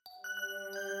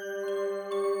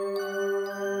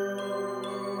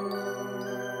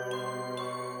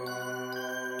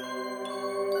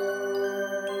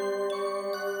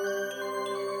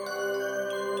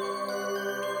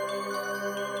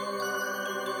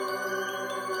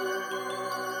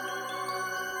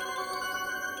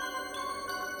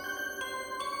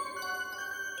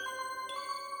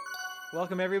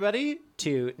Welcome, everybody,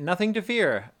 to Nothing to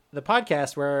Fear, the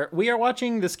podcast where we are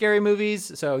watching the scary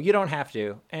movies so you don't have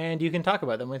to, and you can talk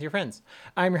about them with your friends.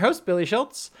 I'm your host, Billy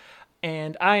Schultz,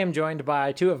 and I am joined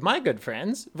by two of my good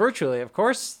friends, virtually, of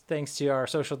course, thanks to our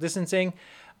social distancing.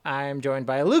 I'm joined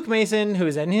by Luke Mason, who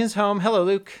is in his home. Hello,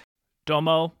 Luke.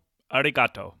 Domo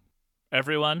arigato.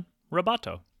 Everyone,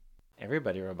 robato.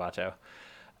 Everybody, robato.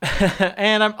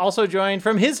 And I'm also joined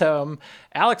from his home,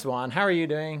 Alex Wan. How are you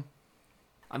doing?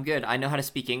 I'm good. I know how to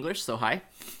speak English, so hi.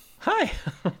 Hi.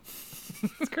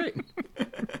 That's great.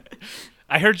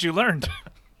 I heard you learned.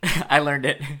 I learned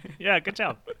it. Yeah, good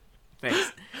job.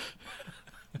 Thanks.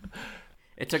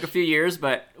 It took a few years,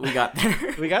 but we got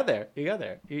there. We got there. You got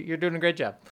there. You're doing a great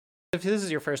job. If this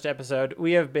is your first episode,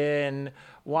 we have been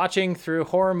watching through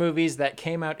horror movies that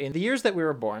came out in the years that we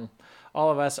were born.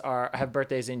 All of us have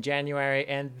birthdays in January,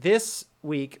 and this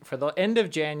week, for the end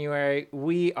of January,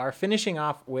 we are finishing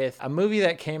off with a movie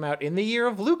that came out in the year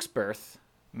of Luke's birth.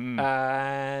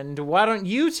 And why don't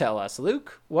you tell us,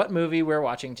 Luke, what movie we're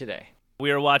watching today?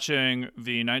 We are watching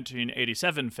the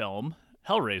 1987 film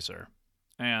Hellraiser.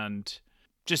 And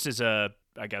just as a,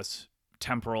 I guess,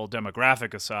 temporal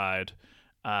demographic aside,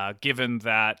 given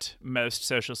that most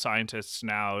social scientists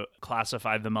now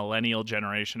classify the millennial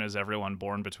generation as everyone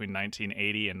born between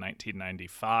 1980 and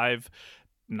 1995,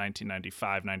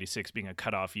 96 being a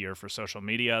cutoff year for social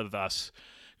media, thus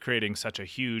creating such a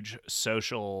huge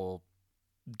social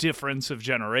difference of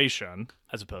generation,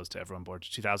 as opposed to everyone born to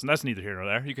 2000. That's neither here nor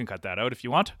there. You can cut that out if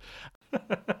you want.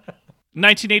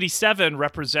 1987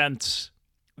 represents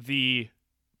the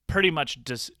pretty much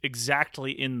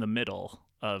exactly in the middle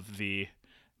of the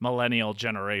millennial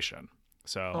generation.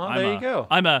 So there you go.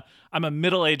 I'm a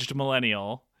middle-aged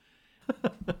millennial.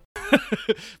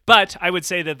 But I would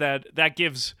say that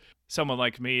gives someone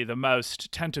like me the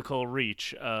most tentacle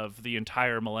reach of the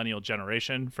entire millennial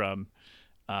generation from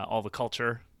all the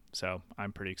culture. So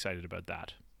I'm pretty excited about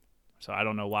that. So I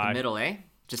don't know why. The middle, eh?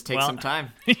 Just takes some time.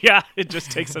 Yeah, it just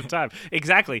takes some time.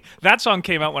 Exactly. That song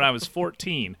came out when I was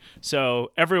 14.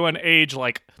 So everyone age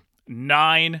like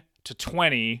 9 to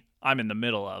 20, I'm in the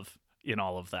middle of in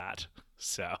all of that.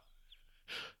 So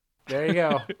there you go.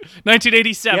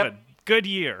 1987. Yep. Good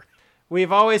year.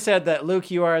 We've always said that,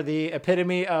 Luke, you are the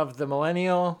epitome of the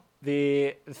millennial,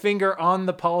 the finger on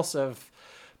the pulse of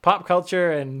pop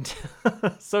culture and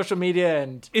social media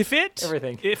and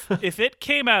everything. If it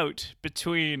came out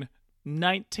between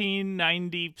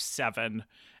 1997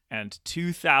 and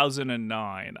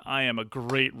 2009, I am a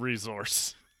great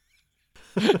resource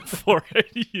for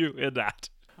you in that.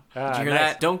 Did you hear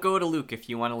that? Don't go to Luke if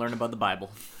you want to learn about the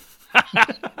Bible.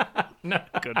 No,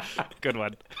 good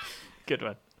one. Good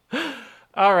one.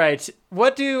 All right.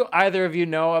 What do either of you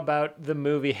know about the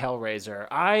movie Hellraiser?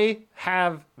 I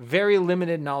have very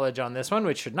limited knowledge on this one,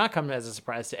 which should not come as a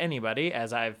surprise to anybody,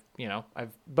 as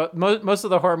but most of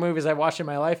the horror movies I've watched in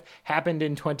my life happened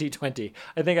in 2020.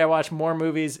 I think I watched more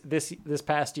movies this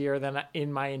past year than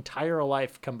in my entire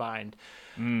life combined.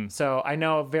 So I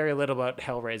know very little about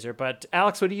Hellraiser. But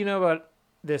Alex, what do you know about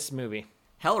this movie?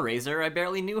 Hellraiser, I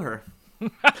barely knew her.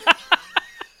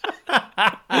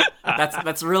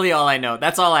 That's really all I know.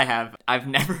 That's all I have. I've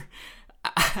never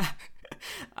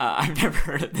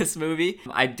heard of this movie.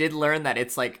 I did learn that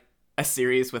it's like a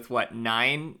series with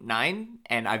nine,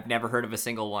 and I've never heard of a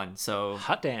single one. So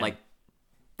hot damn. Like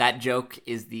that joke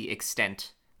is the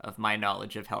extent of my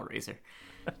knowledge of Hellraiser.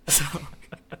 So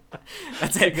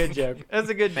that's a good joke. That's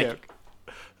a good joke.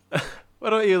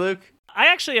 What about you, Luke? I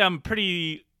actually am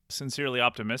pretty sincerely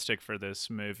optimistic for this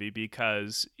movie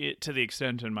because to the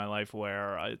extent in my life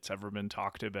where it's ever been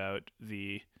talked about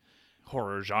the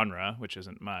horror genre, which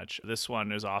isn't much, this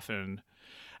one is often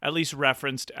at least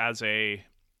referenced as a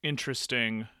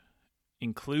interesting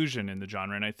inclusion in the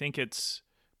genre. And I think it's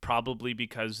probably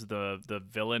because the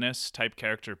villainous type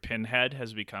character Pinhead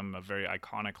has become a very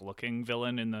iconic looking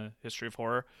villain in the history of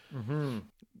horror. Mm-hmm.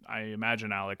 I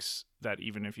imagine, Alex, that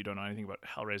even if you don't know anything about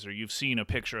Hellraiser, you've seen a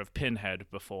picture of Pinhead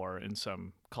before in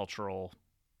some cultural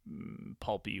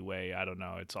pulpy way. I don't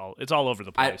know. It's all over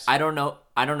the place. I don't know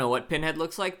what Pinhead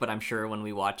looks like, but I'm sure when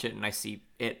we watch it and I see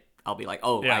it, I'll be like,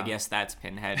 oh, yeah. I guess that's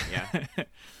Pinhead. Yeah.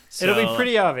 It'll be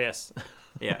pretty obvious.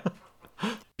 Yeah.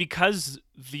 Because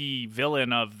the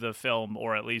villain of the film,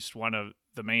 or at least one of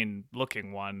the main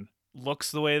looking one, looks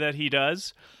the way that he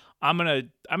does, I'm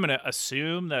gonna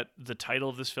assume that the title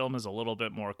of this film is a little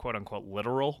bit more quote unquote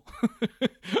literal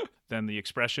than the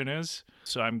expression is.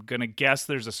 So I'm gonna guess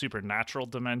there's a supernatural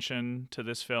dimension to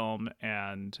this film,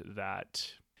 and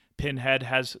that Pinhead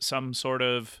has some sort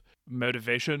of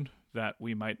motivation that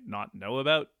we might not know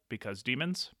about because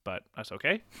demons, but that's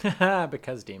okay.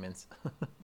 Because demons.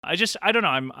 I don't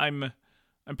know.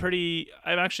 I'm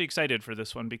actually excited for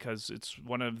this one because it's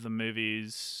one of the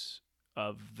movies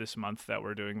of this month that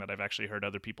we're doing that I've actually heard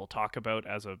other people talk about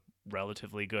as a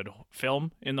relatively good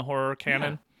film in the horror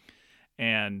canon. Yeah.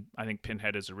 And I think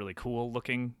Pinhead is a really cool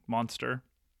looking monster.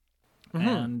 Mm-hmm.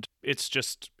 And it's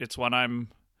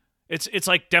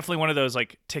like definitely one of those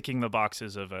like ticking the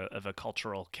boxes of a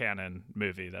cultural canon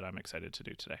movie that I'm excited to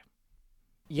do today.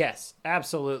 Yes,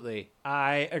 absolutely.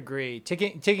 I agree.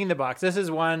 Ticking the box. This is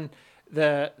one,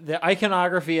 the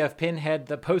iconography of Pinhead,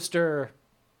 the poster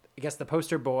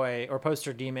boy or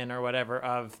poster demon or whatever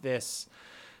of this,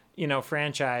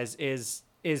 franchise is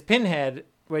Pinhead,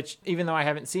 which even though I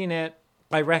haven't seen it,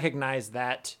 I recognize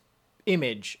that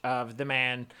image of the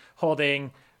man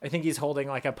holding, I think he's holding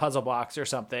like a puzzle box or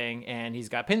something, and he's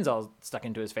got pins all stuck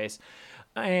into his face.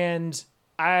 And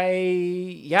that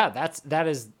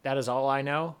is all I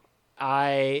know.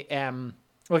 I am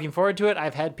looking forward to it.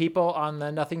 I've had people on the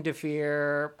Nothing to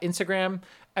Fear Instagram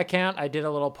account. I did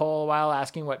a little poll a while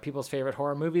asking what people's favorite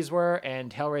horror movies were,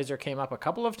 and Hellraiser came up a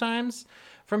couple of times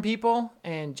from people.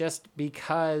 And just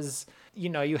because,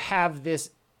 you have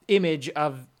this image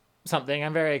of something,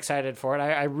 I'm very excited for it.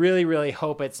 I really, really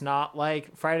hope it's not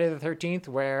like Friday the 13th,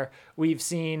 where we've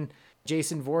seen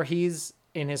Jason Voorhees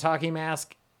in his hockey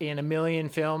mask in a million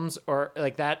films, or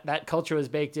like that culture was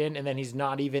baked in, and then he's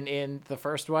not even in the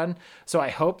first one. So I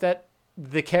hope that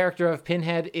the character of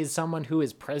Pinhead is someone who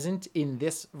is present in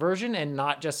this version and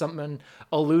not just someone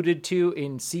alluded to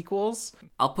in sequels.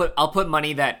 I'll put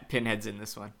money that Pinhead's in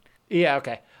this one. Yeah,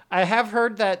 okay. I have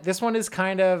heard that this one is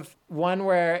kind of one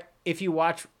where if you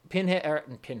watch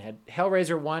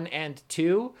Hellraiser 1 and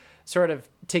 2 sort of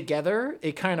together,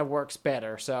 it kind of works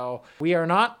better. So we are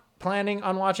not planning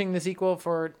on watching the sequel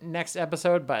for next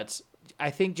episode, but I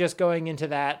think just going into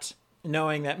that,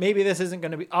 knowing that maybe this isn't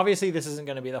going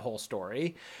to be the whole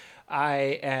story.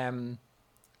 I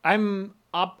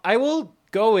will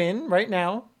go in right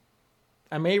now.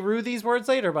 I may rue these words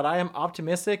later, but I am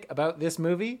optimistic about this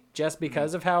movie just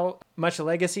because of how much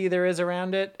legacy there is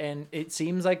around it. And it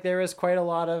seems like there is quite a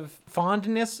lot of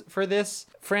fondness for this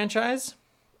franchise.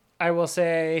 I will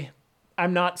say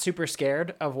I'm not super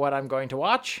scared of what I'm going to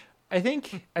watch. I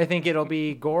think it'll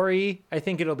be gory. I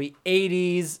think it'll be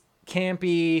 80s,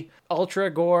 campy, ultra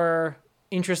gore,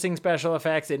 interesting special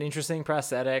effects and interesting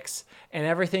prosthetics. And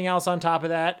everything else on top of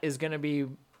that is going to be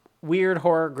weird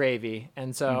horror gravy.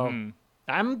 And so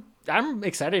I'm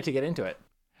excited to get into it.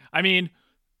 I mean,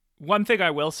 one thing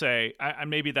I will say, I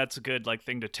maybe that's a good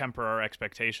thing to temper our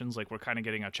expectations. Like, we're kind of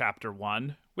getting a chapter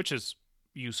 1, which is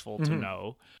useful to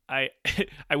know. I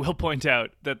will point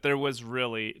out that there was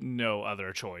really no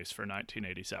other choice for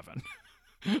 1987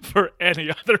 for any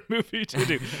other movie to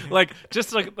do.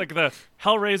 just like the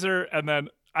Hellraiser, and then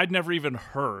I'd never even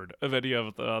heard of any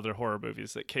of the other horror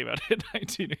movies that came out in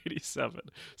 1987.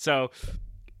 So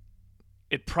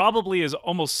it probably is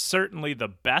almost certainly the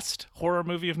best horror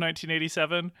movie of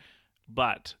 1987,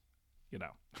 but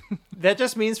that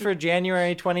just means for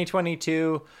January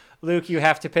 2022, Luke, you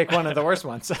have to pick one of the worst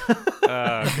ones. Oh,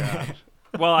 God.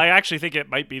 Well, I actually think it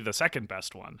might be the second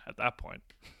best one at that point.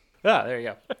 Ah, there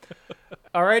you go.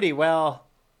 Alrighty, well,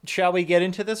 shall we get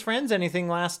into this, friends? Anything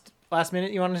last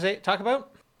minute you want to talk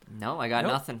about? No, I got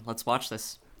nothing. Let's watch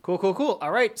this. Cool.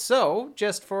 All right, so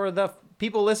just for the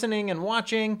people listening and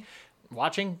watching,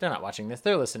 they're not watching this,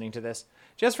 they're listening to this.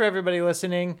 Just for everybody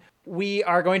listening, we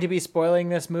are going to be spoiling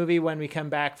this movie when we come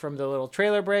back from the little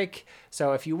trailer break.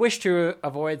 So if you wish to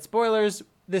avoid spoilers,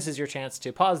 this is your chance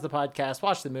to pause the podcast,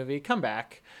 watch the movie, come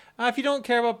back. If you don't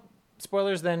care about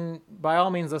spoilers, then by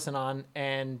all means listen on.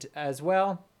 And as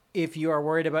well, if you are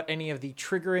worried about any of the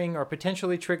triggering or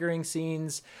potentially triggering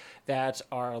scenes that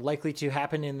are likely to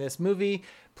happen in this movie,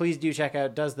 please do check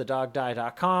out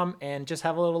doesthedogdie.com and just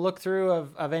have a little look through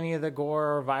of any of the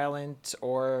gore or violent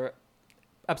or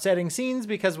upsetting scenes,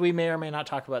 because we may or may not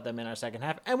talk about them in our second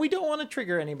half, and we don't want to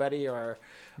trigger anybody or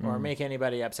make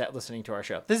anybody upset listening to our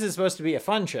show. This is supposed to be a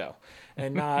fun show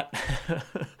and not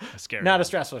not a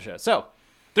stressful show. So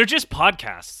they're just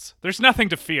podcasts. There's nothing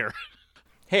to fear.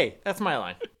 Hey, that's my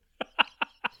line.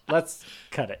 Let's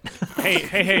cut it.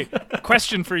 Hey,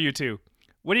 question for you two.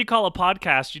 What do you call a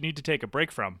podcast you need to take a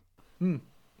break from?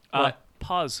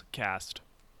 Pause cast.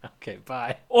 Okay,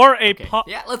 bye. Or a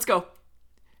yeah, let's go.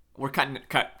 We're cutting it.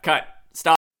 Cut.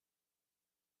 Stop.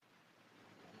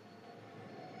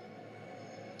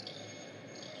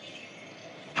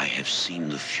 I have seen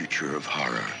the future of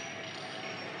horror.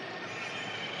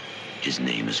 His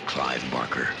name is Clive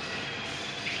Barker.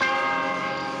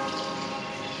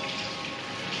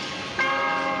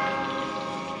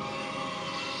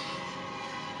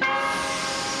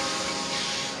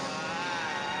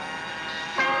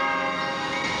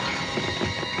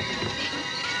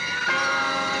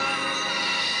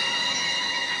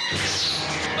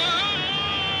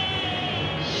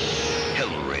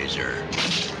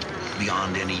 Hellraiser.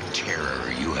 Beyond any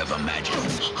terror you have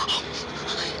imagined.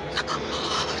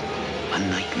 A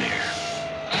nightmare.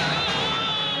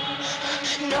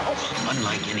 No.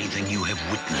 Unlike anything you have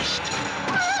witnessed.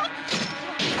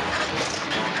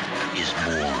 Is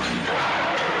born.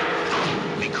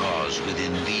 Because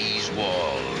within these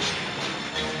walls,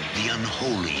 the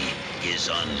unholy is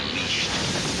unleashed.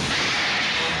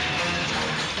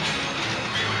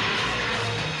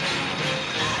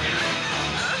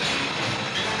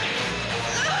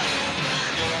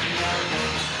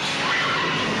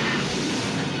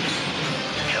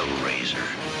 Hellraiser,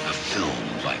 a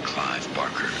film by Clive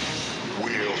Barker.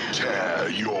 We'll tear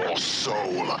your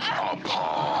soul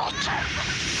apart.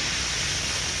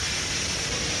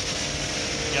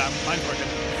 Yeah, mine's working.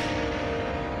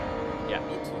 Yeah.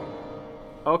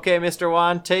 Okay, Mr.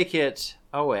 Wan, take it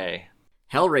away.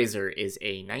 Hellraiser is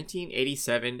a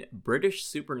 1987 British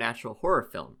supernatural horror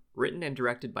film written and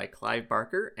directed by Clive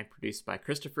Barker and produced by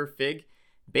Christopher Figg,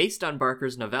 based on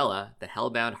Barker's novella, The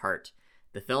Hellbound Heart.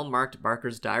 The film marked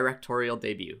Barker's directorial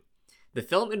debut. The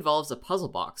film involves a puzzle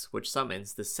box which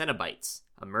summons the Cenobites,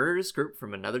 a murderous group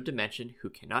from another dimension who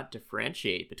cannot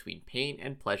differentiate between pain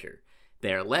and pleasure.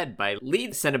 They are led by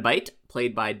lead Cenobite,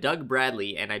 played by Doug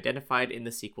Bradley and identified in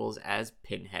the sequels as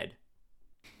Pinhead.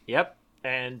 Yep,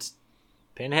 and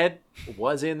Pinhead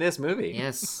was in this movie.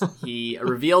 Yes, he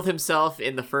revealed himself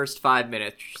in the first 5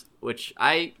 minutes, which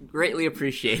I greatly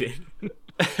appreciated.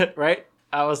 Right?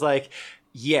 I was like,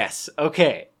 yes,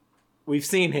 okay, we've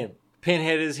seen him.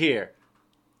 Pinhead is here.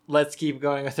 Let's keep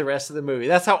going with the rest of the movie.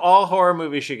 That's how all horror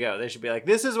movies should go. They should be like,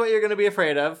 this is what you're going to be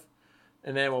afraid of,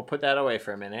 and then we'll put that away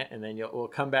for a minute, and then we'll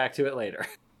come back to it later.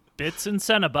 Bits and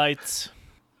Cenobites.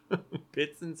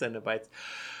 Bits and Cenobites.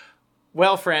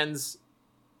 Well, friends,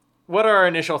 what are our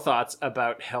initial thoughts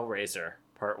about Hellraiser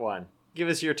Part 1? Give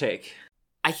us your take.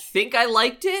 I think I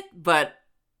liked it, but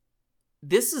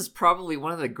this is probably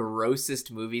one of the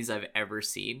grossest movies I've ever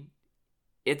seen.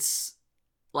 It's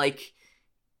like,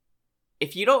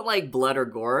 if you don't like blood or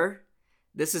gore,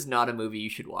 this is not a movie you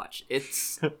should watch.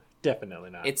 It's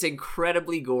definitely not. It's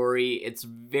incredibly gory. It's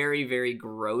very, very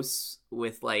gross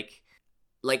with like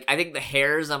I think the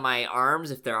hairs on my arms,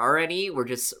 if there are any, were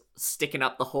just sticking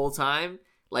up the whole time.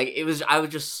 I was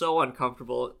just so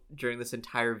uncomfortable during this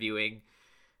entire viewing.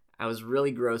 I was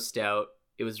really grossed out.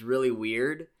 It was really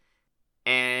weird.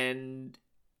 And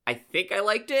I think I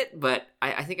liked it, but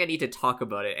I think I need to talk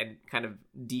about it and kind of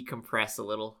decompress a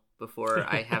little before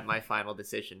I have my final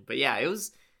decision. But yeah,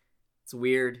 it's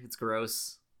weird, it's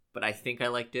gross, but I think I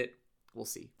liked it. We'll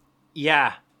see.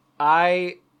 Yeah,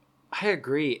 I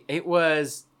agree. It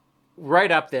was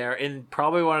right up there in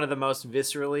probably one of the most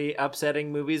viscerally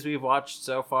upsetting movies we've watched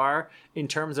so far. In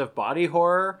terms of body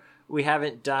horror, we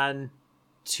haven't done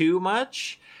too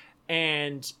much.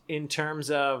 And in terms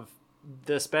of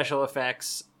the special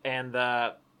effects and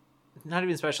not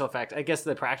even special effects, I guess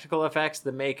the practical effects,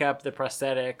 the makeup, the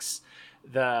prosthetics,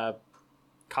 the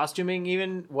costuming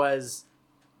even was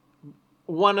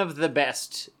one of the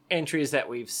best entries that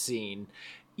we've seen,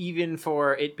 even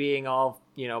for it being all,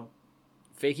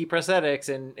 fakey prosthetics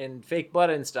and fake blood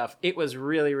and stuff. It was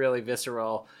really, really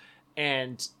visceral.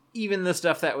 And even the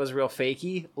stuff that was real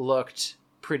fakey looked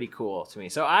pretty cool to me.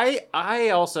 So I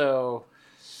also,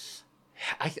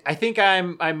 I think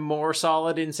I'm more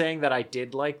solid in saying that I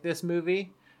did like this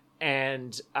movie,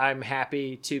 and I'm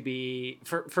happy to be,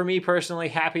 for me personally,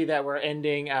 happy that we're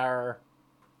ending our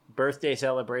birthday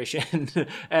celebration,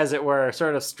 as it were,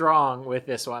 sort of strong with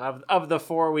this one. Of the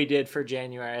 4 we did for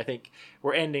January, I think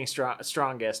we're ending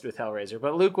strongest with Hellraiser.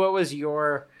 But Luke, what was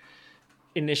your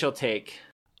initial take?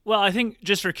 Well, I think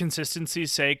just for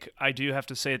consistency's sake, I do have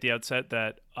to say at the outset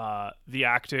that the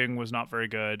acting was not very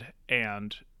good,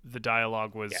 and the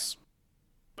dialogue was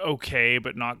okay,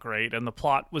 but not great, and the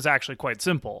plot was actually quite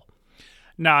simple.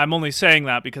 Now, I'm only saying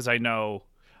that because I know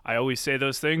I always say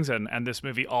those things, and this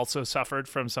movie also suffered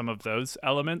from some of those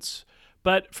elements.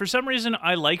 But for some reason,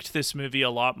 I liked this movie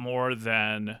a lot more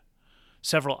than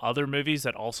several other movies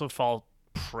that also fall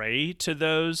prey to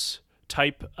those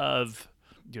type of,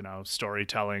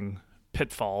 storytelling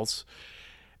pitfalls.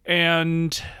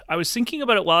 And I was thinking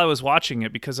about it while I was watching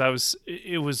it, because I was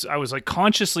like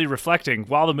consciously reflecting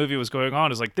while the movie was going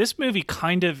on. Is like, this movie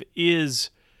kind of is,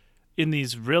 in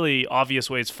these really obvious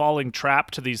ways, falling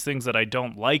trap to these things that I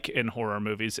don't like in horror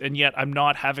movies, and yet I'm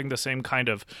not having the same kind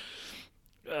of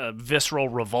visceral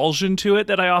revulsion to it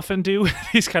that I often do with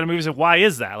these kind of movies. And why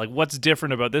is that? Like, what's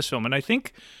different about this film? And I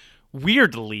think,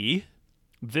 weirdly,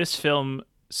 this film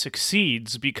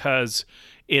succeeds because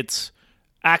it's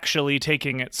actually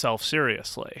taking itself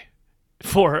seriously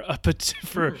for a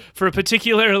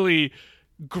particularly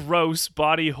gross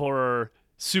body horror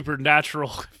supernatural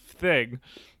thing.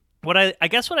 What I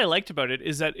guess what I liked about it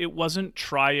is that it wasn't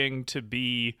trying to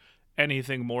be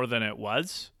anything more than it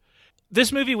was.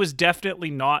 This movie was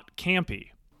definitely not campy.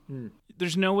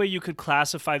 There's no way you could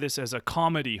classify this as a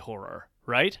comedy horror,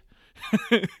 right?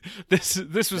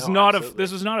 This was not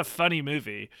a funny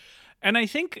movie. And I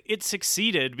think it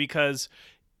succeeded because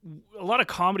a lot of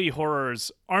comedy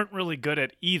horrors aren't really good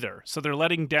at either. So they're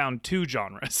letting down two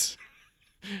genres.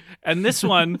 And this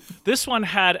one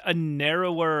had a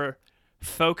narrower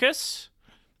focus,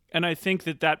 and I think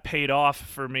that paid off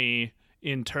for me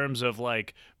in terms of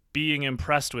like being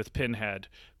impressed with Pinhead,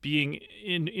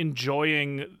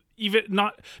 enjoying, even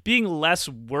not being less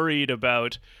worried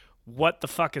about what the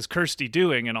fuck is Kirsty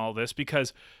doing in all this,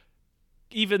 because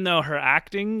even though her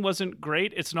acting wasn't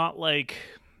great, it's not like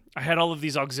I had all of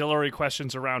these auxiliary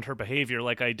questions around her behavior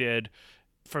like I did,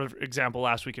 for example,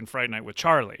 last week in Fright Night with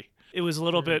Charlie. It was a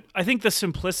little bit, I think the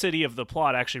simplicity of the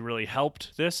plot actually really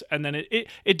helped this, and then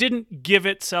it didn't give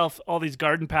itself all these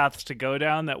garden paths to go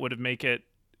down that would have make it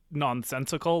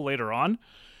nonsensical later on.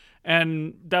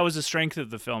 And that was the strength of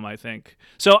the film, I think.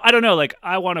 So I don't know, like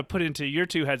I want to put into your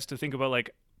two heads to think about,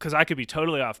 like, because I could be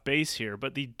totally off base here,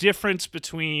 but the difference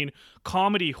between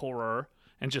comedy horror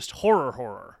and just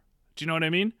horror. Do you know what I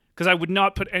mean? Because I would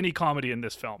not put any comedy in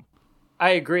this film. I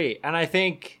agree. And I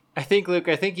think, Luke,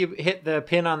 you hit the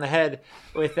pin on the head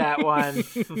with that one,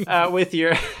 with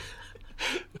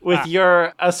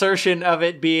your assertion of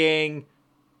it being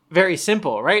very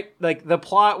simple, right? Like the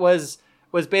plot was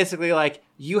basically like,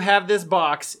 you have this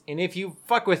box, and if you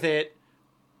fuck with it,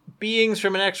 beings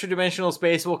from an extra dimensional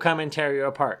space will come and tear you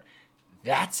apart.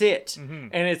 That's it. Mm-hmm.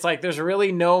 And it's like, there's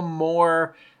really no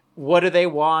more, what do they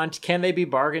want? Can they be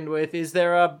bargained with? Is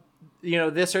there a,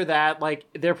 this or that? Like,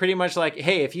 they're pretty much like,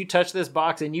 hey, if you touch this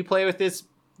box and you play with this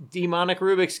demonic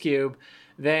Rubik's Cube,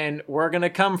 then we're going to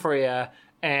come for you,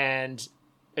 and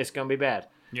it's going to be bad.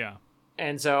 Yeah.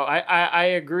 And so I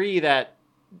agree that,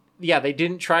 yeah, they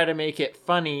didn't try to make it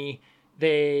funny.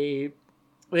 They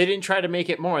didn't try to make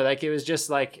it more. Like, it was just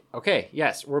like, okay,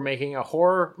 yes, we're making a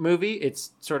horror movie.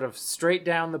 It's sort of straight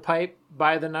down the pipe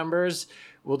by the numbers.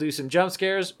 We'll do some jump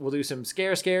scares. We'll do some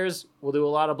scares. We'll do a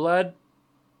lot of blood.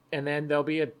 And then there'll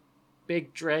be a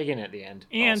big dragon at the end.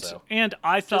 And also. And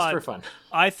I thought, just for fun.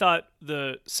 I thought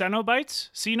the Cenobites,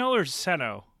 Ceno or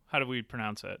Seno? How do we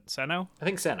pronounce it? Seno? I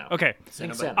think Seno. Okay.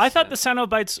 I thought the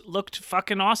Cenobites looked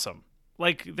fucking awesome.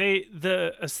 Like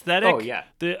the aesthetic. Oh, yeah.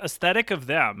 The aesthetic of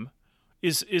them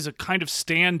is a kind of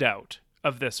standout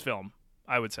of this film,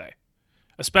 I would say,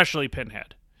 especially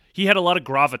Pinhead. He had a lot of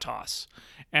gravitas,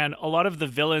 and a lot of the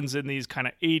villains in these kind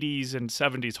of 80s and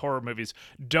 70s horror movies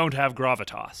don't have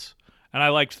gravitas, and I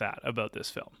liked that about this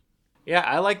film. Yeah,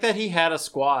 I like that he had a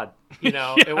squad.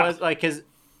 Yeah. It was like, because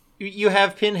you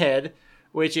have Pinhead,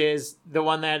 which is the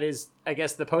one that is, I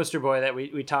guess, the poster boy that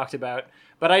we talked about.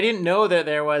 But I didn't know that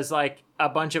there was like a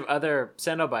bunch of other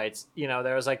Cenobites.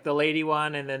 There was like the lady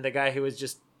one, and then the guy who was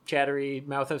just chattery,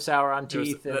 mouth of Sauron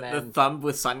teeth, and then the thumb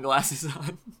with sunglasses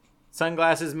on.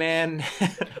 Sunglasses man,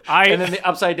 and then the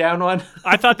upside down one.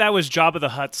 I thought that was Jabba the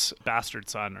Hutt's bastard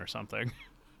son or something.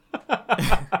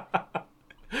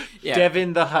 Yeah.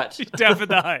 Devin the Hutt. Devin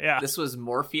the Hutt, yeah. This was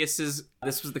Morpheus's.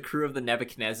 This was the crew of the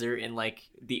Nebuchadnezzar in like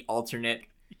the alternate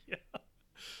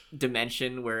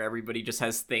dimension where everybody just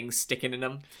has things sticking in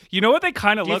them. You know what they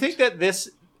kind of look. Do you think that this?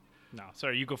 No,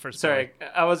 sorry, you go first. Sorry,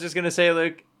 I was just gonna say,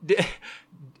 Luke.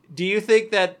 Do you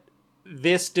think that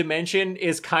this dimension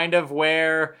is kind of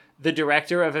where the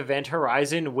director of Event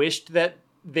Horizon wished that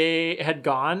they had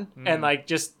gone, and like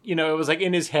just it was like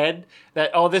in his head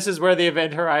that, oh, this is where the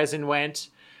Event Horizon went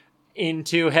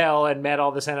into hell and met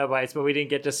all the Cenobites, but we didn't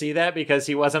get to see that because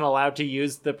he wasn't allowed to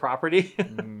use the property.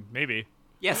 Maybe.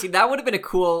 Yeah, see, that would have been a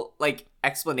cool like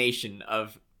explanation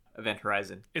of Event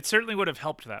Horizon. It certainly would have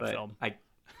helped that film.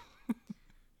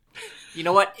 You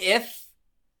know what?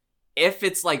 If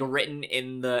it's like written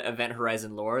in the Event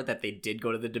Horizon lore that they did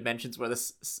go to the dimensions where the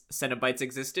Cenobites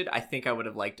existed, I think I would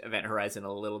have liked Event Horizon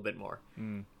a little bit more.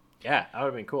 Yeah, that would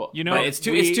have been cool. But it's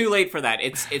too late for that.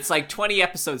 It's like 20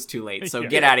 episodes too late. So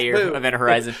get out of here, Event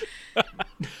Horizon.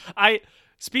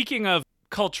 Speaking of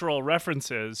cultural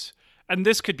references, and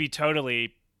this could be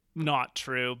totally not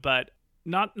true, but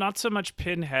not so much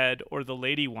Pinhead or the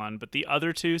lady one, but the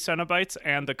other two Cenobites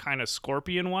and the kind of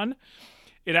scorpion one.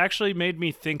 It actually made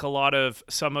me think a lot of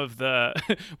some of the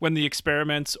when the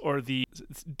experiments or the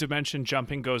dimension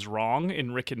jumping goes wrong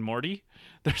in Rick and Morty.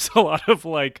 There's a lot of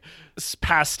like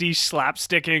pastiche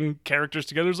slapsticking characters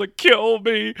together. It's like, kill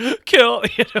me, kill,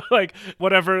 like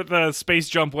whatever the space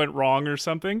jump went wrong or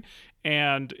something.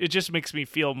 And it just makes me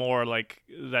feel more like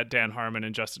that Dan Harmon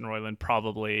and Justin Roiland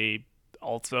probably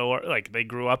also are, like, they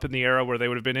grew up in the era where they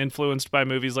would have been influenced by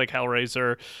movies like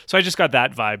Hellraiser. So I just got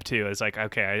that vibe too. It's like,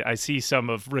 okay, I see some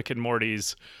of Rick and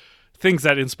Morty's things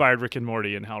that inspired Rick and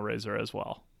Morty in Hellraiser as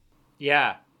well.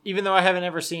 Yeah. Even though I haven't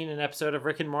ever seen an episode of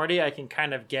Rick and Morty, I can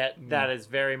kind of get that is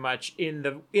very much in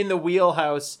the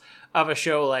wheelhouse of a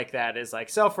show like that, is like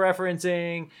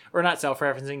self-referencing, or not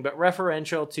self-referencing, but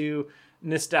referential to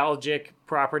nostalgic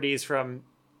properties from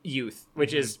youth,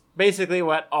 which is basically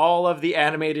what all of the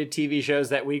animated TV shows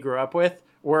that we grew up with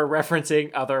were referencing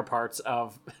other parts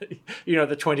of, the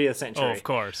 20th century. Oh, of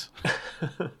course.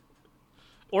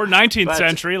 Or 19th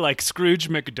century, like Scrooge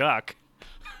McDuck.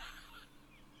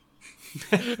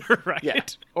 Right. Yeah.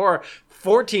 Or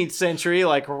 14th century,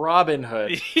 like Robin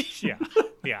Hood.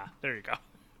 Yeah, there you go.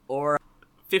 Or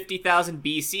 50,000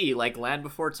 BC, like Land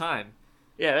Before Time.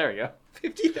 Yeah, there we go.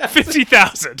 50,000.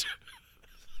 50,000.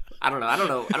 I don't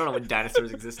know when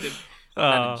dinosaurs existed.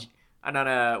 I'm not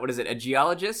a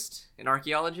geologist, an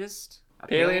archaeologist, a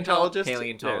Paleontologist.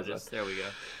 There we go.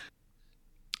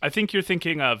 I think you're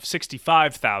thinking of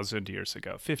 65,000 years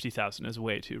ago. 50,000 is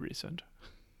way too recent.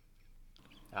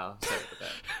 Oh, sorry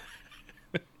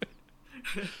about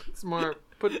that. Some more,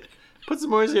 put some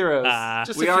more zeros.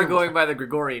 Just we are going by the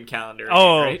Gregorian calendar.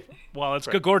 Oh, right? Well, it's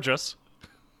gorgeous.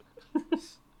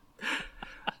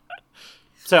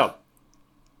 So,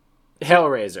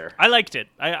 Hellraiser. I liked it.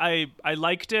 I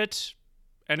liked it,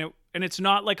 and it's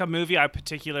not like a movie I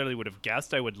particularly would have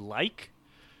guessed I would like,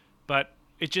 but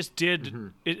it just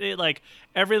did. It like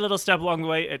every little step along the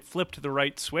way, it flipped the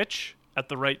right switch at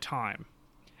the right time.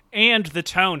 And the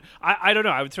tone, I don't know,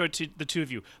 I would throw it to the two of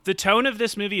you. The tone of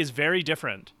this movie is very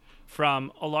different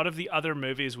from a lot of the other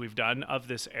movies we've done of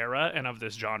this era and of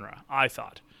this genre, I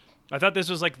thought. I thought this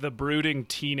was like the brooding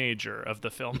teenager of the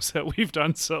films that we've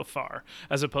done so far,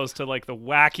 as opposed to like the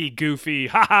wacky, goofy,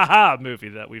 ha-ha-ha movie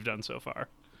that we've done so far.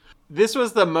 This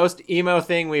was the most emo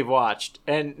thing we've watched,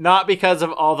 and not because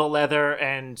of all the leather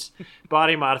and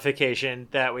body modification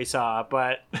that we saw,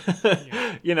 but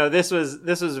this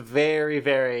was very,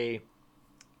 very,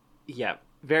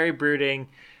 very brooding,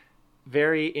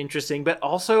 very interesting, but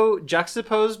also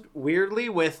juxtaposed weirdly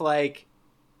with, like,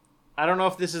 I don't know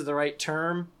if this is the right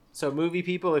term, so movie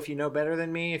people, if you know better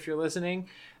than me, if you're listening,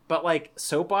 but like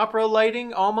soap opera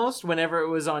lighting almost whenever it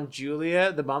was on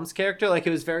Julia, the mom's character. Like, it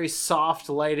was very soft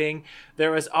lighting.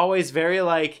 There was always very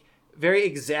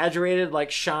exaggerated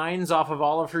like shines off of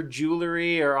all of her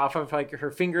jewelry or off of like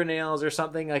her fingernails or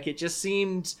something. Like, it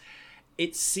seemed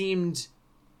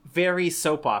very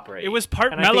soap opera. It was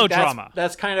part melodrama.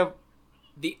 That's kind of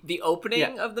the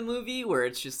opening of the movie, where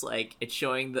it's just like it's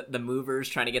showing the movers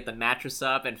trying to get the mattress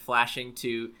up and flashing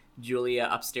to Julia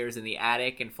upstairs in the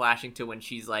attic and flashing to when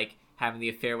she's like having the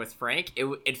affair with Frank.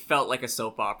 It felt like a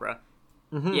soap opera.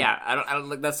 Yeah, I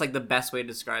don't that's like the best way to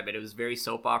describe it. It was very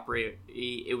soap opera.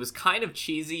 It was kind of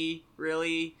cheesy,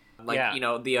 really. Like,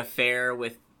 the affair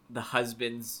with the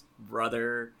husband's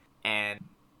brother, and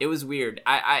it was weird.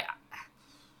 I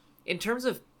in terms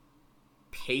of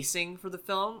pacing for the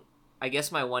film, I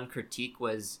guess my one critique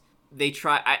was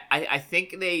I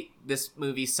think this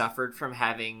movie suffered from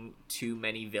having too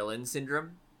many villain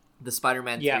syndrome, the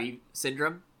Spider-Man 3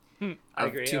 syndrome of I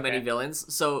agree. too many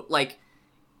villains. So, like,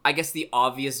 I guess the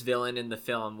obvious villain in the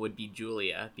film would be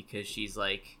Julia, because she's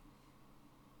like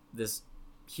this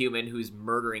human who's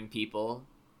murdering people,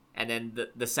 and then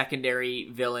the secondary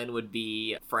villain would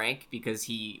be Frank, because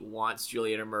he wants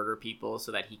Julia to murder people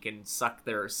so that he can suck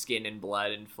their skin and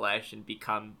blood and flesh and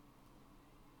become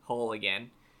whole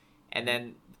again. And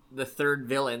then the third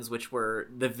villains, which were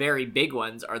the very big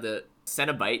ones, are the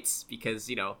Cenobites, because,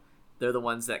 they're the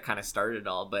ones that kind of started it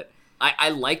all. But I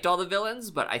liked all the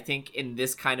villains, but I think in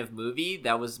this kind of movie,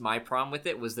 that was my problem with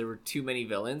it, was there were too many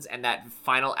villains, and that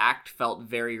final act felt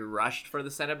very rushed for the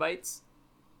Cenobites,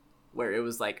 where it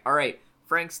was like, all right,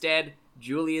 Frank's dead,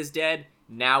 Julia's dead,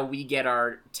 now we get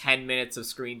our 10 minutes of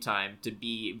screen time to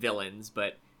be villains,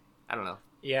 but I don't know.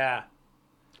 Yeah.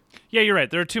 Yeah, you're right.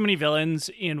 There are too many villains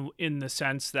in the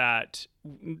sense that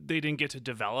they didn't get to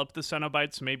develop the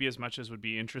Cenobites maybe as much as would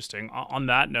be interesting. On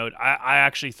that note, I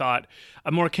actually thought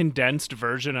a more condensed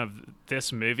version of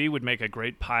this movie would make a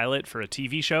great pilot for a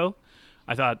TV show.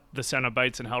 I thought the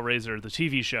Cenobites and Hellraiser, the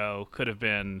TV show,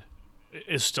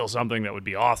 is still something that would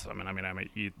be awesome. And I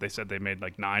mean, they said they made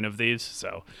like 9 of these,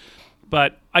 so.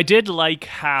 But I did like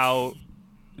how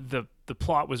the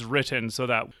plot was written so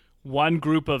that one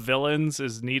group of villains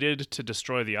is needed to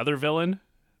destroy the other villain,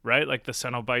 right? Like the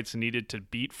Cenobites needed to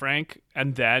beat Frank,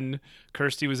 and then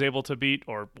Kirsty was able to beat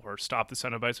or stop the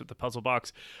Cenobites with the puzzle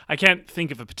box. I can't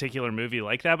think of a particular movie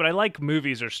like that, but I like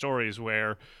movies or stories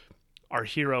where our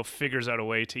hero figures out a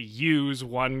way to use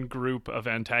one group of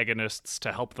antagonists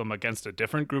to help them against a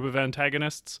different group of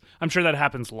antagonists. I'm sure that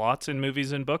happens lots in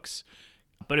movies and books.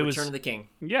 But it was Return of the King.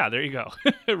 Yeah, there you go.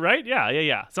 Right?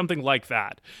 Yeah. Something like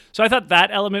that. So I thought that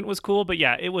element was cool, but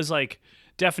yeah, it was like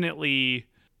definitely,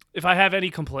 if I have any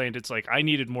complaint, it's like I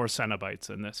needed more Cenobites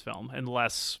in this film and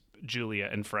less Julia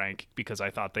and Frank, because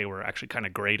I thought they were actually kind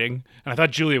of grating. And I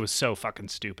thought Julia was so fucking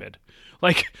stupid.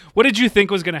 Like, what did you think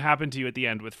was going to happen to you at the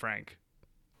end with Frank?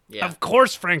 Yeah. Of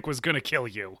course Frank was going to kill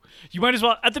you. You might as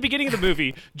well. At the beginning of the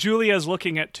movie, Julia's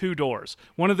looking at two doors.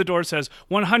 One of the doors says,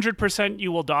 100%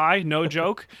 you will die, no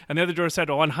joke. And the other door said,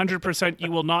 100% you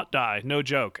will not die, no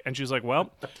joke. And she's like,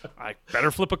 well, I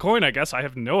better flip a coin, I guess. I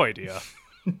have no idea.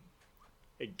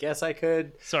 I guess I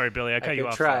could. Sorry, Billy, I cut you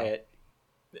off. Try it.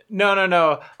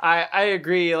 No. I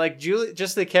agree. Like Julia,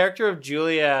 just the character of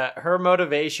Julia, her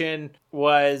motivation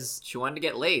was She wanted to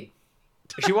get laid.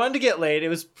 she wanted to get laid. It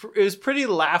was pretty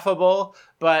laughable,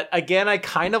 but again, I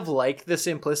kind of like the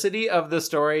simplicity of the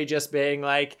story, just being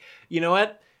like, you know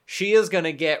what? She is going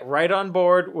to get right on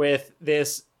board with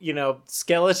this,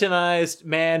 skeletonized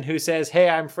man who says, "Hey,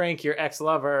 I'm Frank, your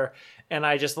ex-lover, and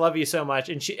I just love you so much,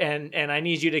 and I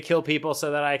need you to kill people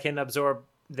so that I can absorb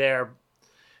their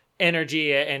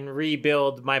energy and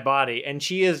rebuild my body." And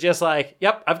she is just like,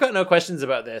 "Yep, I've got no questions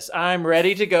about this. I'm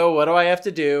ready to go. What do I have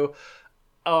to do?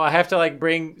 Oh, I have to like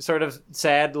bring sort of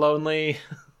sad, lonely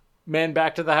men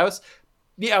back to the house."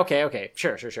 Yeah, okay,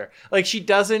 sure. Like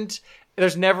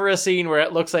there's never a scene where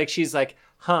it looks like she's like,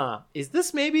 is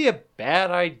this maybe a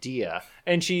bad idea?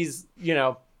 And she's,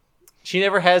 she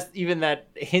never has even that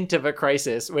hint of a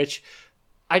crisis, which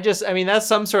that's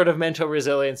some sort of mental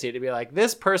resiliency to be like,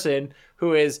 this person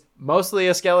who is mostly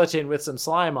a skeleton with some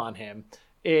slime on him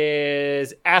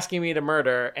is asking me to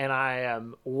murder, and I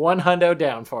am 100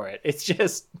 down for it. It's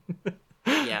just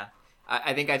Yeah.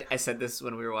 I think I said this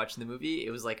when we were watching the movie.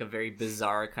 It was like a very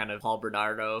bizarre kind of Paul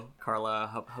Bernardo,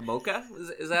 Carla Homolka.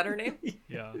 Is that her name?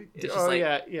 Yeah. It's just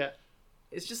yeah.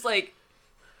 It's just like,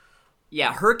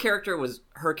 yeah, her character was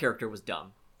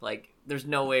dumb. Like, there's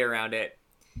no way around it.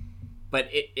 But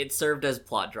it served as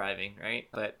plot driving, right?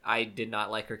 But I did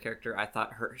not like her character. I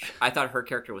thought her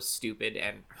character was stupid,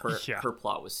 and her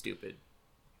plot was stupid.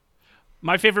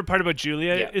 My favorite part about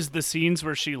Julia is the scenes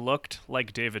where she looked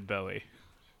like David Bowie.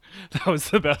 That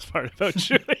was the best part about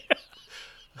Julia.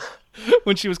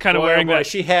 When she was kind of wearing that,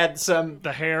 she had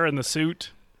the hair and the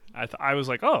suit. I was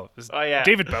like,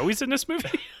 David Bowie's in this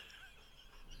movie.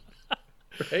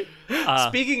 Right.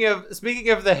 Speaking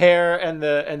of the hair and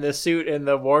the suit and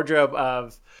the wardrobe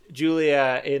of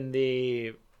Julia in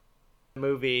the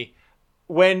movie,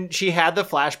 when she had the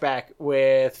flashback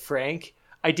with Frank,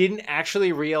 I didn't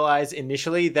actually realize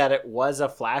initially that it was a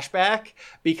flashback,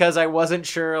 because I wasn't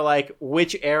sure like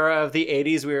which era of the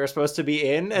 80s we were supposed to be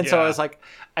in. And so I was like,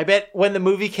 I bet when the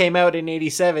movie came out in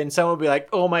 87, someone would be like,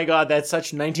 oh my God, that's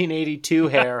such 1982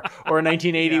 hair or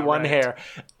 1981 hair.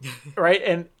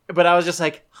 Right. But I was just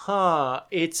like,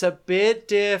 it's a bit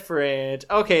different.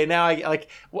 Okay, now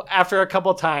after a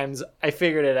couple times, I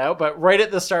figured it out. But right at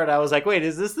the start, I was like, wait,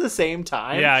 is this the same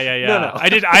time? Yeah. No.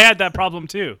 I had that problem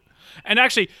too. And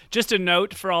actually, just a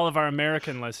note for all of our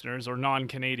American listeners, or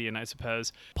non-Canadian, I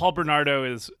suppose, Paul Bernardo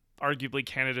is arguably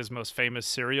Canada's most famous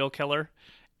serial killer.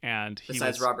 And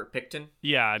Besides Robert Pickton?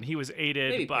 Yeah, and he was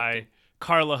aided by Pickton.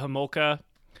 Carla Homolka.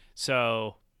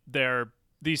 So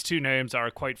these two names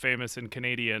are quite famous in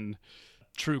Canadian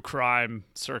true crime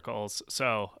circles.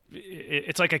 So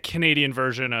it's like a Canadian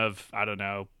version of, I don't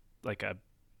know, like a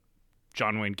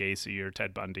John Wayne Gacy or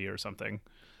Ted Bundy or something.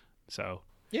 So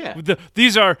yeah,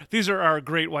 these are our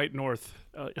Great White North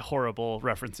horrible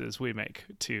references we make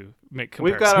to make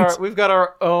comparisons. We've got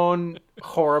our own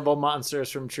horrible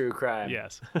monsters from true crime.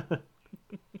 Yes.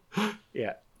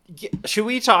 Yeah. Should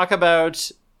we talk about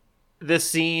the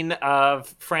scene of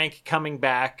Frank coming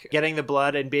back, getting the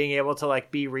blood, and being able to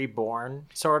like be reborn,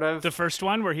 sort of? The first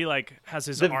one where he like has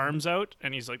his arms out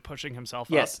and he's like pushing himself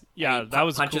up. Yeah, that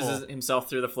was punches cool. himself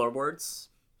through the floorboards.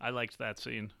 I liked that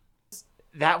scene.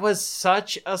 That was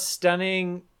such a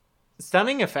stunning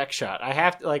effect shot. I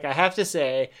have to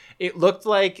say, it looked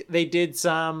like they did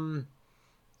some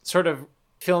sort of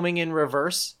filming in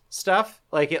reverse stuff.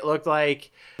 Like, it looked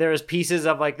like there was pieces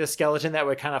of like the skeleton that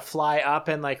would kind of fly up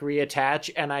and like reattach,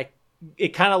 and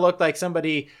it kind of looked like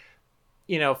somebody,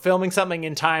 filming something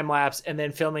in time lapse and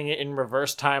then filming it in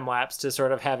reverse time lapse to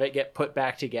sort of have it get put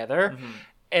back together. Mm-hmm.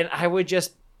 And I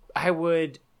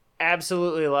would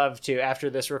absolutely love to, after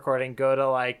this recording, go to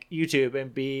like YouTube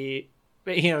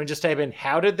and just type in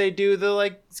how did they do the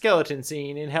like skeleton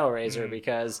scene in Hellraiser,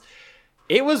 because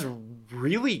it was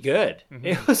really good.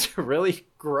 It was a really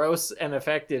gross and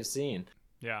effective scene.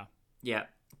 Yeah. Yeah.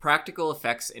 Practical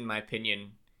effects, in my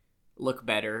opinion, look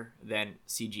better than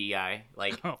CGI,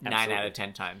 like 9 out of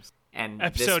 10 times. And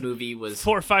Episode this movie was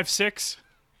 4, 5, 6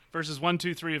 versus 1,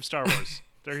 2, 3 of Star Wars.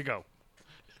 There you go.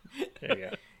 There you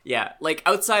go. Yeah, like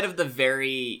outside of the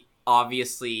very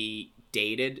obviously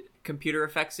dated computer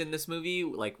effects in this movie,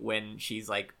 like when she's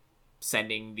like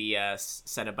sending the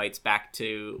Cenobites back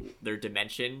to their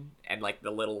dimension and like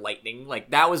the little lightning,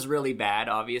 like that was really bad,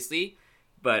 obviously.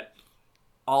 But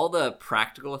all the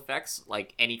practical effects,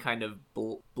 like any kind of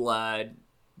blood,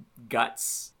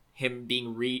 guts, him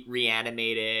being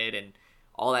reanimated, and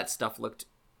all that stuff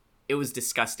it was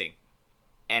disgusting.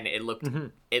 And it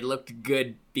looked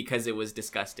good because it was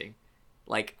disgusting.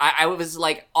 Like, I was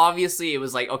like, obviously it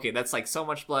was like, okay, that's like so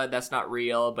much blood, that's not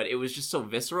real, but it was just so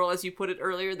visceral, as you put it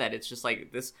earlier, that it's just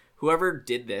like this, whoever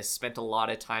did this spent a lot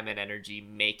of time and energy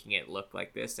making it look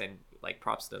like this, and like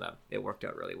props to them. It worked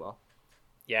out really well.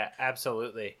 Yeah,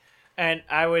 absolutely. And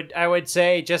I would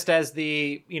say, just as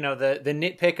the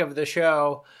nitpick of the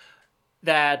show,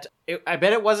 that I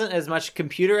bet it wasn't as much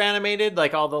computer animated,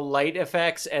 like all the light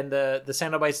effects and the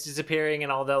Cenobites disappearing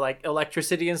and all the like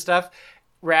electricity and stuff.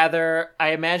 Rather, I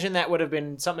imagine that would have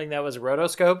been something that was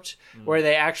rotoscoped, where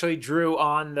they actually drew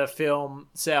on the film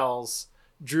cells,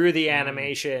 drew the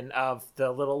animation of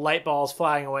the little light balls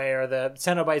flying away or the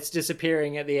Cenobites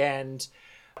disappearing at the end,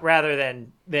 rather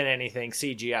than anything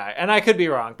CGI. And I could be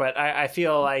wrong, but I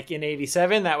feel like in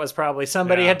 87, that was probably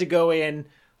somebody had to go in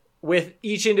with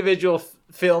each individual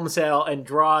film cell and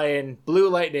draw in blue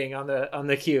lightning on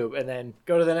the cube, and then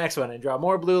go to the next one and draw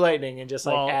more blue lightning and just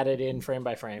add it in frame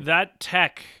by frame. That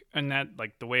tech and that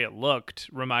like the way it looked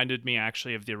reminded me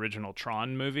actually of the original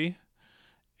Tron movie,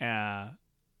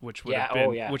 which would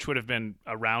have been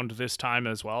around this time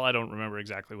as well. I don't remember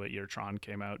exactly what year Tron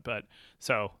came out, but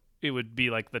so it would be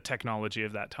like the technology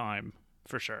of that time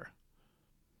for sure.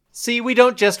 See, we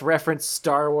don't just reference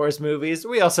Star Wars movies;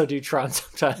 we also do Tron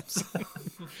sometimes.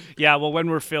 Yeah, well, when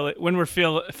we're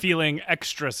feeling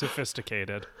extra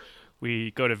sophisticated,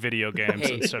 we go to video games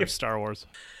instead of Star Wars.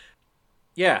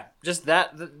 Yeah, just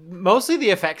that. Mostly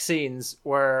the effect scenes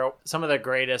were some of the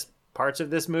greatest parts of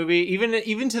this movie,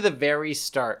 even to the very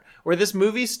start, where this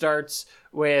movie starts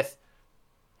with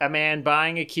a man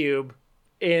buying a cube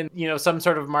in some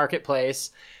sort of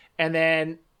marketplace, and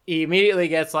then he immediately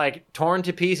gets like torn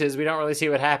to pieces. We don't really see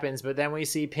what happens, but then we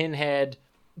see Pinhead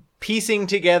piecing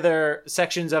together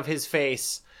sections of his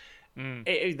face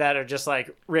that are just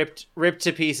like ripped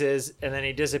to pieces, and then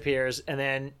he disappears, and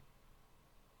then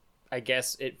I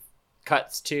guess it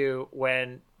cuts to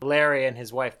when Larry and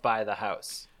his wife buy the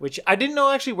house, which I didn't know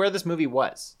actually where this movie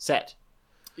was set.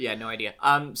 Yeah, no idea.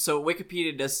 So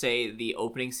Wikipedia does say the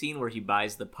opening scene where he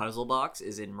buys the puzzle box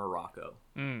is in Morocco.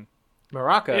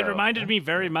 Morocco. It reminded me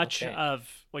very much of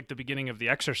like the beginning of The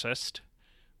Exorcist,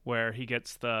 where he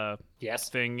gets the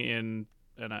thing in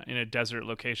a desert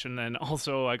location. And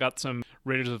also I got some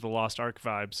Raiders of the Lost Ark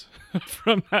vibes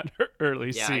from that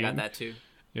early scene. Yeah, I got that too.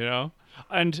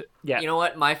 And you know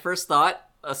what? My first thought.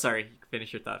 Oh, sorry.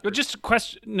 Finish your thought. But just a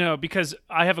question. No, because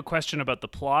I have a question about the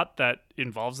plot that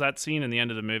involves that scene in the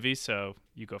end of the movie. So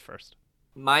you go first.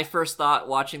 My first thought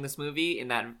watching this movie in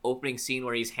that opening scene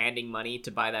where he's handing money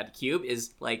to buy that cube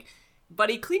is like,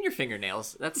 buddy, clean your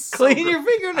fingernails. That's clean your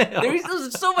fingernails.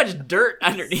 There's so much dirt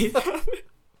underneath.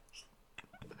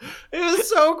 It was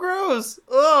so gross.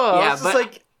 Oh, yeah,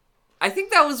 but I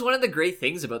think that was one of the great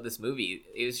things about this movie.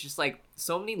 It was just like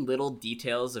so many little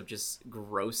details of just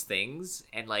gross things,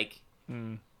 and like,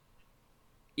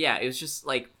 yeah, it was just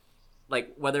like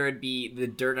whether it be the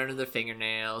dirt under the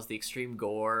fingernails, the extreme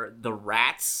gore, the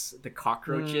rats, the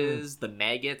cockroaches, the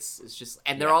maggots. It's just,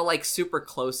 and they're all like super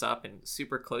close up and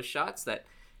super close shots that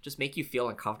just make you feel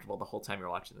uncomfortable the whole time you're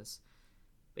watching this.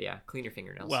 But yeah, clean your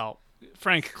fingernails. Well,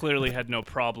 Frank clearly had no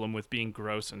problem with being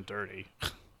gross and dirty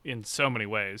in so many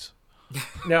ways.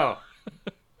 No.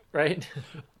 Right?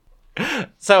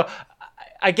 So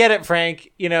I get it,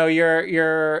 Frank.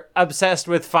 You're obsessed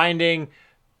with finding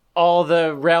all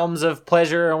the realms of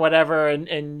pleasure and whatever,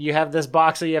 and you have this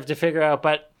box that you have to figure out,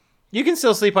 but you can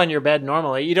still sleep on your bed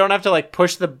normally. You don't have to like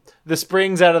push the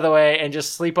springs out of the way and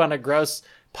just sleep on a gross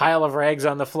pile of rags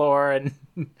on the floor and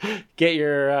get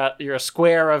your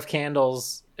square of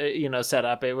candles set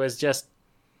up. It was just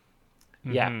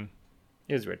it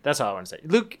was weird. That's all I want to say.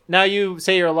 Luke, now you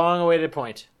say your long awaited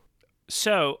point.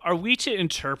 So are we to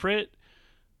interpret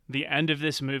the end of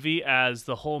this movie as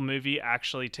the whole movie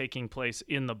actually taking place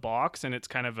in the box, and it's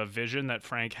kind of a vision that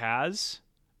Frank has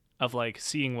of like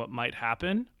seeing what might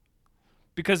happen.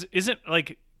 Because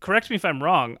correct me if I'm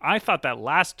wrong, I thought that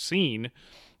last scene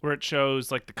where it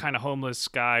shows like the kind of homeless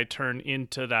guy turn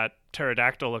into that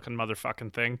pterodactyl looking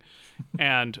motherfucking thing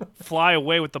and fly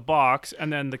away with the box,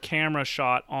 and then the camera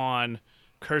shot on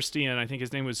Kirsty and I think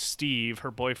his name was Steve,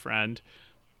 her boyfriend.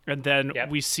 And then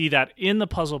we see that in the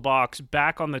puzzle box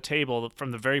back on the table from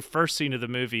the very first scene of the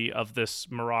movie of this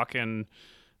Moroccan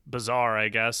bazaar, I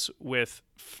guess,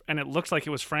 and it looks like it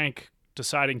was Frank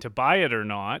deciding to buy it or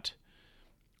not.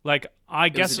 Like, I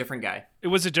guess... It was a different guy. It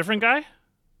was a different guy?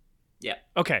 Yeah.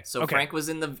 Okay. So Frank was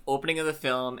in the opening of the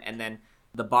film, and then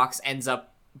the box ends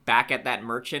up back at that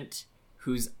merchant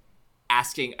who's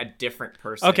asking a different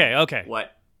person. Okay.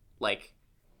 What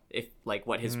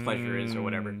his pleasure is or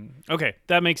whatever. Okay,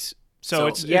 that makes so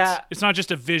it's not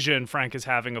just a vision Frank is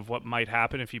having of what might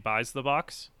happen if he buys the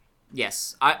box.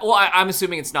 Yes. I'm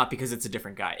assuming it's not because it's a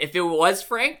different guy. If it was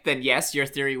Frank, then yes, your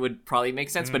theory would probably make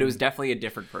sense, but it was definitely a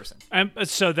different person.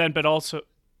 But also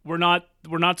we're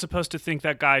not supposed to think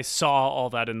that guy saw all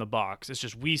that in the box. It's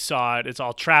just we saw it. It's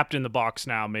all trapped in the box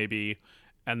now maybe,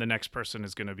 and the next person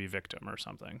is going to be victim or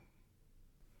something.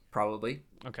 Probably.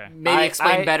 Okay. Maybe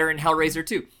explain better in Hellraiser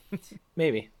 2.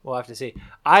 Maybe. We'll have to see.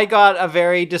 I got a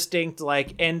very distinct,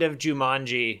 like, end of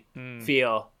Jumanji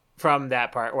feel from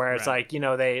that part, where it's like, you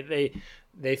know, they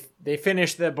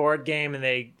finish the board game and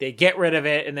they get rid of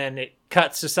it, and then it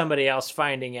cuts to somebody else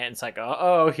finding it, and it's like,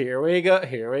 here we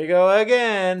go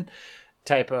again,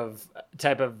 type of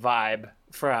vibe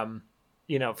from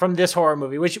this horror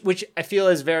movie, which I feel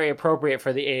is very appropriate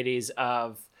for the 80s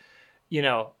of, you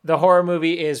know, the horror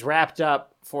movie is wrapped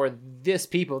up for this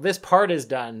part is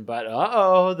done, but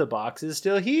the box is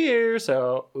still here,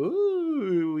 so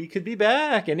we could be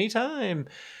back anytime.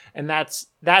 And that's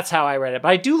how I read it. But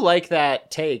I do like that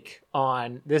take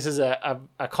on this is a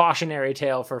cautionary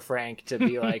tale for Frank to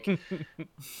be like,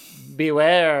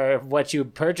 beware, what you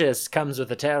purchase comes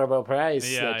with a terrible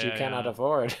price that you cannot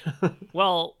afford.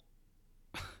 Well,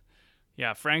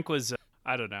 yeah, Frank was,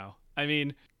 I don't know. I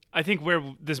mean, I think where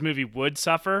this movie would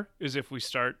suffer is if we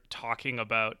start talking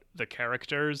about the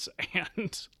characters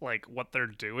and like what they're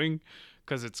doing,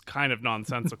 because it's kind of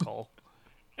nonsensical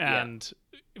and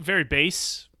very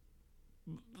base.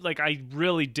 Like, I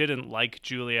really didn't like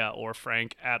Julia or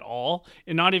Frank at all.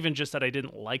 And not even just that I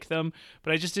didn't like them,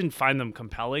 but I just didn't find them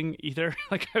compelling either.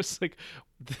 Like, I was like,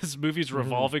 this movie's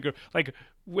revolving. Like,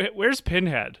 where's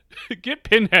Pinhead? Get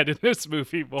Pinhead in this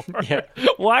movie more. Yeah.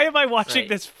 Why am I watching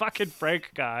this fucking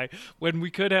Frank guy when we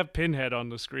could have Pinhead on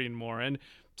the screen more? And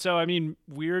so, I mean,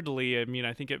 weirdly,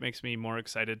 I think it makes me more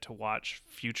excited to watch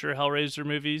future Hellraiser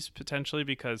movies, potentially,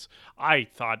 because I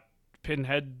thought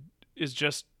Pinhead is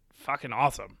just fucking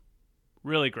awesome,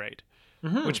 really great,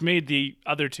 which made the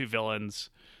other two villains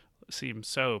seem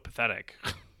so pathetic.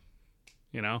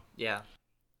 You know? Yeah,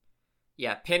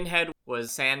 Pinhead was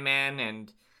Sandman,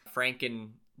 and Frank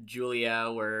and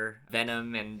Julia were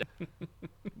Venom and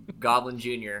Goblin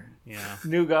Jr. Yeah,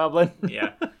 New Goblin.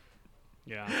 Yeah.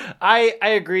 I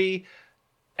agree.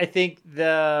 I think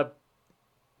the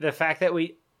fact that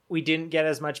we didn't get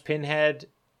as much Pinhead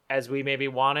as we maybe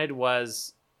wanted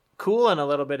was cool and a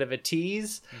little bit of a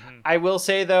tease. I will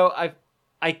say though,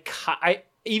 I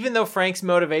even though Frank's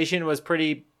motivation was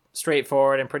pretty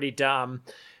straightforward and pretty dumb,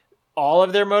 all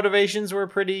of their motivations were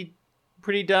pretty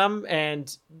dumb.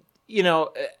 And you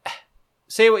know,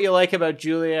 say what you like about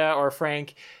Julia or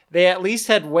Frank, they at least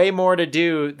had way more to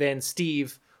do than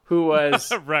Steve, who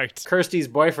was right, Kirsty's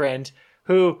boyfriend,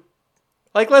 who,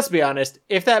 like, let's be honest,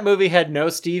 if that movie had no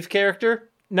Steve character,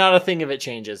 not a thing of it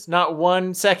changes. Not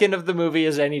 1 second of the movie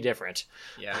is any different.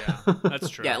 Yeah. That's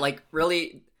true. Yeah, like,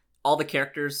 really, all the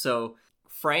characters. So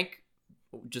Frank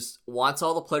just wants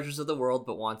all the pleasures of the world,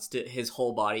 but wants his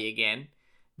whole body again.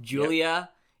 Julia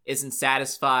isn't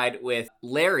satisfied with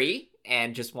Larry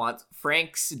and just wants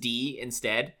Frank's D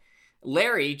instead.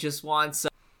 Larry just wants,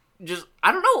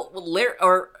 I don't know,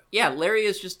 Larry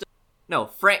is just,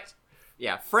 Frank.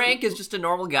 Yeah, Frank is just a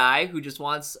normal guy who just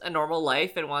wants a normal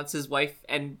life and wants his wife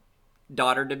and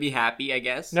daughter to be happy, I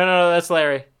guess. No, that's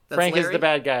Larry. Frank is the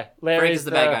bad guy. Frank is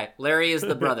the bad guy. Larry is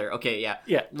the brother. Okay, yeah.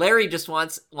 Yeah. Larry just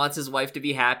wants his wife to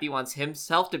be happy, wants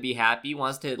himself to be happy,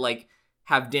 wants to, like,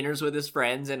 have dinners with his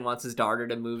friends, and wants his daughter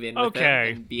to move in with him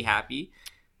and be happy.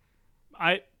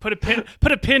 I put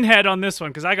a pinhead on this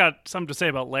one because I got something to say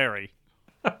about Larry.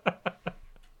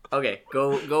 Okay,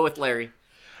 go with Larry.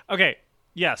 Okay.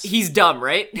 Yes. He's dumb,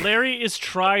 right? Larry is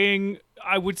trying,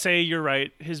 I would say you're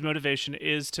right. His motivation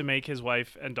is to make his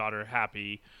wife and daughter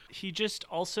happy. He just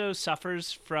also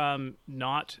suffers from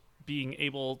not being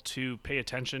able to pay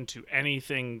attention to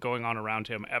anything going on around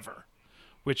him ever,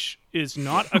 which is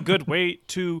not a good way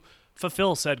to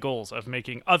fulfill said goals of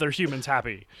making other humans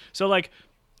happy. So like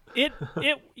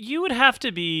you would have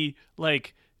to be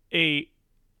like a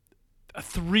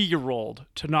 3-year-old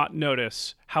to not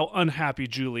notice how unhappy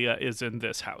Julia is in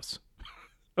this house.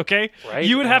 Okay? Right?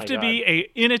 You would Oh have my to God. be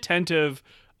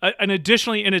an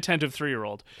additionally inattentive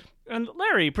 3-year-old. And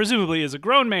Larry presumably is a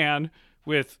grown man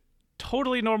with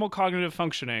totally normal cognitive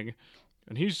functioning,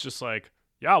 and he's just like,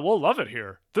 yeah, we'll love it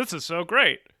here. This is so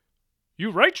great.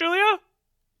 You right, Julia?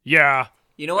 Yeah.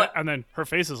 You know what? And then her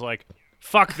face is like,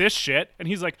 fuck this shit. And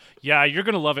he's like, yeah, you're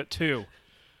going to love it too.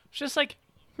 It's just like,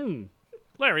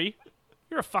 Larry,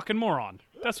 you're a fucking moron.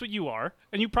 That's what you are.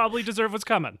 And you probably deserve what's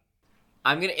coming.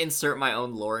 I'm gonna insert my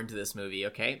own lore into this movie,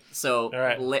 okay? So, All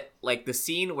right. like the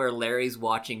scene where Larry's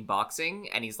watching boxing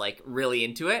and he's like really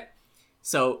into it.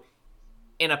 So,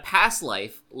 in a past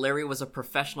life, Larry was a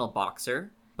professional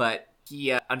boxer, but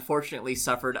he unfortunately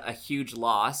suffered a huge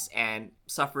loss and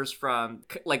suffers from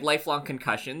like lifelong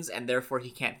concussions, and therefore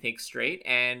he can't think straight,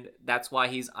 and that's why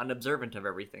he's unobservant of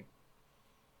everything.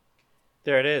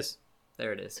 There it is.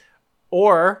 There it is.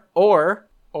 Or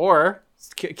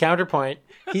counterpoint,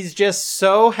 he's just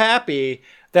so happy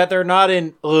that they're not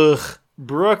in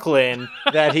Brooklyn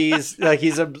that he's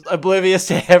oblivious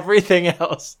to everything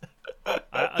else.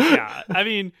 Yeah, I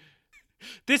mean,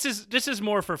 this is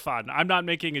more for fun. I'm not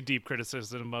making a deep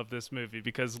criticism of this movie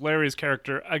because Larry's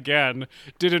character, again,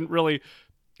 didn't really...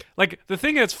 Like, the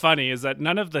thing that's funny is that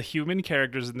none of the human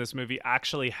characters in this movie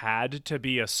actually had to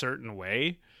be a certain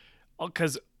way,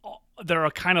 because they're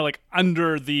kind of like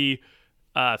under the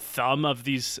thumb of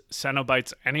these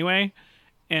Cenobites anyway,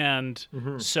 and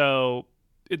so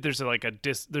there's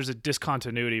there's a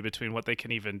discontinuity between what they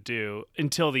can even do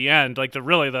until the end. Like the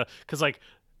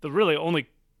really only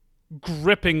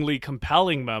grippingly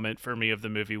compelling moment for me of the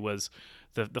movie was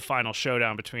the final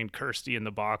showdown between Kirsty in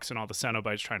the box and all the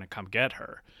Cenobites trying to come get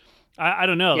her. I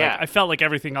don't know. Yeah. Like, I felt like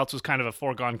everything else was kind of a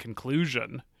foregone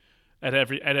conclusion at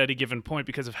any given point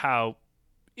because of how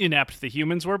inept the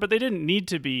humans were, but they didn't need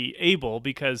to be able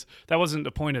because that wasn't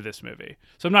the point of this movie.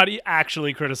 So I'm not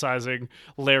actually criticizing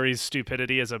Larry's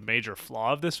stupidity as a major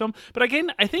flaw of this film. But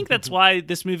again, I think that's why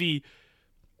this movie,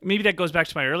 maybe that goes back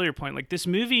to my earlier point, like this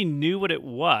movie knew what it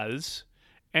was,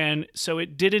 and so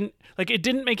it didn't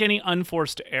make any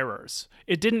unforced errors.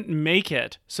 It didn't make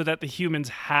it so that the humans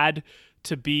had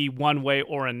to be one way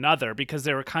or another because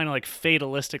they were kind of like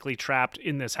fatalistically trapped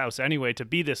in this house anyway to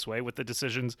be this way with the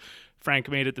decisions Frank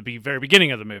made at the very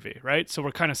beginning of the movie, right? So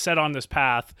we're kind of set on this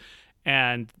path,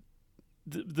 and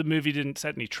the movie didn't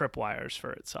set any tripwires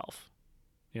for itself,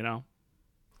 you know?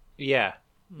 Yeah,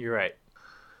 you're right.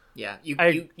 Yeah, you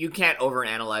can't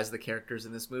overanalyze the characters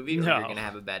in this movie, or No. you're gonna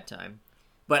have a bad time.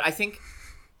 But I think,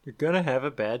 You're gonna have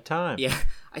a bad time. yeah,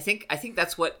 I think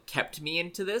that's what kept me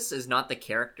into this is not the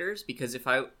characters, because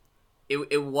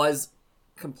it was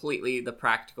completely the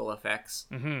practical effects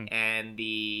and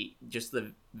the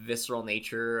visceral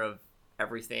nature of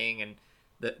everything, and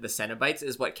the Cenobites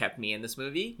is what kept me in this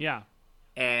movie. Yeah.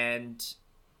 And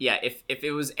yeah, if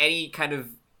it was any kind of,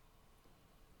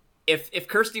 if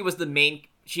Kirsty was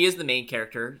she is the main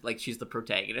character, like she's the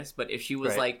protagonist, but if she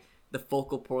was Right. like the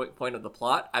focal point of the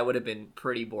plot, I would have been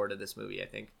pretty bored of this movie, I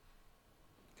think.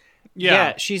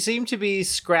 Yeah. She seemed to be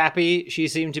scrappy. She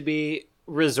seemed to be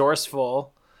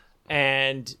resourceful,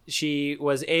 and she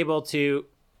was able to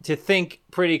think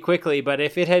pretty quickly. But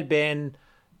if it had been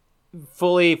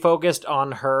fully focused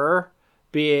on her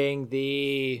being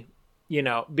the,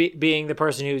 being the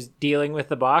person who's dealing with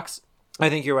the box, I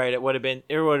think you're right. It would have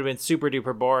been super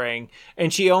duper boring.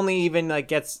 And she only even like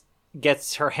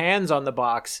gets her hands on the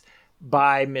box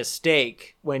by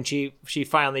mistake when she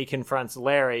finally confronts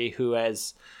Larry, who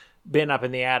has been up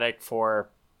in the attic for,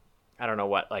 I don't know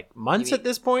what, like months at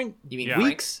this point? You mean Yeah.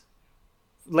 Weeks?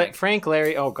 Frank,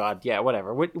 Larry, oh God, yeah,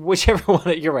 whatever. Whichever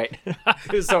one, you're right.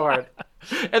 It was so hard.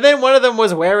 And then one of them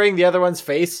was wearing the other one's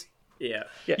face. Yeah.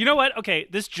 You know what? Okay,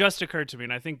 this just occurred to me,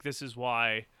 and I think this is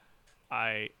why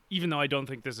even though I don't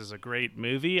think this is a great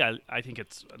movie, I think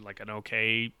it's like an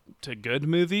okay to good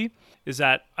movie, is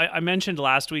that I mentioned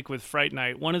last week with Fright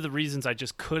Night, one of the reasons I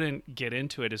just couldn't get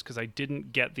into it is because I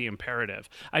didn't get the imperative.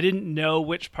 I didn't know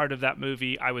which part of that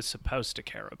movie I was supposed to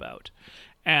care about.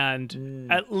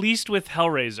 And at least with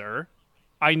Hellraiser,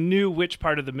 I knew which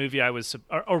part of the movie I was,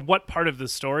 or what part of the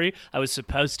story I was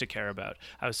supposed to care about.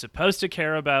 I was supposed to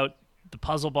care about the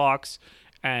puzzle box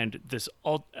and this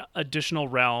additional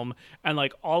realm, and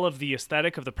like all of the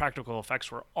aesthetic of the practical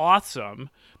effects were awesome.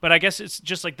 But I guess it's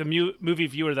just like the movie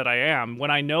viewer that I am. When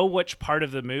I know which part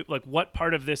of the movie, like what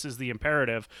part of this is the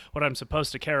imperative, what I'm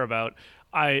supposed to care about,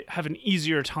 I have an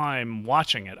easier time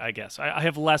watching it, I guess. I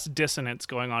have less dissonance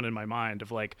going on in my mind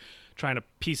of like trying to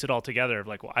piece it all together of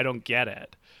like, well, I don't get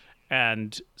it.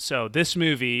 And so this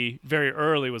movie very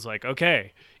early was like,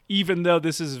 okay, even though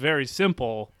this is very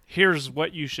simple, here's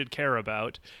what you should care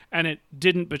about. And it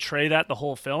didn't betray that the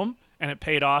whole film, and it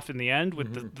paid off in the end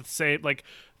with the same, like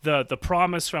the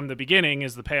promise from the beginning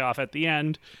is the payoff at the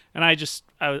end. And I guess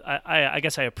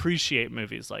I appreciate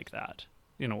movies like that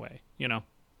in a way, you know?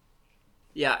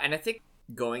 Yeah, and I think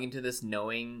going into this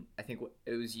knowing, I think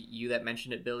it was you that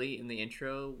mentioned it, Billy, in the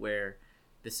intro, where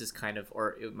this is kind of,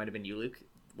 or it might have been you, Luke,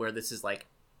 where this is like,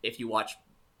 if you watch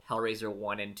Hellraiser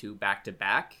 1 and 2 back to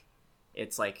back,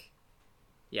 it's like,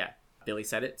 yeah, Billy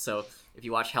said it. So if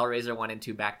you watch Hellraiser 1 and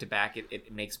 2 back to back,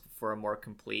 it makes for a more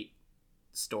complete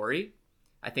story.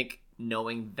 I think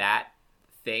knowing that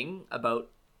thing about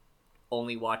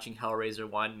only watching Hellraiser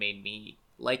 1 made me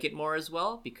like it more as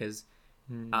well, because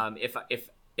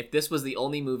if this was the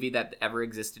only movie that ever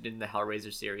existed in the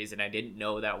Hellraiser series and I didn't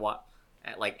know that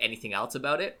like anything else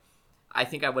about it, I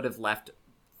think I would have left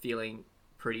feeling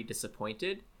pretty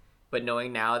disappointed. But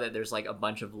knowing now that there's like a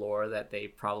bunch of lore that they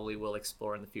probably will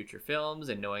explore in the future films,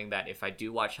 and knowing that if I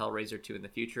do watch Hellraiser 2 in the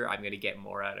future, I'm going to get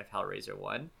more out of Hellraiser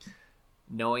 1,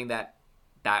 knowing that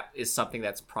that is something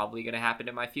that's probably going to happen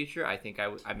in my future, I think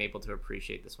I'm able to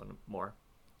appreciate this one more.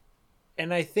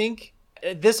 And I think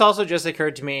this also just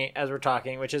occurred to me as we're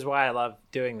talking, which is why I love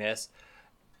doing this,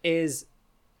 is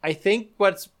I think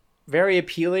what's very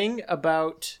appealing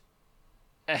about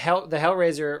the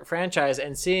Hellraiser franchise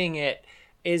and seeing it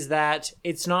is that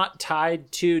it's not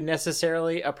tied to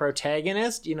necessarily a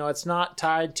protagonist. You know, it's not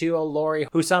tied to a Laurie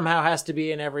who somehow has to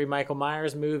be in every Michael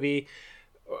Myers movie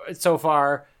so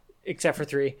far, except for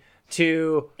 3,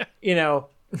 to, you know,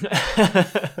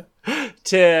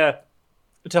 to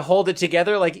hold it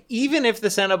together. Like, even if the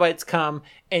Cenobites come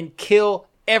and kill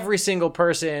every single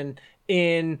person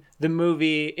in the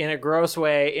movie in a gross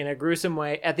way, in a gruesome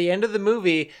way, at the end of the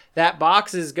movie, that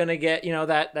box is going to get, you know,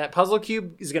 that puzzle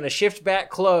cube is going to shift back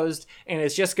closed, and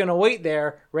it's just going to wait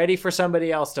there ready for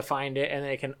somebody else to find it, and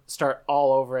they can start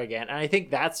all over again. And I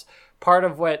think that's part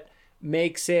of what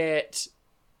makes it,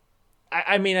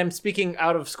 I mean, I'm speaking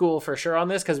out of school for sure on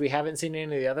this because we haven't seen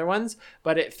any of the other ones,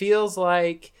 but it feels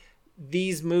like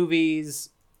these movies,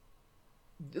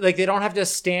 like, they don't have to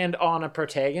stand on a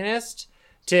protagonist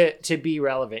to be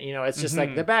relevant. You know, it's just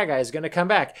like the bad guy is going to come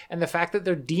back. And the fact that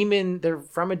they're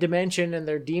from a dimension and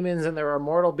they're demons and they're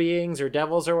immortal beings or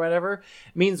devils or whatever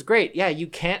means great. Yeah, you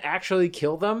can't actually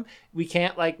kill them. We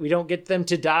don't get them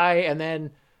to die and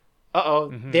then,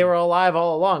 they were alive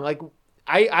all along. Like,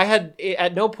 I had,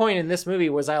 at no point in this movie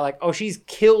was I like, oh, she's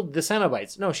killed the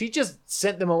Cenobites. No, she just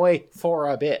sent them away for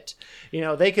a bit. You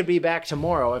know, they could be back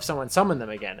tomorrow if someone summoned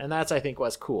them again. And that's, I think,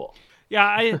 was cool.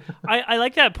 Yeah, I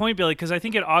like that point, Billy, because I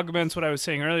think it augments what I was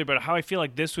saying earlier about how I feel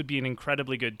like this would be an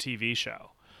incredibly good TV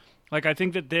show. Like, I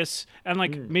think that this, and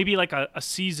like maybe like a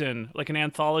season, like an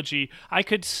anthology, I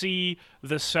could see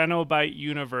the Cenobite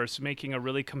universe making a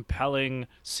really compelling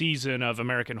season of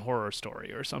American Horror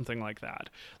Story or something like that.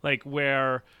 Like,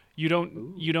 where you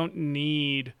don't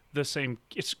need the same,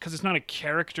 it's because it's not a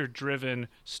character-driven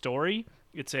story.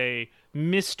 It's a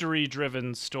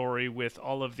mystery-driven story with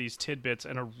all of these tidbits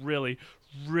and a really,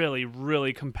 really,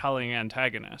 really compelling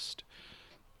antagonist.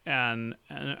 And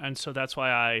so that's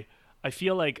why I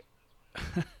feel like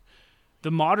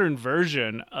the modern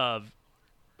version of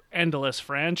endless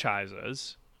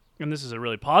franchises, and this is a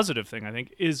really positive thing, I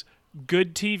think, is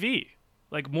good TV.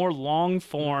 Like, more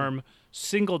long-form,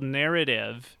 single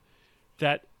narrative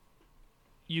that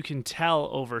you can tell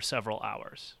over several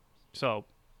hours. So,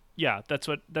 yeah, that's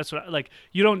what like,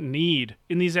 you don't need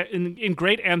in these in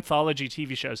great anthology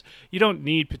TV shows, you don't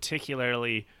need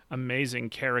particularly amazing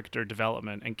character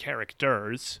development and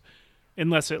characters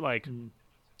unless it like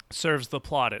serves the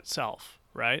plot itself,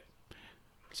 right?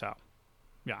 So,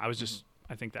 yeah,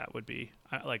 I think that would be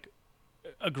like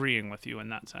agreeing with you in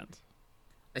that sense.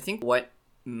 I think what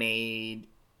made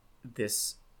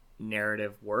this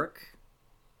narrative work,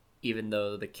 even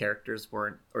though the characters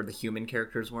weren't, or the human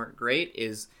characters weren't great,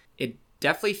 is it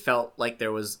definitely felt like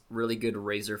there was really good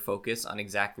razor focus on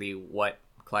exactly what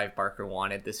Clive Barker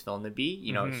wanted this film to be.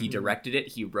 You know, he directed it,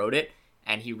 he wrote it,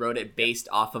 and he wrote it based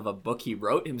off of a book he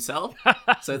wrote himself.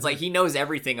 So it's like he knows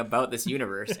everything about this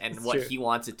universe and what he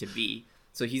wants it to be.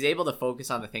 So he's able to focus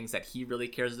on the things that he really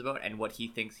cares about and what he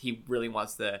thinks he really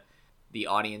wants the the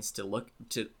audience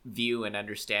to view and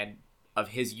understand of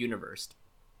his universe,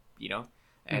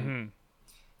 and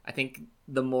I think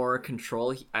the more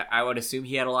control, I would assume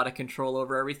he had a lot of control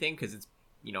over everything because it's,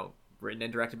 written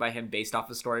and directed by him, based off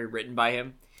a story written by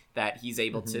him, that he's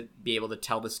able to be able to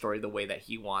tell the story the way that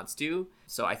he wants to.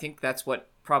 So I think that's what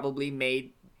probably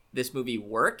made this movie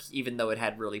work, even though it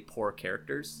had really poor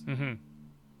characters.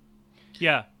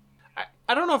 Yeah.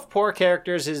 I don't know if poor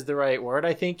characters is the right word.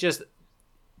 I think just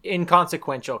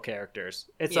inconsequential characters.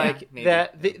 It's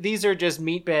maybe. These are just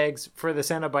meat bags for the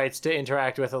Cenobites to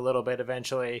interact with a little bit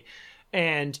eventually.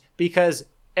 And because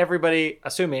everybody,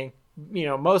 assuming,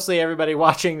 mostly everybody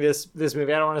watching this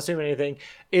movie, I don't want to assume anything,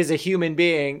 is a human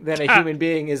being, then a human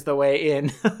being is the way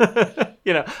in.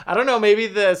 I don't know, maybe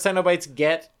the Cenobites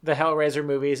get the Hellraiser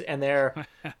movies and they're,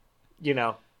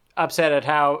 upset at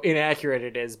how inaccurate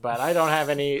it is, but I don't have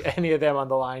any of them on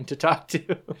the line to talk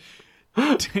to.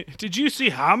 Did you see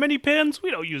how many pins?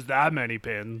 We don't use that many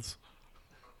pins.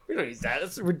 We don't use that.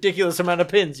 That's a ridiculous amount of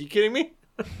pins. You kidding me?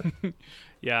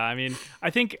 Yeah, I mean, I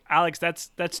think, Alex,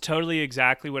 that's totally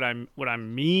exactly what I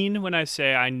mean when I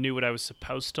say I knew what I was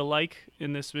supposed to like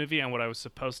in this movie and what I was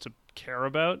supposed to care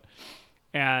about.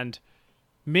 And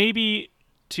maybe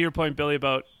to your point, Billy,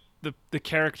 about the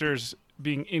characters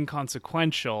being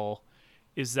inconsequential,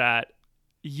 is that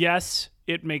yes,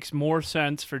 it makes more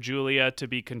sense for Julia to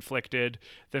be conflicted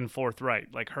than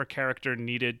forthright. Like, her character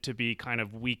needed to be kind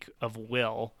of weak of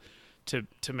will to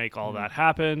make all that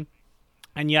happen.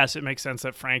 And yes, it makes sense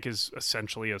that Frank is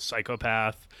essentially a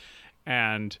psychopath.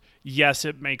 And yes,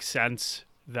 it makes sense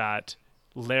that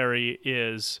Larry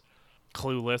is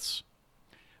clueless.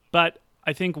 But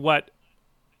I think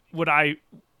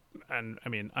and I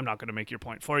mean, I'm not going to make your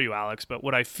point for you, Alex, but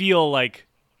what I feel like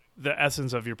the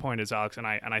essence of your point is, Alex, and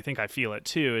I think I feel it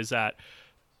too, is that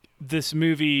this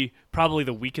movie, probably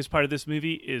the weakest part of this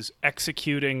movie, is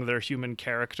executing their human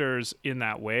characters in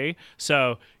that way.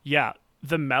 So yeah,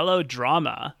 the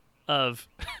melodrama of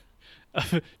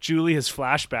Julia's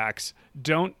flashbacks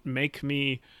don't make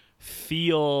me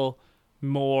feel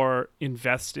more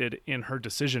invested in her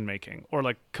decision making or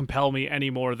like compel me any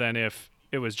more than if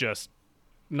it was just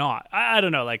not. I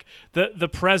don't know, like the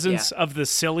presence of the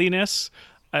silliness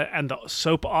and the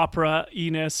soap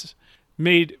opera-iness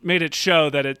made it show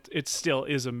that it still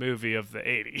is a movie of the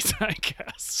 80s, I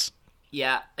guess.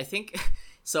 Yeah, I think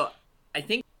so. I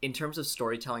think in terms of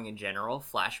storytelling in general,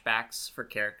 flashbacks for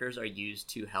characters are used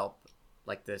to help,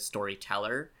 like, the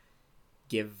storyteller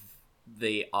give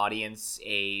the audience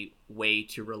a way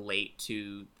to relate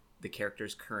to the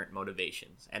character's current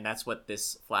motivations. And that's what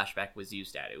this flashback was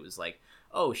used at. It was like,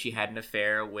 oh, she had an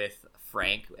affair with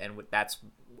Frank, and that's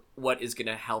what is going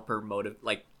to help her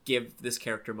give this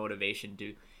character motivation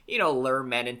to, lure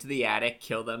men into the attic,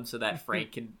 kill them so that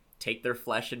Frank can take their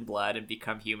flesh and blood and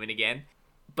become human again.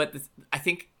 But I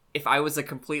think if I was a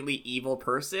completely evil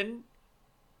person,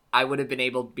 I would have been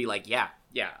able to be like, yeah,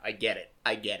 I get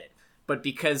it. But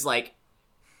because, like,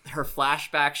 her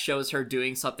flashback shows her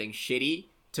doing something shitty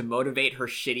to motivate her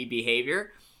shitty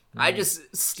behavior, I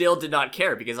just still did not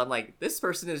care, because I'm like, this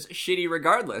person is shitty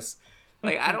regardless.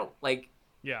 Like, I don't, like...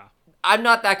 Yeah. I'm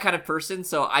not that kind of person,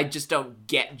 so I just don't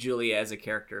get Julia as a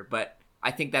character, but I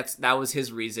think that was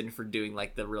his reason for doing,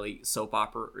 like, the really soap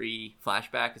opera-y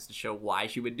flashback, is to show why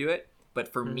she would do it. But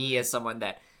for me, as someone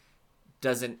that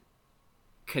doesn't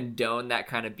condone that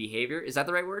kind of behavior, is that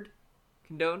the right word?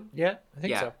 Condone? Yeah, I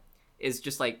think so. Is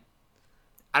just like,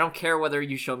 I don't care whether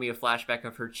you show me a flashback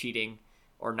of her cheating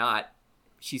or not.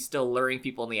 She's still luring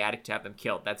people in the attic to have them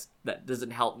killed. That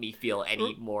doesn't help me feel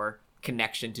any more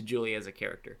connection to Julia as a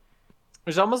character.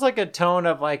 There's almost like a tone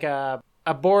of like a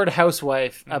bored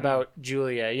housewife about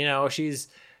Julia.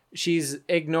 She's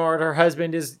ignored. Her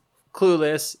husband is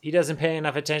clueless. He doesn't pay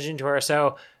enough attention to her.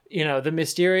 So, the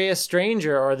mysterious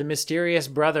stranger or the mysterious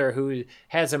brother who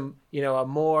has a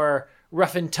more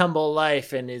rough and tumble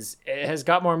life and has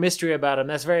got more mystery about him,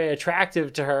 that's very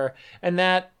attractive to her. And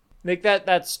that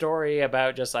story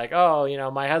about just like,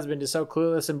 oh, my husband is so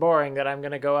clueless and boring that I'm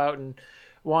going to go out and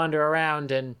wander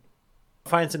around and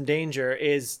find some danger,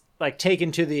 is like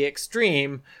taken to the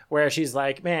extreme, where she's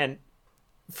like, man,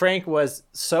 Frank was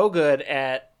so good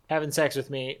at having sex with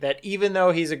me that even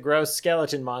though he's a gross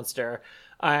skeleton monster,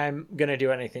 I'm going to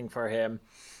do anything for him.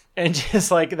 And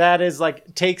just like, that is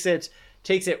like, takes it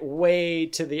way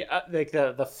to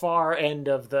the far end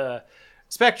of the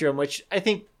spectrum, which I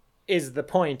think is the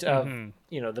point of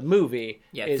the movie,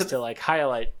 is to like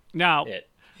highlight it.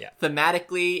 Yeah.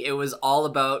 Thematically, it was all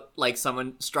about like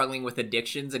someone struggling with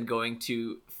addictions and going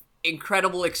to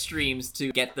incredible extremes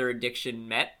to get their addiction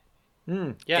met.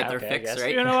 Yeah, get their okay, I fix, guess.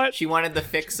 right? You know what? She wanted the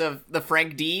fix of the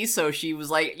Frank D, so she was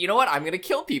like, you know what? I'm gonna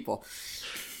kill people.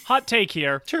 Hot take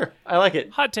here. Sure, I like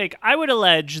it. Hot take. I would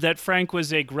allege that Frank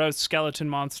was a gross skeleton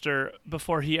monster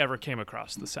before he ever came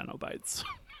across the Cenobites.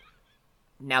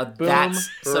 Now Boom, that's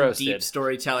some roasted. deep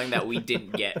storytelling that we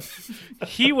didn't get.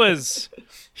 He was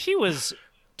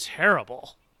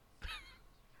terrible.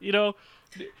 You know,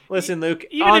 Listen, Luke,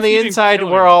 even on if the you didn't inside, kill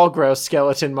we're him. all gross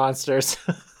skeleton monsters.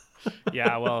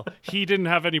 yeah, well, he didn't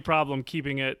have any problem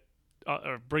keeping it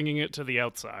or bringing it to the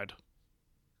outside.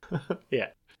 Yeah.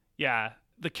 Yeah,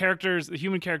 the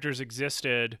human characters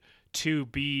existed to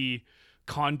be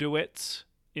conduits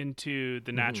into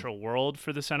the natural world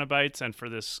for the Cenobites and for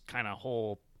this kind of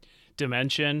whole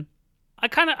dimension.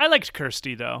 I liked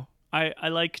Kirsty though. I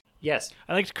liked Yes.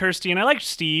 Kirsty and I liked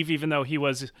Steve, even though he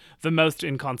was the most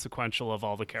inconsequential of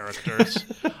all the characters.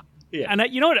 Yeah. And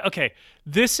you know what? Okay,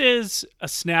 this is a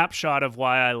snapshot of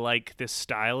why I like this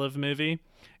style of movie.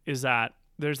 Is that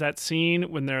there's that scene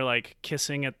when they're like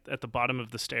kissing at the bottom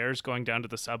of the stairs going down to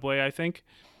the subway, I think.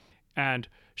 And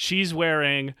she's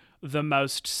wearing the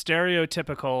most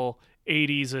stereotypical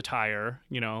 80s attire,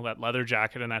 you know, that leather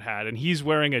jacket and that hat. And he's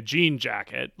wearing a jean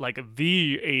jacket, like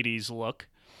the 80s look.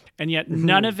 And yet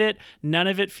none of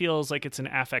it feels like it's an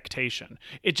affectation.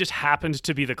 It just happened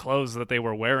to be the clothes that they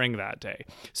were wearing that day.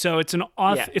 So it's an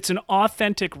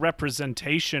authentic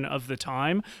representation of the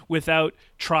time without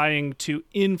trying to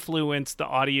influence the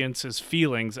audience's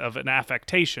feelings of an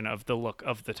affectation of the look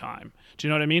of the time. Do you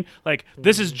know what I mean? Like,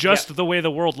 this is just the way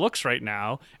the world looks right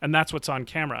now, and that's what's on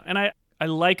camera. And I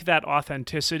like that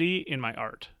authenticity in my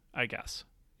art, I guess.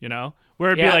 You know?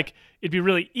 Where it'd be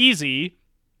really easy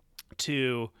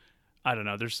to, I don't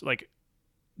know,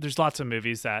 there's lots of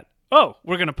movies that, oh,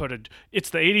 we're going to it's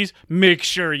the 80s, make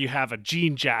sure you have a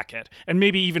jean jacket and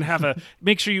maybe even have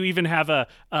make sure you even have a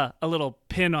little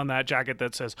pin on that jacket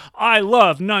that says, I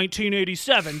love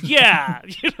 1987. Yeah.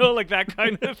 You know, like that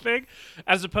kind of thing,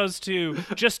 as opposed to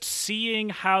just seeing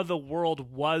how the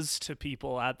world was to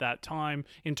people at that time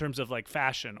in terms of like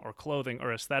fashion or clothing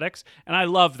or aesthetics. And I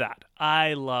love that.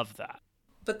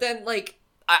 But then, like,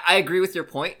 I agree with your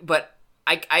point, but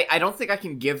I don't think I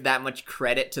can give that much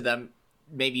credit to them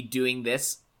maybe doing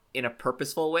this in a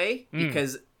purposeful way,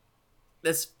 because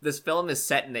this film is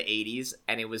set in the 80s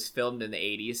and it was filmed in the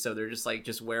 80s, so they're just like,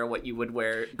 just wear what you would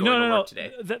wear going to work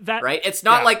today. Right? It's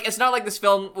not like this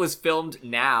film was filmed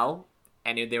now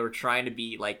and they were trying to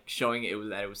be like showing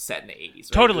that it was set in the 80s.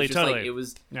 Right? Totally. Like, it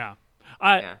was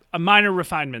a minor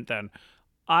refinement then.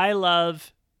 I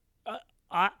love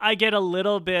I get a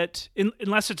little bit,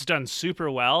 unless it's done super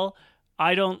well,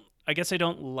 I guess I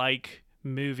don't like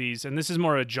movies, and this is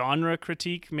more a genre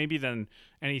critique maybe than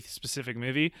any specific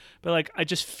movie, but like I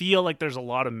just feel like there's a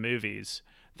lot of movies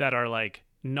that are like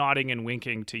nodding and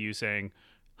winking to you saying,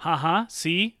 haha,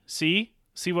 see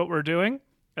what we're doing,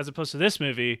 as opposed to this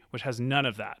movie, which has none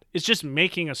of that. It's just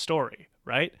making a story,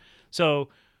 right? So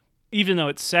even though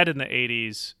it's set in the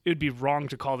 80s, it would be wrong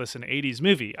to call this an 80s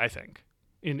movie, I think,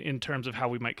 in terms of how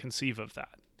we might conceive of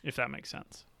that, if that makes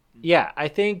sense. Yeah, I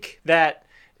think that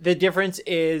the difference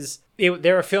is they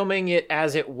were filming it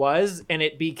as it was, and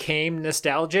it became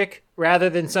nostalgic rather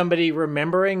than somebody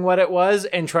remembering what it was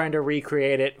and trying to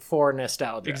recreate it for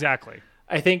nostalgia. Exactly.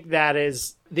 I think that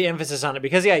is the emphasis on it,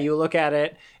 because you look at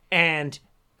it, and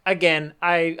again,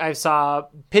 I saw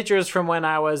pictures from when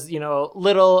I was,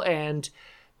 little, and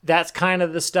that's kind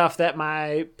of the stuff that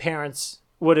my parents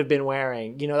would have been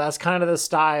wearing. That's kind of the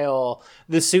style,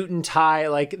 the suit and tie,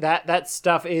 like that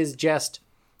stuff is just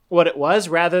what it was,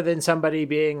 rather than somebody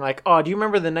being like, oh, do you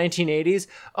remember the 1980s?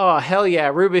 Oh, hell yeah,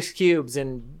 Rubik's Cubes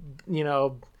and,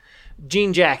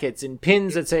 jean jackets and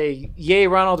pins that say, yay,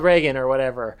 Ronald Reagan, or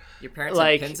whatever. Your parents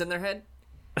had pins in their head?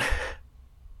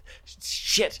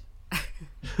 Shit.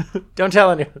 Don't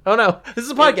tell anyone. Oh no, this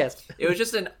is a podcast. It was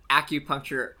just an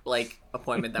acupuncture,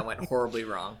 appointment that went horribly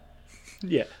wrong.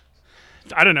 Yeah.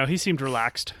 I don't know. He seemed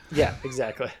relaxed. Yeah,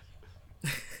 exactly.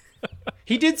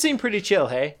 He did seem pretty chill,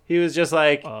 hey? He was just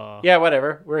like, yeah,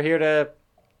 whatever. We're here to...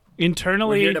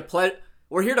 Internally...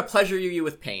 We're here to pleasure you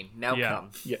with pain. Now come.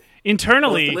 Yeah.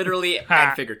 Internally... Both literally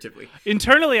and figuratively.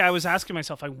 Internally, I was asking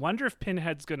myself, I wonder if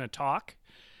Pinhead's going to talk.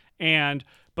 And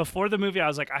before the movie, I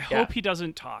was like, I hope he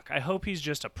doesn't talk. I hope he's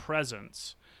just a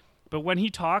presence. But when he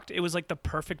talked, it was like the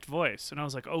perfect voice. And I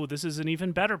was like, oh, this is an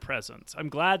even better presence. I'm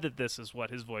glad that this is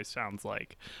what his voice sounds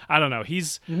like. I don't know.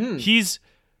 He's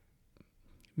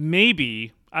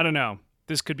maybe, I don't know.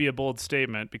 This could be a bold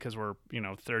statement because we're,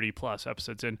 30 plus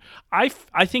episodes in. I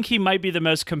think he might be the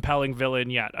most compelling villain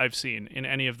yet I've seen in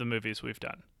any of the movies we've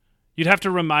done. You'd have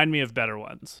to remind me of better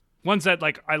ones. Ones that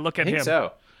I look at him.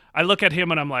 So. I look at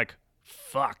him and I'm like,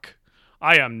 fuck,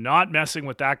 I am not messing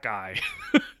with that guy.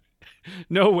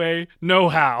 No way, no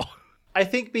how. I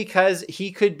think because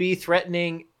he could be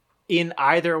threatening in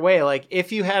either way. Like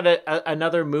if you had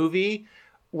another movie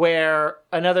where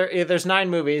there's 9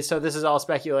 movies, so this is all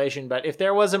speculation, but if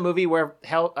there was a movie where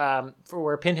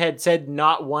where Pinhead said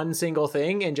not one single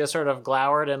thing and just sort of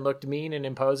glowered and looked mean and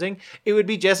imposing, it would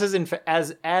be just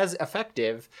as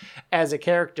effective as a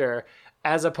character,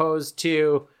 as opposed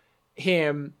to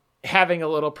him having a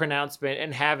little pronouncement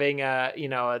and having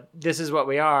this is what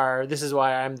we are, this is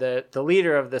why I'm the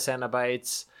leader of the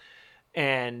Cenobites,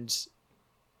 and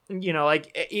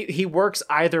he works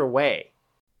either way.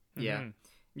 Yeah. Mm-hmm.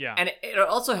 Yeah. And it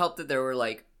also helped that there were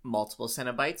like multiple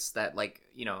Cenobites that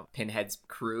Pinhead's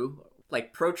crew,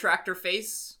 like Protractor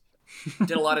Face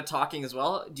did a lot of talking as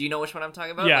well. Do you know which one I'm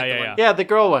talking about? Yeah, Yeah, the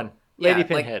girl one. Lady Yeah,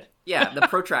 Pinhead. the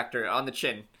Protractor on the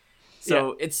chin.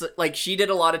 So it's like she did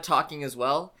a lot of talking as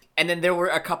well. And then there were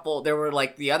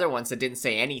like the other ones that didn't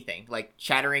say anything. Like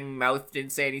Chattering Mouth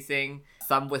didn't say anything.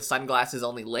 Thumb with Sunglasses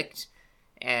only licked.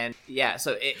 And yeah,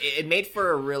 so it made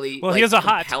for a really he has a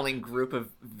hut. compelling group of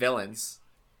villains.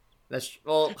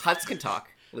 Huts can talk,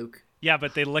 Luke. Yeah,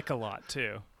 but they lick a lot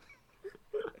too.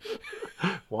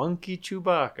 Wonky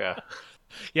Chewbacca.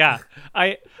 Yeah,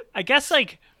 I guess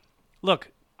look,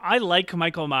 I like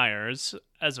Michael Myers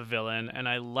as a villain, and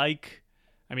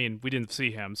we didn't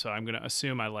see him, so I'm going to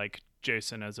assume I like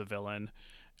Jason as a villain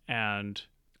and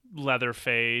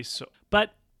Leatherface,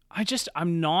 but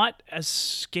I'm not as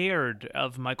scared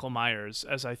of Michael Myers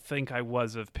as I think I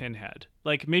was of Pinhead.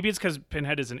 Like, maybe it's because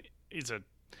Pinhead is a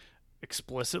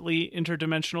explicitly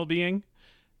interdimensional being,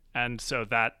 and so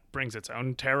that brings its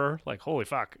own terror. Like, holy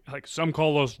fuck, like some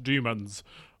call us demons,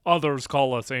 others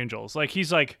call us angels. Like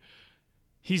he's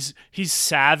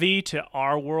savvy to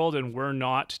our world and we're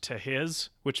not to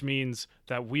his, which means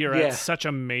that we are at such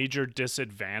a major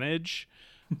disadvantage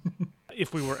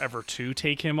if we were ever to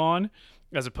take him on,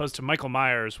 as opposed to Michael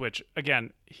Myers, which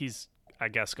again, he's, I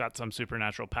guess, got some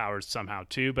supernatural powers somehow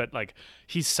too, but like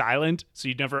he's silent, so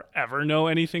you never ever know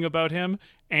anything about him,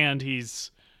 and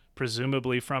he's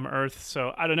presumably from Earth.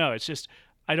 So I don't know. It's just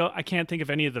I can't think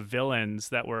of any of the villains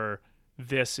that were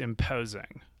this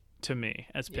imposing to me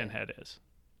as Pinhead is.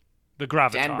 The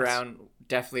gravitas. Dan Brown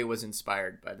definitely was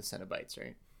inspired by the Cenobites,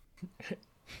 right?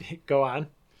 Go on.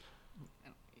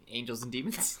 Angels and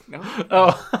Demons? No.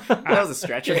 Oh, That was a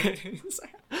stretch.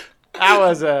 that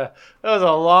was a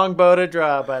long bow to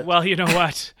draw, but well, you know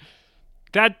what?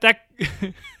 That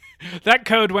that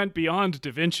code went beyond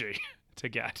Da Vinci to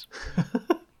get.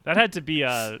 That had to be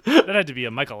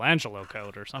a Michelangelo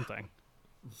code or something.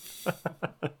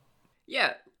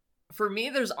 Yeah, for me,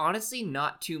 there's honestly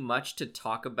not too much to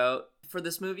talk about for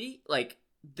this movie. Like,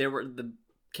 there were the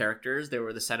characters, there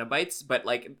were the Cenobites, but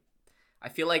like, I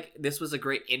feel like this was a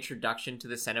great introduction to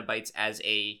the Cenobites as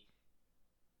a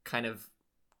kind of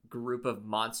group of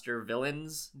monster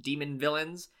villains, demon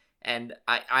villains, and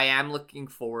I am looking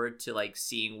forward to like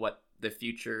seeing what the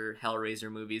future Hellraiser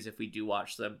movies, if we do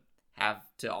watch them, have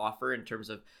to offer in terms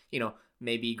of,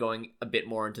 maybe going a bit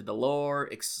more into the lore,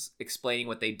 explaining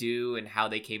what they do and how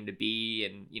they came to be,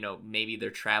 and maybe their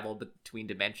travel between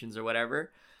dimensions or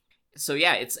whatever. So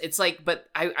yeah, it's like, but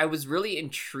I was really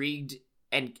intrigued,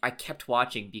 and I kept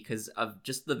watching because of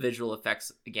just the visual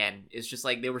effects. Again, it's just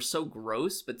like they were so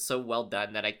gross but so well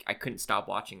done that I couldn't stop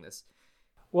watching this.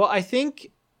 Well, I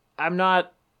think, I'm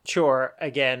not sure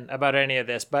again about any of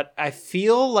this, but I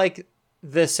feel like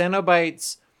the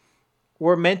Cenobites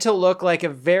were meant to look like a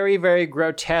very, very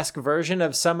grotesque version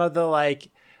of some of the like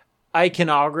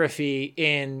iconography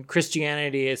in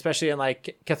Christianity, especially in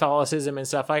like Catholicism and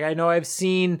stuff. Like, I know I've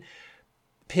seen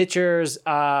pictures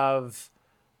of,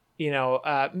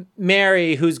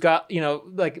 Mary, who's got,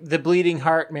 like the Bleeding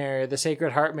Heart Mary, the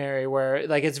Sacred Heart Mary, where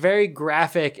like it's very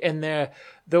graphic, and the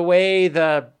way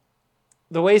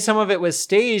some of it was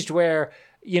staged, where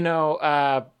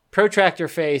Protractor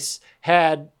Face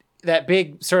had that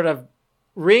big sort of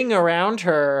ring around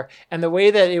her, and the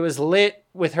way that it was lit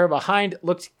with her behind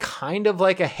looked kind of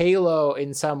like a halo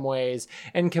in some ways,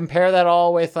 and compare that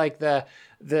all with like the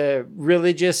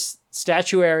religious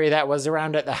statuary that was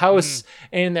around at the house,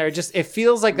 and there just, it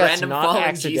feels like that's not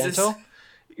accidental.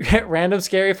 Random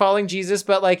scary falling Jesus,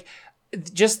 but like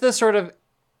just the sort of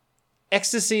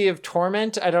ecstasy of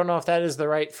torment. I don't know if that is the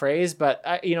right phrase, but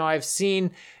I've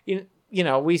seen,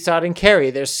 we saw it in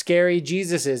Carrie. There's scary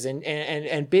Jesuses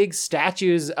and big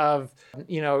statues of,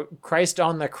 Christ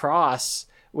on the cross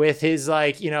with his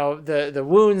like, the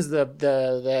wounds,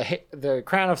 the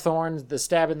crown of thorns, the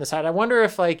stab in the side. I wonder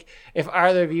if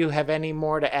either of you have any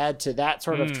more to add to that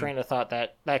sort of train of thought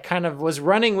that kind of was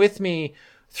running with me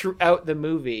throughout the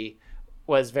movie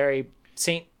was very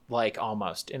saint-like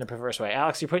almost in a perverse way.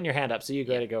 Alex, you're putting your hand up, so you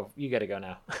got to go. You got to go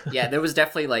now. Yeah, there was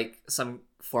definitely like some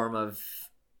form of,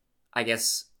 I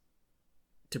guess,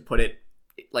 to put it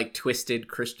like twisted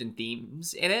Christian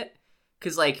themes in it.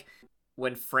 Because like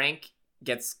when Frank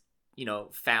gets,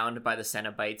 found by the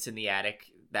Cenobites in the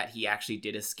attic, that he actually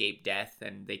did escape death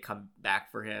and they come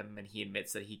back for him and he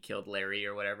admits that he killed Larry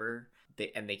or whatever.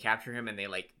 They capture him and they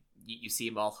like, you see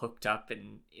him all hooked up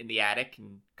in the attic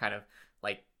and kind of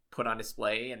like put on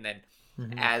display. And then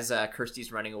as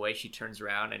Kirsty's running away, she turns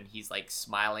around and he's like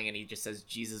smiling and he just says,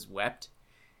 Jesus wept.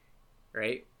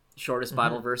 Right? Shortest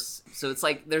Bible verse. So it's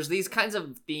like there's these kinds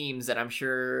of themes that I'm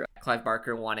sure Clive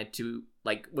Barker wanted to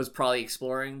was probably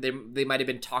exploring. They might have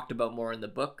been talked about more in the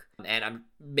book, and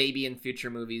maybe in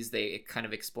future movies they kind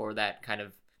of explore that kind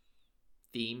of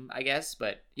theme, I guess.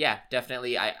 But yeah,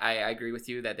 definitely I agree with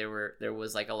you that there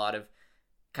was like a lot of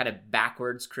kind of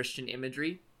backwards Christian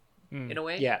imagery in a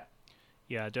way. Yeah,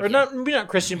 definitely. Or maybe not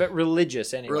Christian, but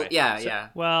religious anyway. Yeah.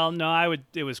 Well, no,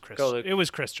 it was Christian. It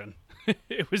was Christian.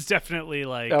 It was definitely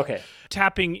like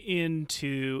tapping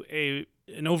into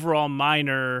an overall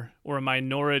minor or a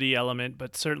minority element,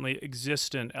 but certainly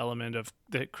existent element of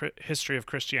the history of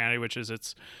Christianity, which is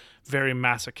its very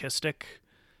masochistic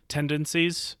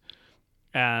tendencies.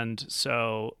 And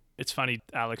so it's funny,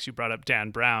 Alex, you brought up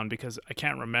Dan Brown, because I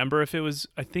can't remember if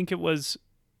I think it was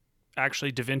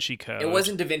actually Da Vinci Code. It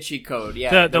wasn't Da Vinci Code,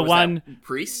 yeah. The one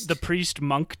priest? The priest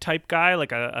monk type guy,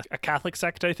 like a Catholic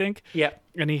sect, I think. Yeah.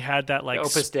 And he had that like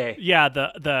Opus Dei. Yeah,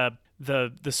 the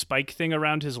spike thing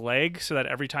around his leg, so that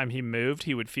every time he moved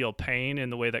he would feel pain in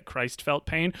the way that Christ felt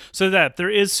pain. So that there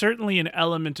is certainly an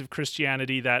element of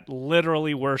Christianity that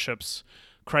literally worships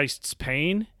Christ's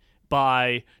pain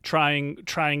by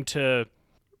trying to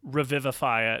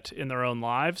revivify it in their own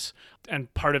lives.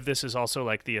 And part of this is also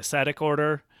like the ascetic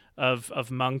order of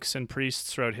monks and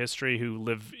priests throughout history who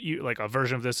live, like a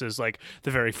version of this is like the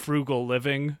very frugal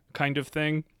living kind of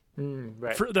thing.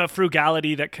 Right. The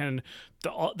frugality that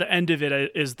the end of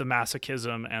it is the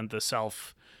masochism and the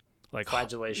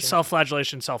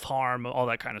self-flagellation, self-harm, all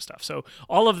that kind of stuff. So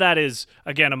all of that is,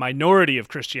 again, a minority of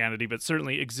Christianity, but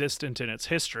certainly existent in its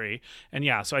history. And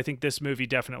yeah, so I think this movie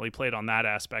definitely played on that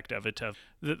aspect of it, of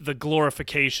the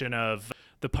glorification of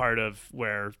the part of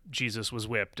where Jesus was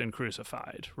whipped and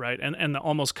crucified, right? And the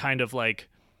almost kind of like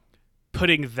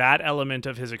putting that element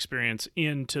of his experience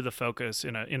into the focus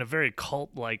in a very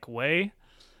cult-like way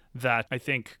that I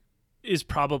think is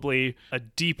probably a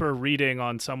deeper reading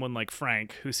on someone like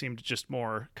Frank, who seemed just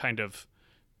more kind of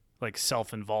like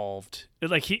self-involved.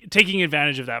 Like taking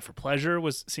advantage of that for pleasure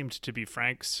seemed to be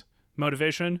Frank's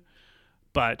motivation.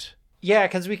 But yeah,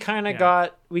 because we kind of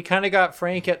got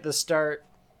Frank at the start.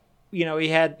 He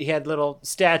had little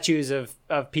statues of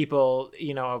people,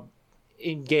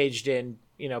 engaged in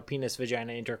penis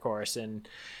vagina intercourse, and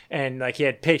like he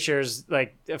had pictures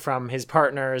like from his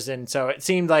partners, and so it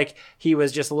seemed like he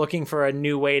was just looking for a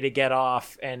new way to get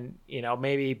off, and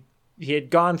maybe he had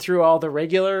gone through all the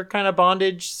regular kind of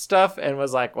bondage stuff and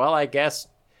was like, well, I guess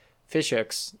fish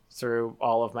hooks through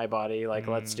all of my body, like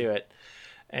let's do it.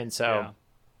 And so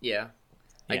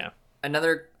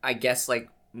another, I guess, like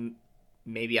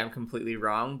maybe I'm completely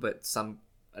wrong, but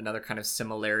another kind of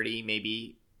similarity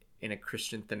maybe in a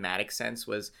Christian thematic sense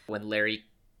was when Larry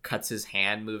cuts his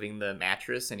hand moving the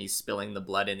mattress and he's spilling the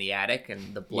blood in the attic,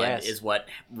 and the blood is what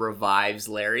revives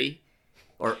Larry,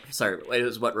 or sorry, it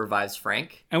was what revives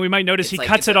Frank. And we might notice he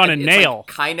cuts it on a nail. Like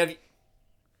kind of.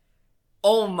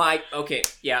 Oh my. Okay.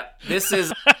 Yeah. This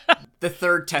is the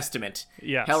Third Testament.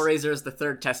 Yes. Hellraiser is the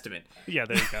Third Testament. Yeah.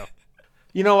 There you go.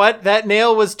 You know what? That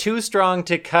nail was too strong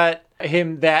to cut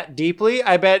him that deeply.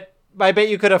 I bet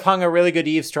you could have hung a really good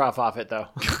eaves trough off it, though.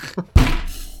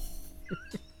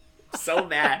 So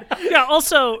mad. Yeah,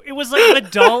 also, it was like the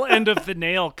dull end of the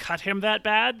nail cut him that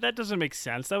bad. That doesn't make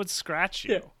sense. That would scratch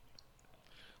you. Yeah.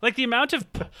 Like the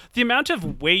amount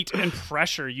of weight and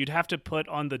pressure you'd have to put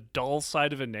on the dull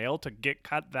side of a nail to get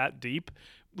cut that deep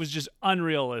was just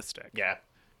unrealistic. Yeah.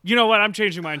 You know what? I'm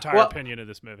changing my entire opinion of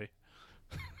this movie.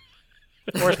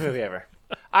 Worst movie ever.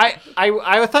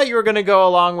 I thought you were going to go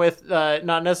along with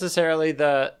not necessarily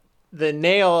the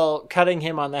nail cutting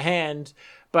him on the hand,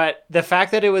 but the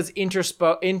fact that it was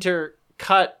intercut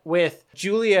with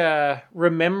Julia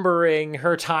remembering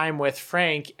her time with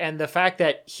Frank, and the fact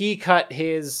that he cut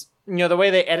his, the way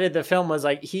they edited the film was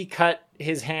like he cut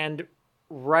his hand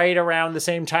right around the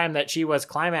same time that she was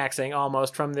climaxing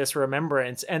almost from this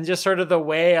remembrance, and just sort of the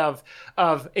way of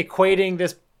equating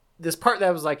this part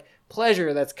that was like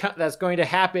pleasure that's going to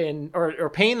happen, or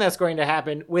pain that's going to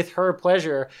happen with her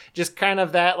pleasure, just kind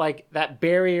of that like that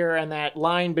barrier and that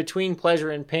line between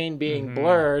pleasure and pain being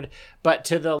blurred, but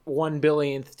to the 1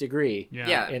 billionth degree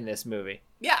in this movie.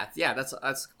 Yeah, that's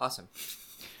awesome.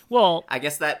 Well, I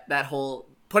guess that whole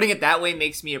putting it that way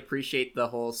makes me appreciate the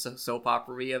whole soap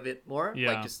opera of it more.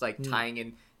 Yeah. Like just like tying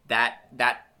in that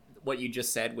what you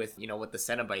just said with, you know, what the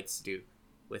Cenobites do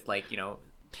with, like, you know,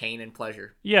 pain and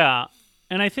pleasure. yeah.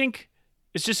 And I think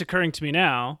it's just occurring to me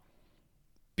now,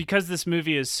 because this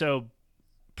movie is so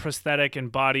prosthetic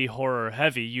and body horror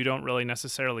heavy, you don't really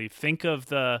necessarily think of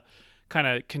the kind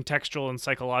of contextual and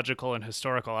psychological and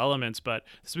historical elements, but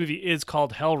this movie is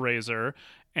called Hellraiser,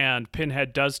 and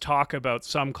Pinhead does talk about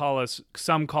some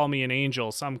call me an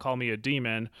angel, some call me a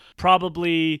demon.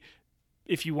 Probably,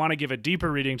 if you want to give a deeper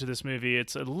reading to this movie,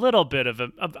 it's a little bit of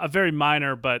a very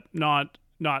minor, but not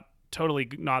totally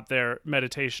not there,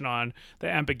 meditation on the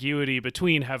ambiguity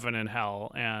between heaven and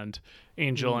hell and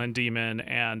angel and demon,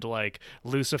 and like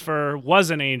Lucifer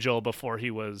was an angel before he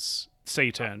was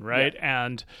Satan, right? Yeah.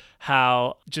 And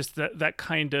how just that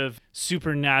kind of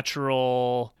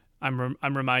supernatural.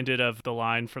 I'm reminded of the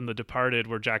line from The Departed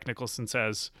where Jack Nicholson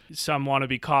says, "Some want to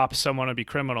be cops, some want to be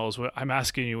criminals. I'm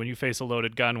asking you, when you face a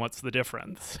loaded gun, what's the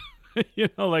difference?" You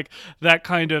know, like that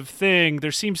kind of thing.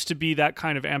 There seems to be that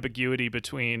kind of ambiguity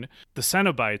between the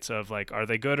Cenobites of like, are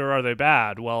they good or are they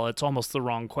bad? Well, it's almost the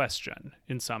wrong question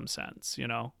in some sense, you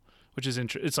know, which is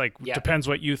it's like, depends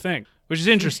what you think, which is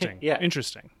interesting.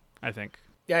 Interesting, I think.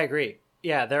 Yeah, I agree.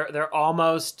 Yeah, they're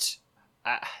almost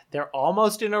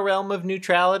in a realm of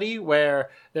neutrality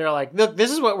where they're like, look,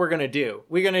 this is what we're going to do.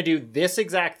 We're going to do this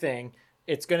exact thing.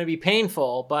 It's going to be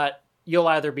painful, but you'll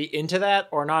either be into that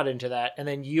or not into that. And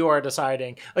then you are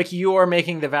deciding, like, you are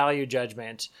making the value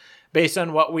judgment based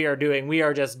on what we are doing. We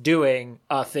are just doing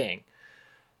a thing.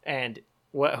 And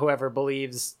whoever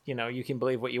believes, you know, you can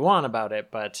believe what you want about it,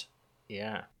 but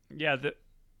yeah. Yeah,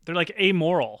 they're like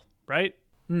amoral, right?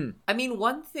 I mean,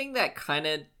 one thing that kind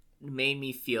of made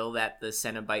me feel that the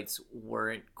Cenobites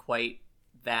weren't quite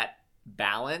that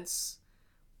balance,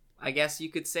 I guess you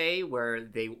could say, where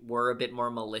they were a bit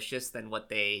more malicious than what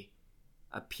they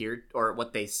appeared or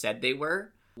what they said they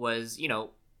were, was, you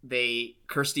know,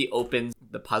 Kirsty opens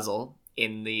the puzzle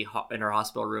in her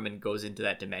hospital room and goes into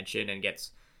that dimension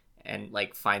and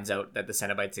like finds out that the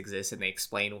Cenobites exist, and they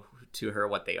explain to her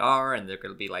what they are, and they're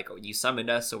going to be like, oh, you summoned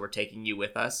us, so we're taking you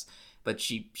with us. But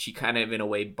she kind of in a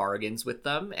way bargains with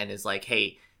them and is like,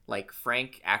 hey, like,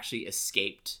 Frank actually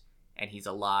escaped and he's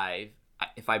alive.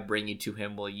 If I bring you to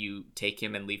him, will you take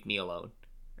him and leave me alone?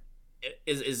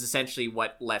 Is essentially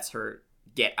what lets her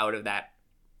get out of that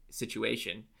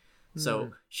situation.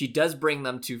 So she does bring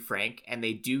them to Frank, and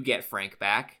they do get Frank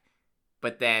back.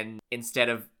 But then instead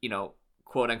of, you know,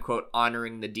 quote unquote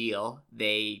honoring the deal,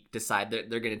 they decide that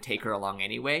they're going to take her along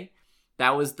anyway.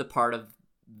 That was the part of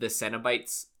the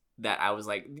Cenobites that I was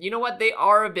like, you know what? They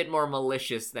are a bit more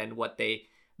malicious than what they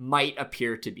might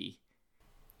appear to be.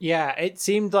 Yeah, it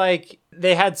seemed like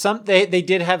they had they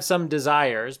did have some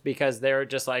desires, because they were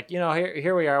just like, you know,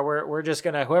 here we are. We're just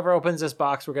going to, whoever opens this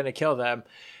box, we're going to kill them.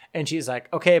 And she's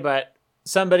like, okay, but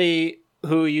somebody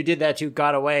who you did that to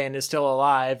got away and is still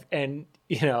alive. And,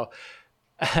 you know,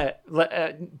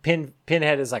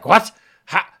 Pinhead is like, what?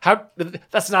 How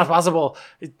that's not possible.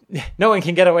 No one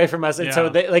can get away from us. And so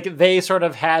they sort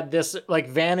of had this like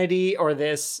vanity, or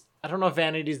this, I don't know if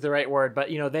vanity is the right word, but,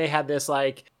 you know, they had this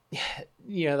like,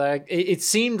 you know, like it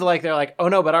seemed like they're like, oh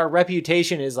no, but our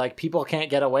reputation is like, people can't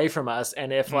get away from us.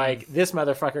 And if like this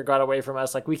motherfucker got away from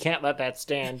us, like, we can't let that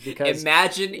stand. Because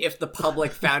imagine if the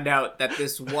public found out that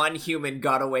this one human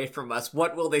got away from us.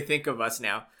 What will they think of us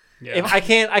now? Yeah. If I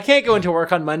can't go into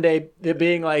work on Monday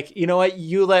being like, you know what,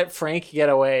 you let Frank get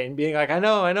away, and being like, I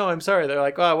know, I'm sorry. They're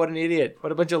like, oh, what an idiot.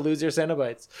 What a bunch of loser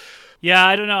Cenobites. Yeah,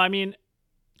 I don't know. I mean,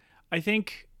 I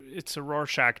think it's a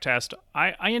Rorschach test.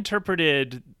 I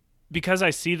interpreted, because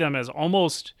I see them as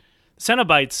almost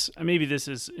Cenobites, maybe this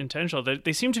is intentional,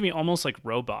 they seem to me almost like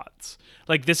robots.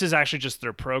 Like, this is actually just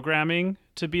their programming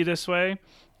to be this way.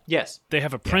 Yes. They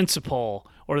have a principle,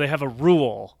 or they have a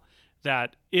rule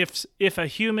that if a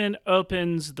human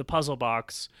opens the puzzle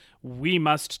box, we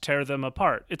must tear them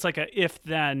apart. It's like a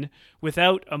if-then,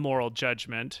 without a moral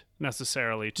judgment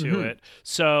necessarily to it.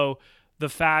 So the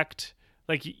fact,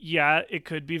 like, yeah, it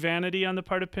could be vanity on the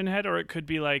part of Pinhead, or it could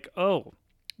be like, oh,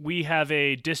 we have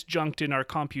a disjunct in our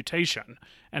computation,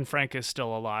 and Frank is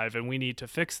still alive, and we need to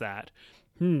fix that.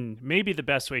 Maybe the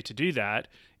best way to do that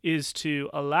is to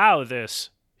allow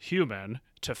this human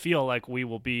to feel like we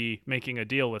will be making a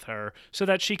deal with her, so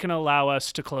that she can allow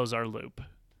us to close our loop,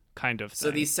 kind of thing.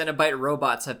 So these Cenobite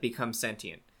robots have become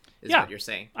sentient. is what you're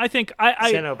saying. I think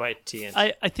I Cenobite.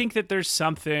 I think that there's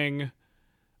something.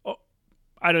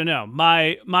 I don't know.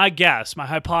 My guess, my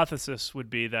hypothesis would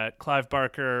be that Clive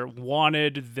Barker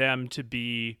wanted them to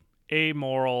be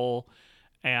amoral,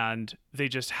 and they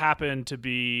just happen to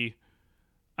be.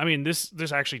 I mean, this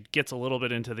actually gets a little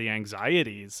bit into the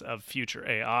anxieties of future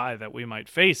AI that we might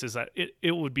face. Is that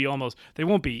it would be almost, they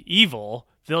won't be evil,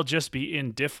 they'll just be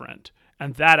indifferent.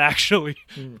 And that actually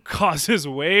causes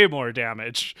way more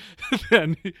damage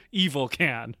than evil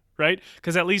can, right?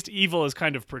 Because at least evil is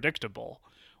kind of predictable.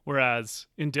 Whereas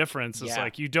indifference is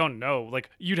like, you don't know.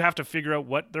 Like, you'd have to figure out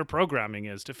what their programming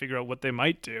is to figure out what they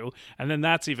might do. And then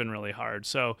that's even really hard.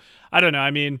 So, I don't know.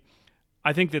 I mean,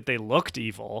 I think that they looked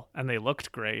evil and they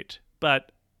looked great.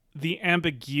 But the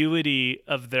ambiguity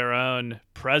of their own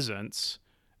presence,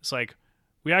 it's like,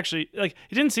 we actually, like,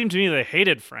 it didn't seem to me they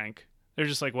hated Frank. They're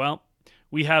just like, well,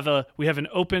 we have an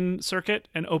open circuit,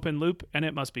 an open loop, and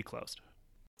it must be closed.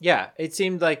 Yeah, it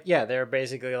seemed like, they're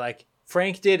basically like,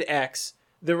 Frank did X,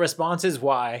 the response is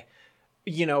Y.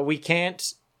 You know, we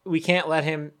can't let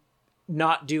him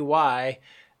not do Y,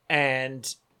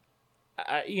 and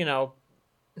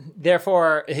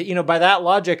therefore, by that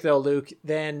logic though, Luke,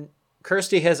 then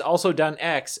Kirsty has also done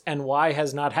X and Y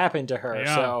has not happened to her.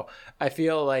 Yeah. So I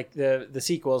feel like the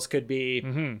sequels could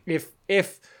be,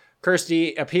 if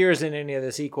Kirsty appears in any of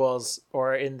the sequels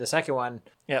or in the second one,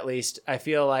 at least, I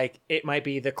feel like it might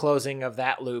be the closing of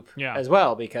that loop as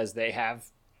well, because they have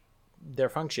their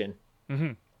function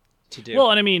to do.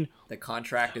 Well, and I mean, the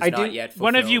contract is not yet fulfilled.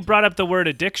 One of you brought up the word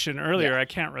addiction earlier. I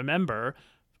can't remember.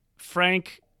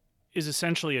 Frank is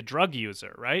essentially a drug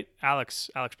user, right? Alex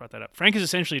brought that up. Frank is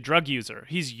essentially a drug user.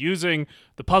 He's using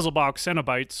the puzzle box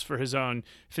Cenobites for his own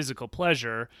physical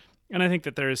pleasure. And I think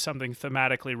that there is something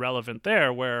thematically relevant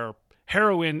there where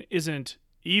heroin isn't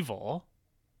evil,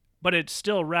 but it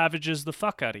still ravages the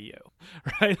fuck out of you,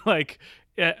 right? Like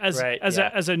as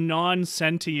a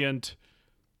non-sentient,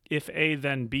 if A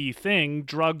then B thing,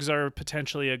 drugs are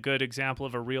potentially a good example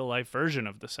of a real life version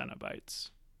of the Cenobites,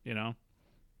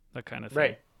 that kind of thing.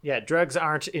 Right. Yeah, drugs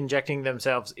aren't injecting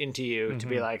themselves into you to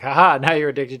be like, haha, now you're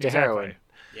addicted to heroin.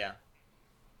 Yeah.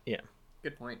 Yeah.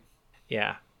 Good point.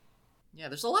 Yeah. Yeah,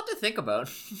 there's a lot to think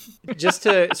about. Just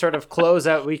to sort of close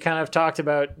out, we kind of talked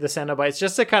about the Cenobites.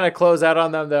 Just to kind of close out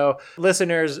on them, though,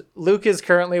 listeners, Luke is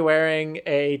currently wearing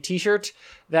a t-shirt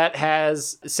that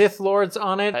has Sith Lords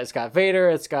on it. It's got Vader,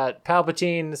 it's got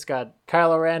Palpatine, it's got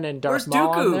Kylo Ren and Darth Maul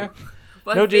on there.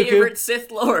 My favorite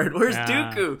Sith Lord. Where's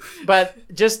Dooku? But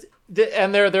just...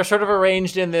 and they're sort of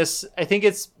arranged in this, I think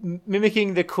it's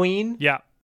mimicking the Queen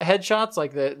headshots,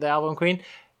 like the album Queen.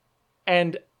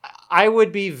 And I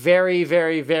would be very,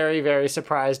 very, very, very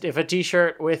surprised if a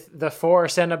t-shirt with the 4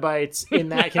 Cenobites in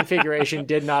that configuration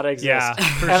did not exist. Yeah,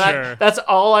 for sure. That's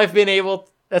all I've been able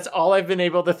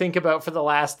to think about for the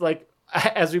last, like,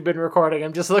 as we've been recording.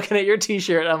 I'm just looking at your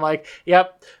t-shirt. I'm like,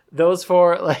 yep, those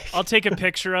 4, like... I'll take a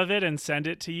picture of it and send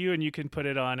it to you, and you can put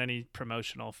it on any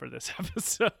promotional for this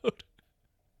episode.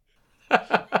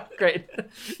 Great.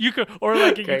 You could, or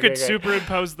like you could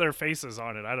superimpose their faces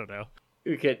on it. I don't know.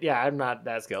 You could, I'm not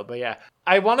that skilled, but yeah.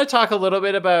 I want to talk a little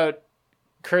bit about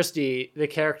Kirsty, the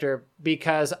character,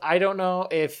 because I don't know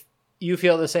if you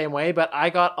feel the same way, but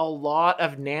I got a lot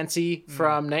of Nancy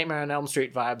from Nightmare on Elm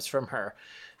Street vibes from her.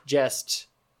 Just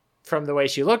from the way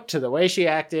she looked to the way she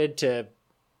acted to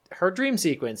her dream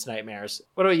sequence nightmares.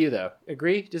 What about you, though?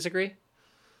 Agree? Disagree?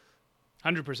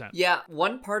 100%. Yeah,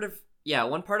 one part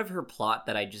of her plot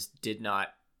that I just did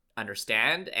not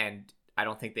understand, and I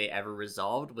don't think they ever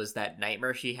resolved, was that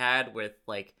nightmare she had with,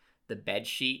 like, the bed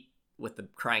sheet with the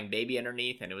crying baby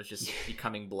underneath, and it was just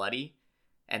becoming bloody,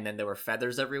 and then there were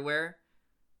feathers everywhere.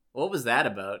 What was that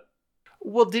about?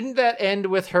 Well, didn't that end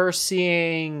with her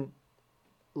seeing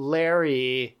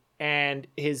Larry and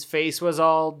his face was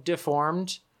all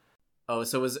deformed? Oh,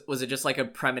 so was it just like a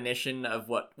premonition of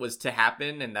what was to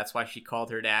happen, and that's why she called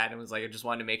her dad and was like, I just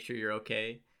wanted to make sure you're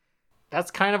okay?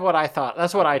 That's kind of what I thought.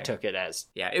 That's what I took it as.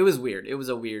 Yeah, it was weird. It was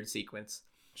a weird sequence.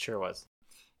 Sure was.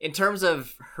 In terms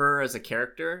of her as a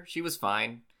character, she was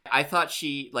fine. I thought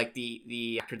she, like,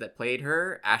 the actor that played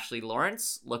her, Ashley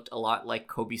Lawrence, looked a lot like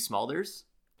Kobe Smulders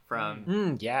from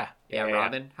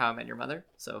Robin, How I Met Your Mother.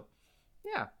 So,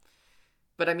 yeah.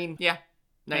 But I mean, yeah.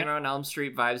 Nightmare on Elm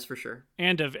Street vibes for sure.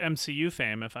 And of MCU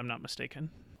fame, if I'm not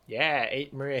mistaken. Yeah,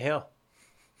 8 Maria Hill.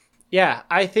 Yeah,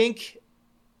 I think,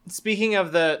 speaking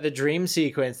of the dream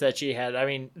sequence that she had, I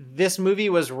mean, this movie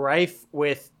was rife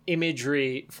with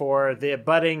imagery for the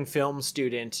budding film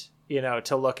student,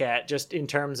 to look at, just in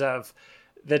terms of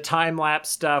the time-lapse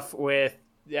stuff with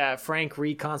Frank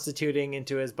reconstituting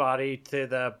into his body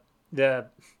to the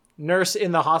nurse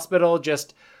in the hospital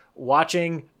just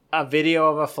watching a video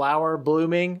of a flower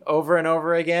blooming over and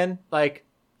over again, like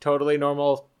totally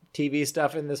normal TV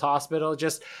stuff in this hospital.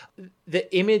 Just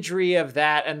the imagery of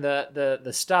that, and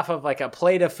the stuff of like a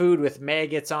plate of food with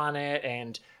maggots on it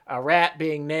and a rat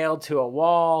being nailed to a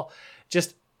wall,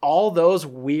 just all those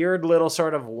weird little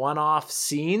sort of one-off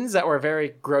scenes that were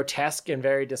very grotesque and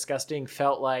very disgusting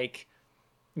felt like,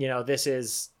 this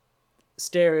is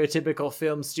stereotypical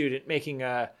film student making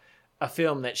a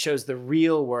film that shows the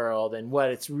real world and what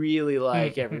it's really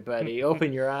like. Everybody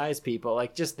open your eyes, people.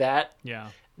 Like, just that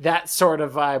sort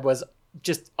of vibe was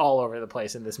just all over the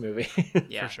place in this movie.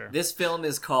 Yeah, for sure. This film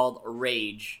is called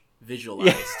Rage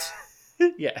visualized.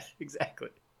 Yeah, exactly.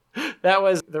 That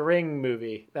was the Ring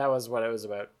movie. That was what it was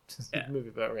about. A movie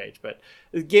about rage, but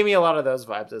it gave me a lot of those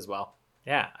vibes as well.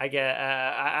 Yeah, I get.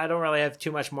 I don't really have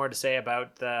too much more to say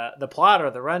about the plot or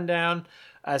the rundown,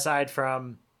 aside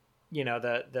from,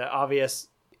 the obvious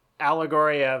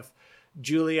allegory of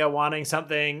Julia wanting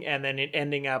something and then it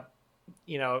ending up,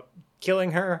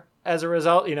 killing her as a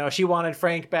result. She wanted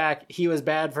Frank back. He was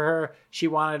bad for her. She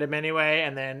wanted him anyway,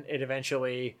 and then it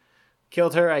eventually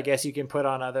killed her. I guess you can put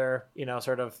on other,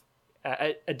 sort of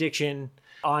addiction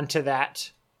onto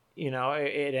that.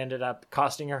 It ended up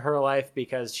costing her life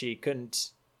because she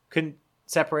couldn't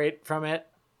separate from it.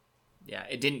 Yeah,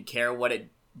 it didn't care what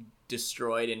it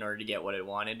destroyed in order to get what it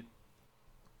wanted.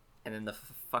 And then the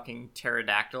fucking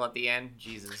pterodactyl at the end.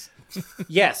 Jesus.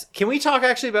 Yes. Can we talk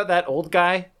actually about that old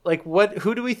guy? Like,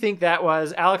 who do we think that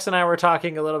was? Alex and I were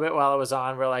talking a little bit while it was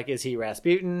on. We're like, is he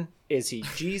Rasputin? Is he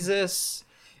Jesus?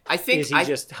 Is he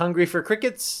just hungry for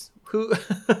crickets? Who?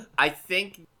 I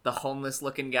think the homeless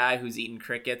looking guy who's eating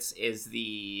crickets is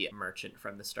the merchant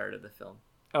from the start of the film.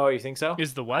 Oh, you think so?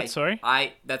 Is the what? Sorry?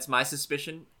 That's my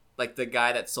suspicion. Like the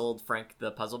guy that sold Frank the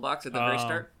puzzle box at the very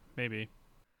start. Maybe.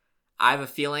 I have a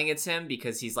feeling it's him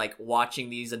because he's like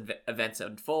watching these events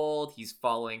unfold. He's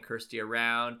following Kirsty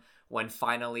around. When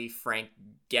finally Frank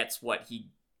gets what he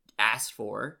asked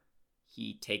for,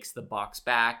 he takes the box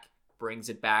back, brings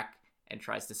it back, and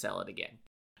tries to sell it again.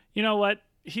 You know what?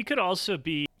 He could also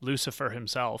be Lucifer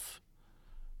himself,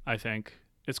 I think.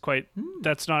 It's quite...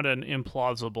 That's not an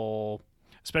implausible...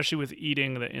 Especially with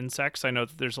eating the insects. I know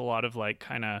that there's a lot of like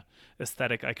kind of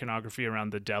aesthetic iconography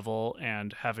around the devil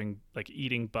and having like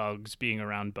eating bugs, being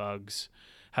around bugs,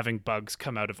 having bugs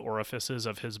come out of orifices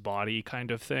of his body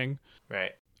kind of thing.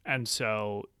 Right. And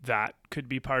so that could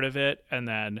be part of it. And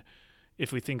then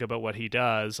if we think about what he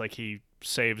does, like he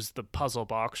saves the puzzle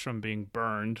box from being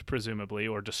burned, presumably,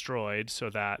 or destroyed so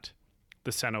that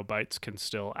the Cenobites can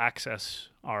still access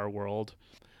our world.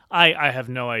 I have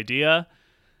no idea.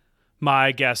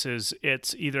 My guess is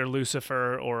it's either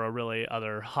Lucifer or a really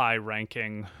other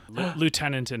high-ranking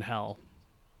lieutenant in hell.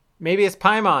 Maybe it's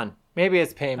Paimon. Maybe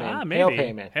it's Paimon. Maybe. Hail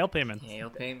Paimon.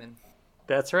 Hail Paimon.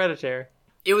 That's hereditary.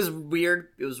 It was weird.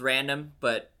 It was random,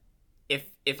 but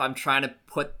if I'm trying to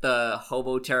put the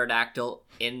hobo pterodactyl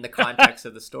in the context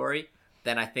of the story,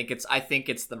 then I think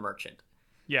it's the merchant.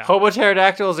 Yeah. Hobo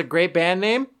Pterodactyl is a great band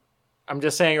name. I'm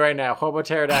just saying right now, Hobo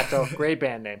Pterodactyl, great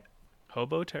band name.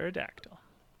 Hobo Pterodactyl.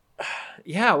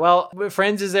 Yeah, well,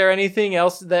 friends, is there anything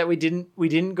else that we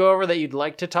didn't go over that you'd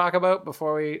like to talk about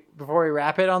before we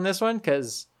wrap it on this one?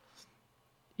 Because,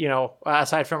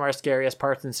 aside from our scariest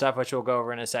parts and stuff, which we'll go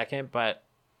over in a second, but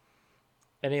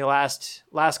any last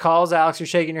calls? Alex, you're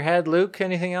shaking your head. Luke,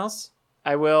 anything else?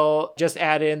 I will just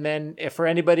add in then, if for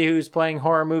anybody who's playing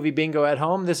horror movie bingo at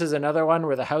home, this is another one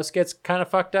where the house gets kind of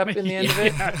fucked up in the end of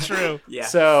it. Yeah, true. Yeah.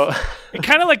 So it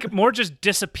kind of like more just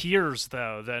disappears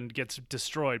though than gets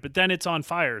destroyed, but then it's on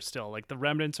fire still. Like the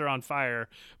remnants are on fire,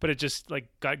 but it just like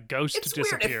got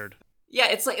disappeared. Yeah,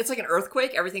 it's like an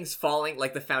earthquake. Everything's falling,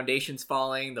 like the foundation's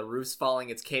falling, the roof's falling,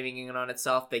 it's caving in on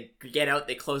itself. They get out,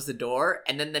 they close the door,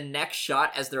 and then the next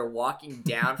shot as they're walking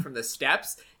down from the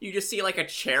steps, you just see like a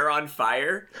chair on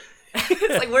fire.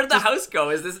 It's like, where did the house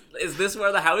go? Is this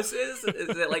where the house is?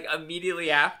 Is it like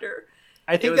immediately after?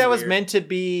 I think that was meant to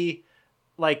be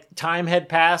like time had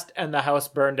passed and the house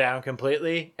burned down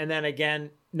completely, and then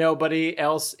again, nobody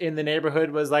else in the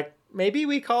neighborhood was like, maybe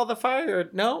we call the fire.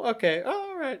 No, okay,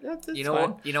 all right, that's fine. You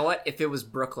know what? If it was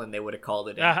Brooklyn, they would have called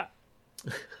it in.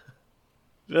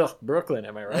 Ugh, Brooklyn,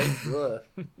 am I right? Oh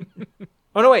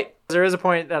no, wait. There is a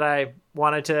point that I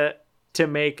wanted to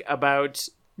make about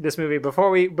this movie before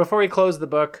we close the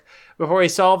book, before we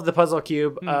solve the puzzle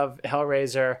cube of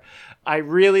Hellraiser. I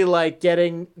really like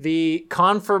getting the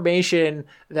confirmation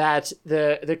that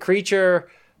the creature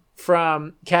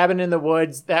from Cabin in the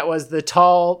Woods. That was the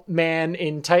tall man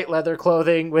in tight leather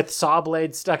clothing with saw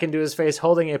blades stuck into his face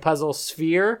holding a puzzle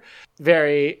sphere.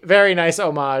 Very, very nice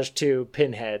homage to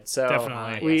Pinhead. So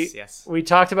Definitely. we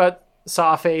talked about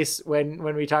Sawface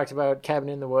when we talked about Cabin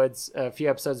in the Woods a few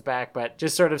episodes back, but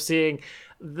just sort of seeing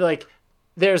like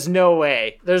there's no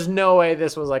way this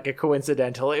was like a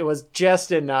coincidental. It was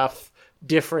just enough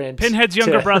different. Pinhead's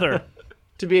younger brother.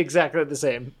 To be exactly the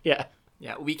same. Yeah.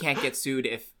 Yeah, we can't get sued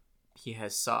if he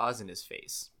has saws in his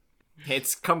face.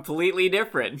 It's completely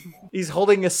different. He's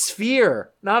holding a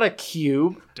sphere, not a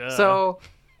cube. Duh. So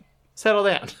settle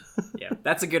down. Yeah,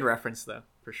 that's a good reference though,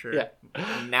 for sure. Yeah.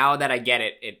 Now that I get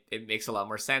it, it makes a lot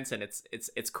more sense, and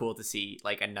it's cool to see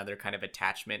like another kind of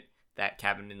attachment that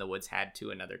Cabin in the Woods had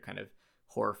to another kind of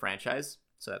horror franchise.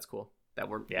 So that's cool. That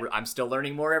I'm still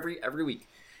learning more every week.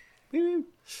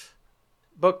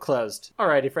 Book closed.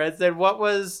 Alrighty, friends. Then what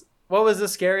was the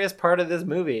scariest part of this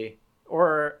movie?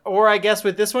 Or I guess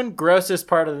with this one, grossest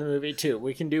part of the movie too.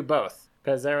 We can do both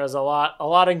because there was a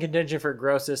lot in contention for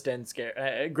grossest and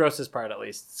grossest part at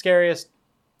least. Scariest,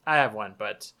 I have one,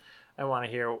 but I want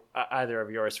to hear either of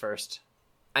yours first.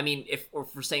 I mean, if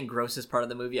we're saying grossest part of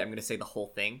the movie, I'm going to say the whole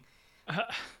thing,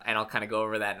 and I'll kind of go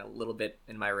over that in a little bit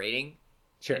in my rating.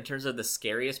 Sure. In terms of the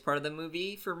scariest part of the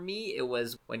movie, for me, it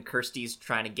was when Kirsty's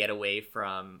trying to get away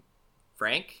from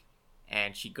Frank,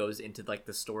 and she goes into like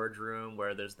the storage room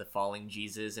where there's the falling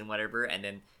Jesus and whatever, and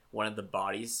then one of the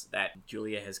bodies that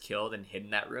Julia has killed and hidden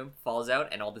in that room falls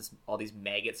out, and all these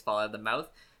maggots fall out of the mouth.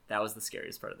 That was the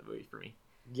scariest part of the movie for me.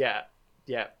 Yeah.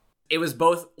 It was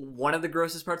both one of the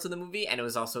grossest parts of the movie, and it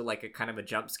was also like a kind of a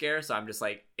jump scare. So I'm just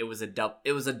like, it was a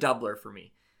doubler for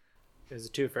me. It was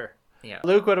a twofer. Yeah.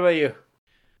 Luke, what about you?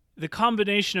 The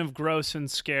combination of gross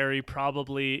and scary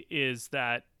probably is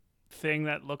that thing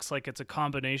that looks like it's a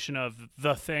combination of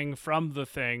The Thing from The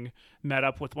Thing met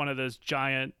up with one of those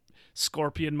giant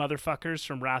scorpion motherfuckers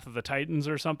from Wrath of the Titans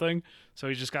or something. So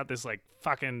he just got this like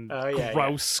fucking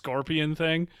gross scorpion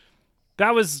thing.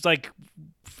 That was like,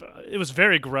 it was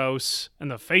very gross,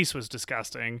 and the face was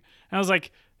disgusting. And I was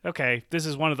like, okay, this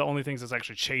is one of the only things that's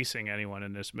actually chasing anyone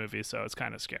in this movie, so it's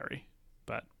kind of scary.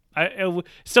 But it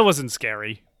still wasn't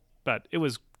scary, but it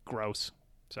was gross.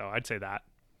 So I'd say that.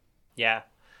 Yeah.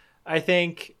 I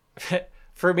think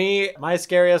for me, my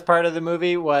scariest part of the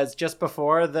movie was just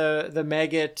before the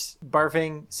maggot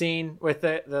barfing scene with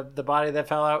the body that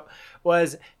fell out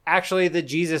was actually the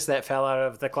Jesus that fell out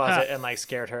of the closet and like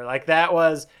scared her. Like that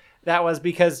was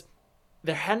because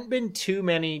there hadn't been too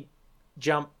many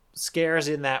jump scares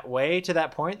in that way to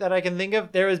that point that I can think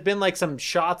of. There has been like some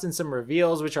shots and some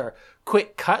reveals which are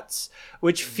quick cuts,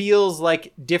 which feels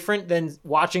like different than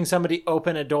watching somebody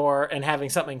open a door and having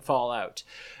something fall out.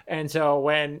 And so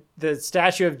when the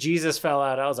statue of Jesus fell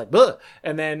out, I was like, "Bleh."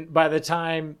 And then by the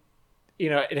time,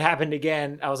 it happened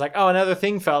again, I was like, oh, another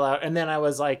thing fell out. And then I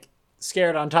was like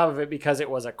scared on top of it because it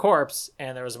was a corpse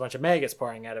and there was a bunch of maggots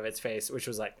pouring out of its face, which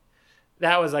was like,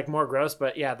 that was like more gross.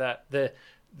 But yeah,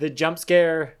 the jump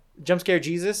scare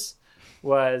Jesus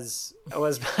was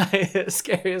my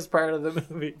scariest part of the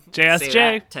movie. Say JSJ.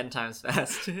 that 10 times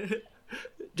fast.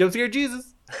 Jump scare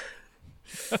Jesus.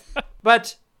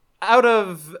 But out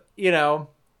of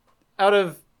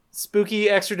spooky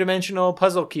extra dimensional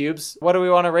puzzle cubes, what do we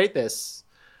want to rate this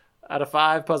out of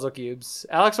 5 puzzle cubes?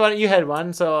 Alex, why don't you had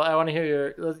one? So I want to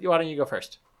hear why don't you go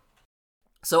first?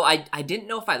 So I didn't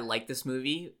know if I liked this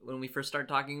movie when we first started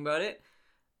talking about it.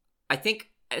 I think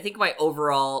my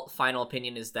overall final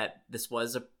opinion is that this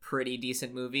was a pretty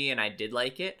decent movie and I did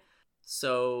like it.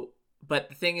 So, but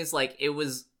the thing is, like, it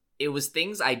was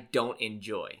things I don't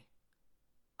enjoy.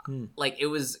 Like, it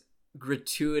was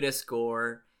gratuitous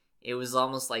gore. It was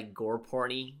almost like gore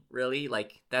porny, really.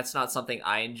 Like, that's not something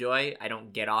I enjoy. I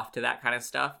don't get off to that kind of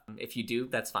stuff. If you do,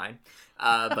 that's fine.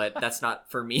 But that's not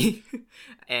for me.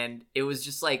 And it was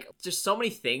just so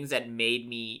many things that made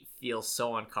me feel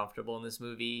so uncomfortable in this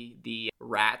movie. The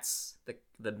rats,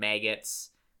 the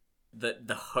maggots,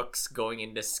 the hooks going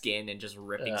into skin and just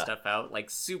ripping stuff out.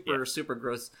 Like, super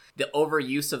gross. The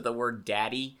overuse of the word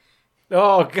daddy.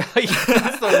 Oh, God.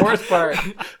 That's the worst part.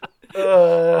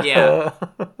 Yeah.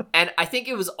 And I think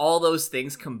it was all those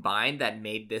things combined that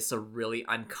made this a really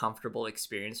uncomfortable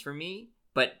experience for me.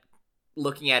 But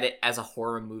looking at it as a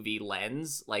horror movie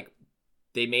lens, like,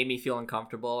 they made me feel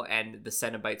uncomfortable, and the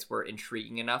Cenobites were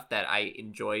intriguing enough that I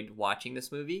enjoyed watching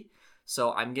this movie.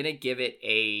 So I'm going to give it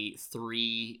a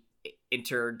 3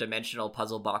 interdimensional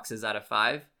puzzle boxes out of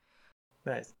 5.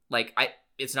 Nice. Like,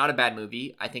 it's not a bad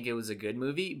movie. I think it was a good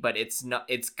movie, but it's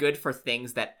good for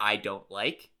things that I don't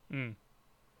like.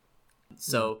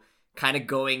 So kind of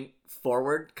going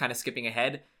forward, kind of skipping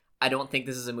ahead, I don't think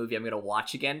this is a movie I'm going to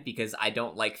watch again because I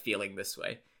don't like feeling this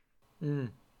way.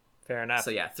 Fair enough.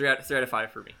 So yeah, 3 out of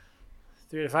 5 for me.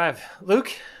 3 out of 5.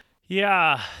 Luke?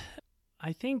 Yeah,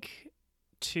 I think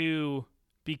to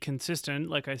be consistent,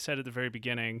 like I said at the very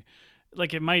beginning,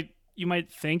 like you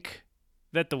might think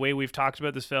that the way we've talked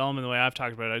about this film and the way I've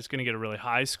talked about it, it's going to get a really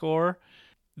high score.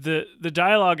 The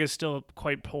dialogue is still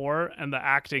quite poor, and the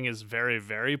acting is very,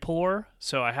 very poor.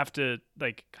 So I have to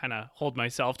like kind of hold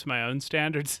myself to my own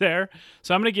standards there.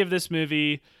 So I'm going to give this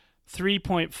movie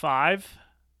 3.5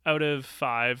 out of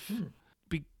 5.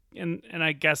 And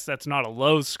I guess that's not a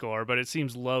low score, but it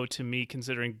seems low to me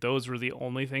considering those were the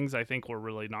only things I think were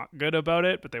really not good about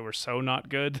it, but they were so not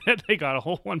good that they got a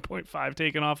whole 1.5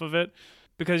 taken off of it.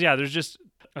 Because yeah, there's just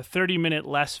a 30-minute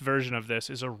less version of this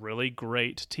is a really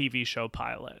great TV show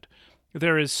pilot.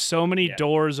 There is so many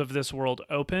doors of this world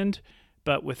opened,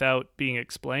 but without being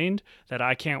explained, that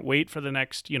I can't wait for the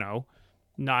next,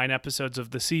 9 episodes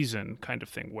of the season kind of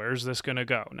thing. Where's this going to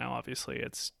go? Now, obviously,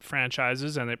 it's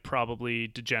franchises, and it probably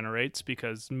degenerates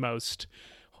because most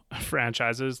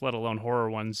franchises, let alone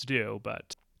horror ones, do.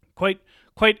 But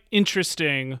quite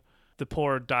interesting, the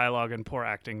poor dialogue and poor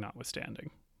acting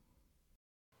notwithstanding.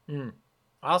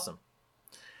 Awesome.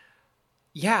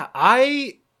 Yeah,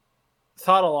 I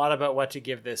thought a lot about what to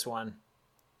give this one.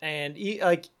 And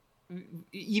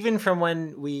even from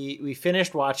when we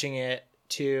finished watching it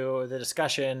to the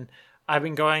discussion, I've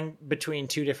been going between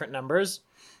 2 different numbers.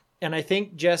 And I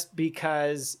think just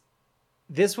because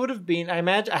this would have been,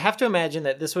 I have to imagine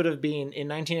that this would have been in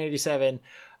 1987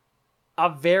 a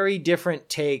very different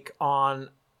take on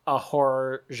a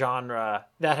horror genre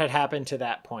that had happened to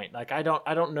that point. Like I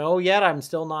don't know yet. I'm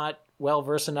still not well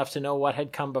versed enough to know what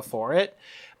had come before it,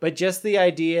 but just the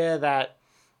idea that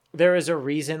there is a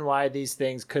reason why these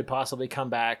things could possibly come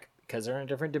back because they're in a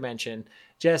different dimension.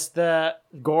 Just the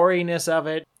goriness of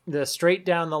it, the straight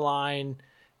down the line,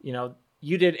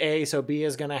 you did A, so B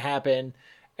is going to happen.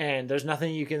 And there's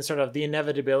nothing you can the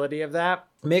inevitability of that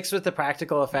mixed with the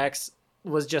practical effects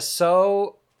was just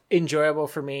so enjoyable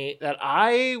for me that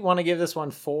I want to give this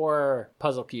one 4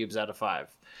 puzzle cubes out of 5.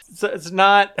 So it's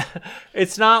not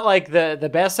like the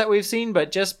best that we've seen,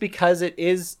 but just because it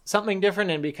is something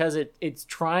different and because it's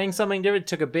trying something different, it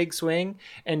took a big swing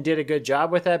and did a good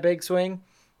job with that big swing.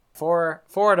 4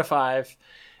 out of 5.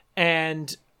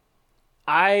 And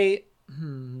I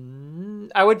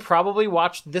would probably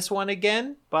watch this one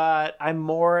again, but I'm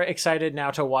more excited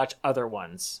now to watch other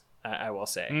ones. I will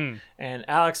say. And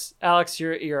Alex,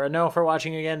 you're a no for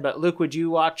watching again, but Luke, would you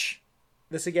watch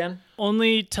this again?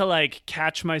 Only to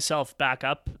catch myself back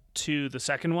up to the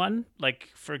second one. Like,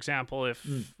 for example, if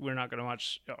we're not going to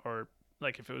watch, or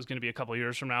if it was going to be a couple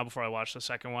years from now before I watch the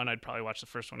second one, I'd probably watch the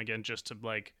first one again just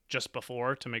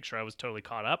before to make sure I was totally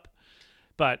caught up.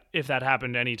 But if that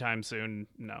happened anytime soon,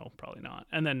 no, probably not.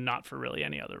 And then not for really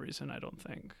any other reason, I don't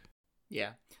think.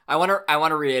 Yeah. I want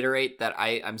to reiterate that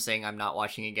I'm saying I'm not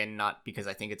watching again, not because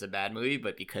I think it's a bad movie,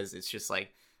 but because it's just I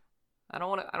don't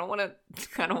want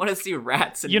to see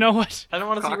rats. And you know what? I don't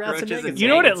want to see rats and you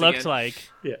know what it looked like?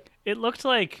 Yeah. It looked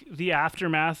like the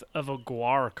aftermath of a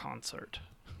Gwar concert.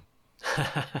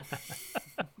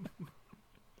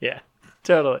 Yeah,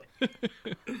 totally.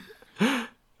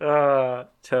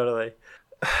 Totally.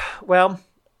 Well,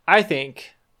 I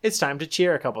think it's time to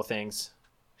cheer a couple things.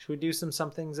 Should we do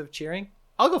some things of cheering?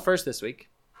 I'll go first this week,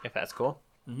 if that's cool.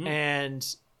 Mm-hmm.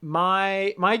 And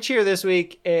my cheer this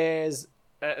week is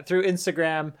through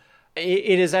Instagram.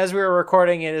 It is, as we were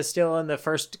recording, it is still in the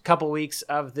first couple weeks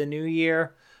of the new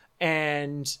year.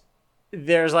 And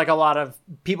there's a lot of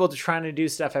people trying to do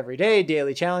stuff every day,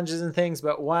 daily challenges and things.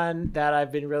 But one that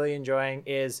I've been really enjoying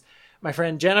is my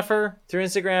friend Jennifer through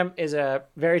Instagram is a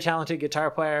very talented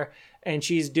guitar player. And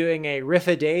she's doing a riff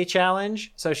a day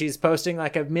challenge. So she's posting a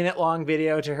 1-minute-long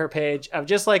video to her page of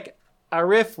just a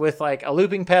riff with a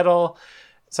looping pedal.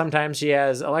 Sometimes she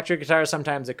has electric guitar,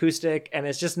 sometimes acoustic. And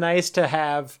it's just nice to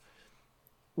have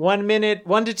 1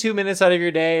 to 2 minutes out of your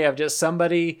day of just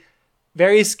somebody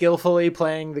very skillfully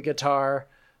playing the guitar.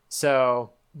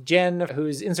 So Jen,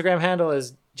 whose Instagram handle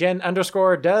is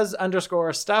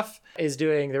Jen_does_stuff, is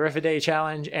doing the riff a day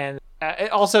challenge. And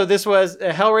also, this was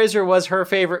Hellraiser was her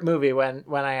favorite movie when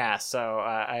I asked, so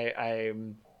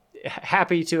I'm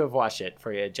happy to have watched it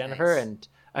for you, Jennifer. Nice. And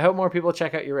I hope more people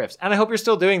check out your riffs, and I hope you're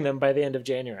still doing them by the end of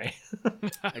January.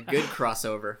 A good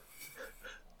crossover.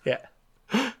 Yeah.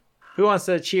 Who wants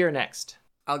to cheer next?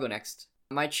 I'll go next.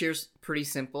 My cheer's pretty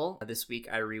simple. This week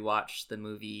I rewatched the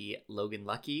movie Logan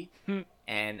Lucky,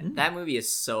 and that movie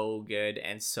is so good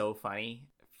and so funny.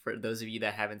 For those of you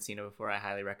that haven't seen it before, I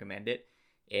highly recommend it.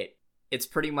 It's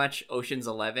pretty much Ocean's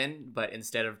 11, but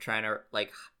instead of trying to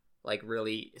like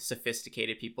really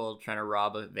sophisticated people trying to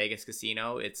rob a Vegas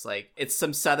casino. It's like it's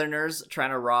some Southerners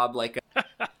trying to rob like a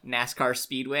NASCAR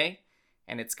speedway,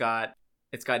 and it's got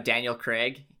Daniel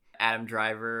Craig, Adam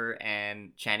Driver,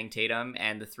 and Channing Tatum,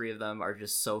 and the three of them are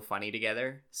just so funny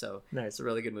together. So Nice. It's a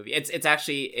really good movie.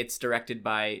 It's directed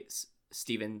by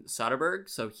Steven Soderbergh,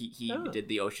 so he did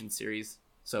the Ocean series.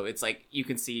 So it's like you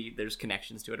can see there's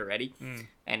connections to it already,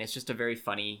 and it's just a very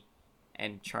funny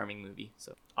and charming movie.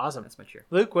 So Awesome. that's my cheer.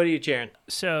 Luke, what are you cheering?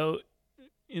 So,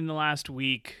 in the last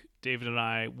week, David and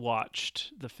I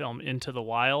watched the film Into the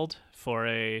Wild for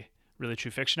a Really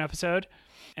True Fiction episode,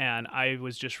 and I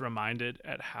was just reminded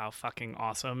at how fucking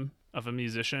awesome of a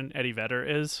musician Eddie Vedder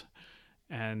is,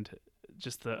 and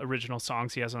just the original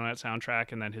songs he has on that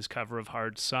soundtrack, and then his cover of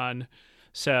Hard Sun.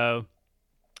 So,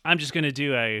 I'm just going to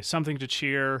do a something to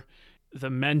cheer the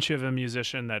mensch of a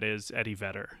musician that is Eddie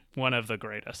Vedder, one of the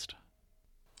greatest.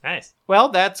 Nice. Well,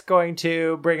 that's going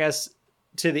to bring us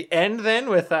to the end then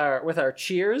with our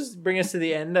cheers. Bring us to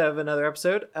the end of another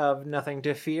episode of Nothing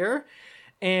to Fear.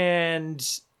 And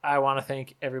I want to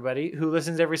thank everybody who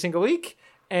listens every single week.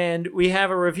 And we have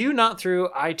a review not through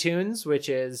iTunes, which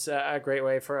is a great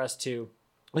way for us to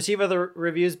receive other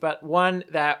reviews, but one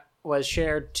that was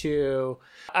shared to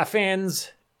a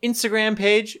fan's Instagram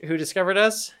page who discovered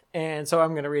us. And so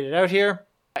I'm going to read it out here.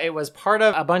 It was part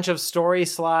of a bunch of story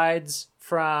slides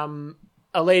from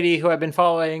a lady who I've been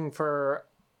following for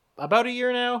about a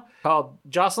year now called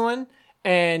Jocelyn.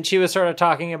 And she was sort of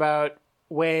talking about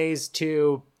ways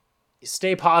to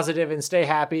stay positive and stay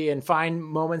happy and find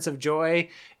moments of joy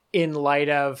in light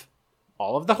of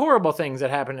all of the horrible things that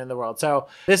happen in the world. So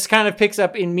this kind of picks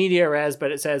up in media res,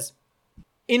 but it says,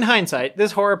 in hindsight,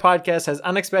 this horror podcast has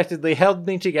unexpectedly held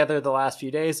me together the last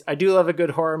few days. I do love a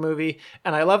good horror movie,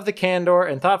 and I love the candor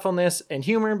and thoughtfulness and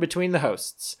humor between the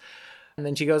hosts. And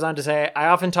then she goes on to say, I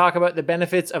often talk about the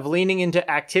benefits of leaning into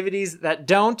activities that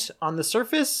don't, on the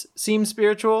surface, seem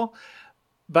spiritual,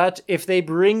 but if they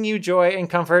bring you joy and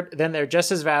comfort, then they're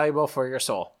just as valuable for your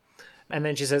soul. And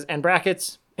then she says, and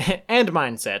brackets, and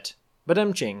mindset.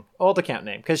 But ching, old account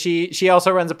name. Because she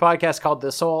also runs a podcast called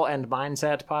the Soul and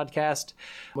Mindset Podcast,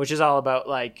 which is all about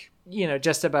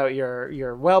just about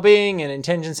your well-being and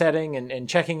intention setting and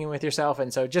checking in with yourself.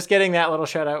 And so just getting that little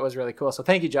shout out was really cool. So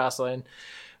thank you, Jocelyn,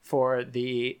 for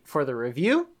the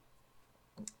review.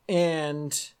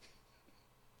 And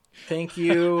thank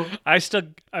you.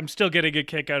 I'm still getting a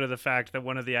kick out of the fact that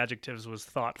one of the adjectives was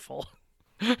thoughtful.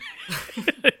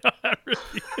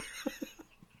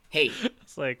 Hey,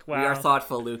 it's like, wow. We are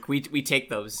thoughtful, Luke. We take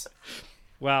those.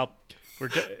 Well,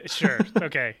 sure.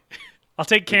 Okay. I'll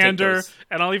take candor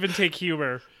and I'll even take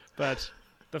humor. But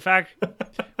the fact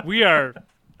we are,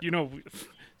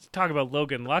 talk about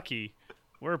Logan Lucky.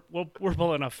 We're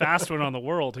pulling a fast one on the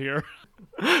world here.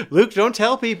 Luke, don't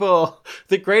tell people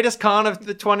the greatest con of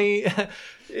the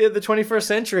 21st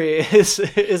century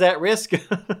is at risk.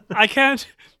 I can't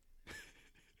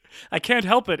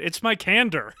help it. It's my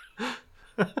candor.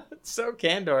 So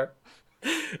candor.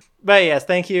 But yes,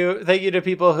 thank you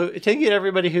to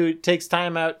everybody who takes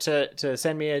time out to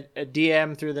send me a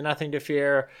DM through the Nothing to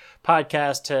Fear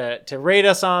podcast to rate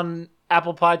us on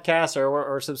Apple Podcasts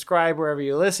or subscribe wherever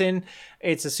you listen.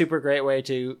 It's a super great way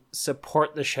to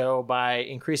support the show by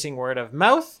increasing word of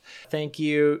mouth. Thank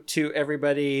you to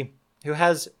everybody who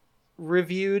has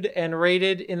reviewed and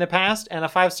rated in the past, and a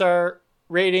 5-star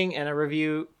rating and a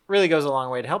review really goes a long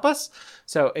way to help us.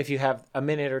 So if you have a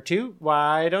minute or two,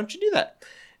 why don't you do that?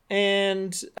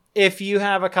 And if you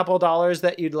have a couple dollars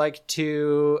that you'd like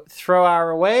to throw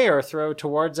our way or throw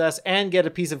towards us and get a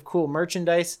piece of cool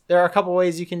merchandise, there are a couple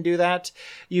ways you can do that.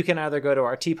 You can either go to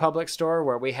our TeePublic store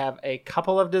where we have a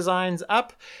couple of designs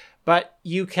up, but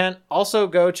you can also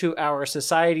go to our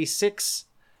Society 6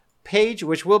 page,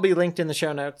 which will be linked in the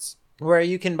show notes, where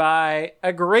you can buy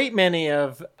a great many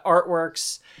of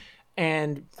artworks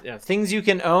and things you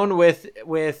can own with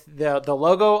the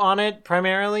logo on it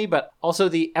primarily, but also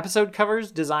the episode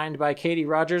covers designed by Katie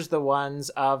Rogers, the ones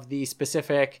of the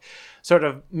specific sort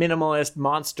of minimalist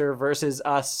monster versus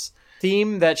us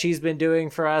theme that she's been doing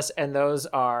for us. And those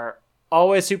are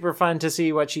always super fun to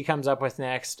see what she comes up with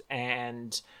next.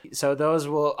 And so those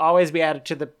will always be added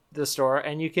to the store,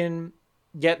 and you can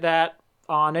get that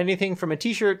on anything from a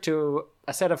t-shirt to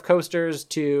a set of coasters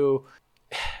to...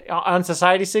 On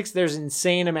Society 6, there's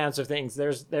insane amounts of things.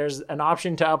 There's an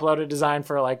option to upload a design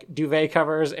for like duvet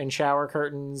covers and shower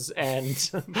curtains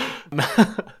and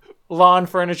lawn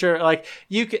furniture. Like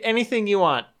anything you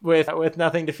want with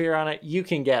Nothing to Fear on it, you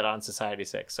can get on Society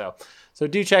 6. So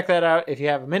do check that out if you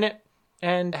have a minute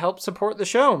and help support the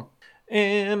show.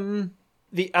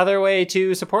 The other way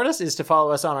to support us is to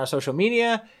follow us on our social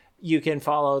media. You can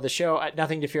follow the show at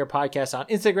Nothing to Fear Podcast on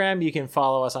Instagram. You can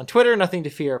follow us on Twitter, Nothing to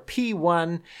Fear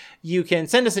P1. You can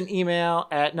send us an email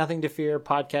at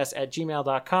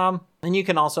nothingtofearpodcast@gmail.com. And you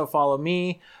can also follow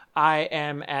me. I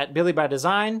am at Billy by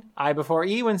Design, I before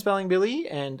E when spelling Billy,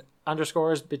 and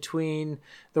underscores between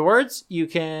the words. You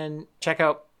can check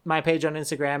out my page on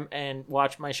Instagram and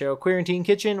watch my show Queer and Teen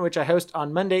Kitchen, which I host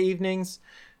on Monday evenings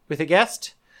with a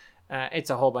guest. It's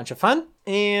a whole bunch of fun.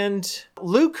 And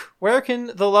Luke, where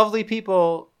can the lovely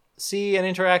people see and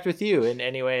interact with you in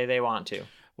any way they want to?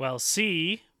 Well,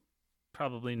 see,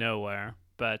 probably nowhere,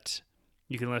 but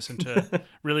you can listen to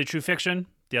Really True Fiction,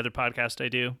 the other podcast I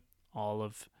do,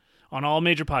 on all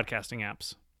major podcasting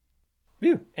apps.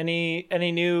 Ew.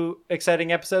 Any new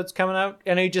exciting episodes coming out?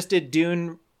 I know you just did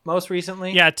Dune most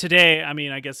recently. Yeah, today,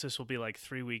 I guess this will be like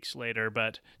 3 weeks later,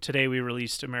 but today we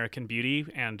released American Beauty,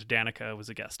 and Danica was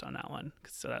a guest on that one,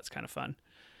 so that's kind of fun.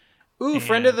 Ooh,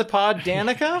 friend of the pod,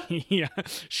 Danica? Yeah,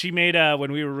 she made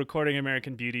when we were recording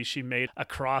American Beauty, she made a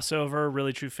crossover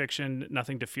Really True Fiction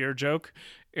Nothing to Fear joke,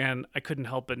 and I couldn't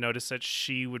help but notice that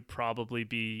she would probably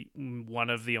be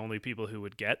one of the only people who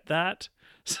would get that.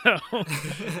 So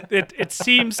it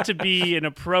seems to be an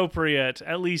appropriate,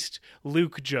 at least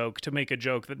Luke joke, to make a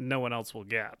joke that no one else will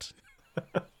get.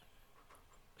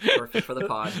 Perfect for the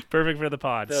pod. Perfect for the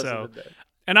pod. Those So. are the best.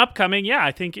 And upcoming, yeah,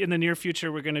 I think in the near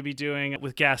future we're going to be doing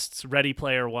with guests Ready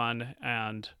Player One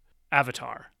and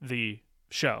Avatar, the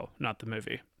show, not the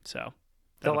movie. So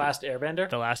The Last Airbender?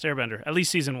 The Last Airbender, at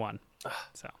least season 1.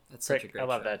 So That's such a Great. great I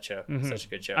love show. that show. Such a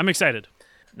good show. I'm excited.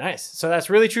 Nice. So that's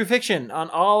Really True Fiction on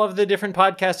all of the different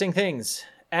podcasting things.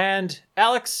 And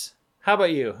Alex, how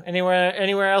about you?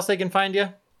 Anywhere else they can find you?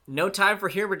 No time for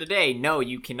humor today. No,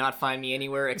 you cannot find me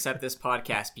anywhere except this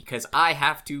podcast because I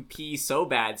have to pee so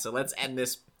bad. So let's end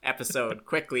this episode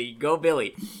quickly. Go,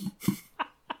 Billy.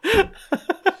 All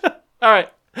right.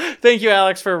 Thank you,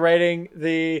 Alex, for writing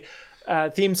the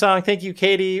theme song. Thank you,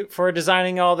 Katie, for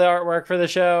designing all the artwork for the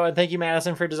show. And thank you,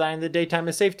 Madison, for designing the daytime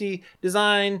and safety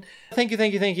design. Thank you,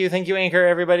 Anchor,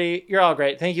 everybody. You're all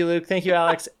great. Thank you, Luke. Thank you,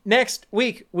 Alex. Next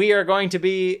week, we are going to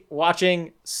be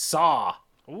watching Saw.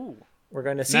 Ooh. We're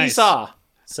going to see Nice. Saw.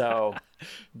 So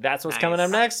that's what's coming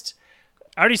up next.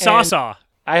 I already saw And- Saw.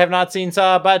 I have not seen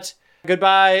Saw, but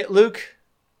goodbye, Luke.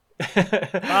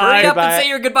 Hurry up and say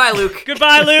your goodbye, Luke.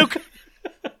 Goodbye, Luke.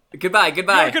 Goodbye.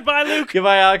 Goodbye, Luke.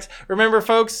 Goodbye, Alex. Remember,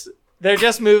 folks, they're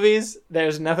just movies.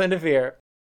 There's nothing to fear.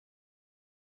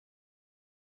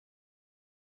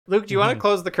 Luke, do you want to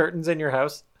close the curtains in your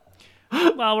house?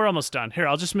 Well, we're almost done. Here,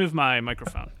 I'll just move my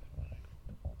microphone.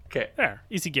 Okay. There,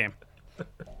 easy game.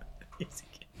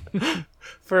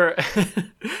 For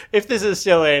if this is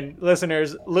still in,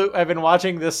 listeners, Luke, I've been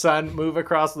watching the sun move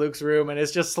across Luke's room, and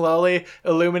it's just slowly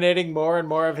illuminating more and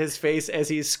more of his face as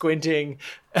he's squinting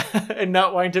and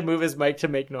not wanting to move his mic to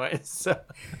make noise. So.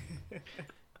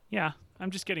 Yeah,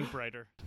 I'm just getting brighter.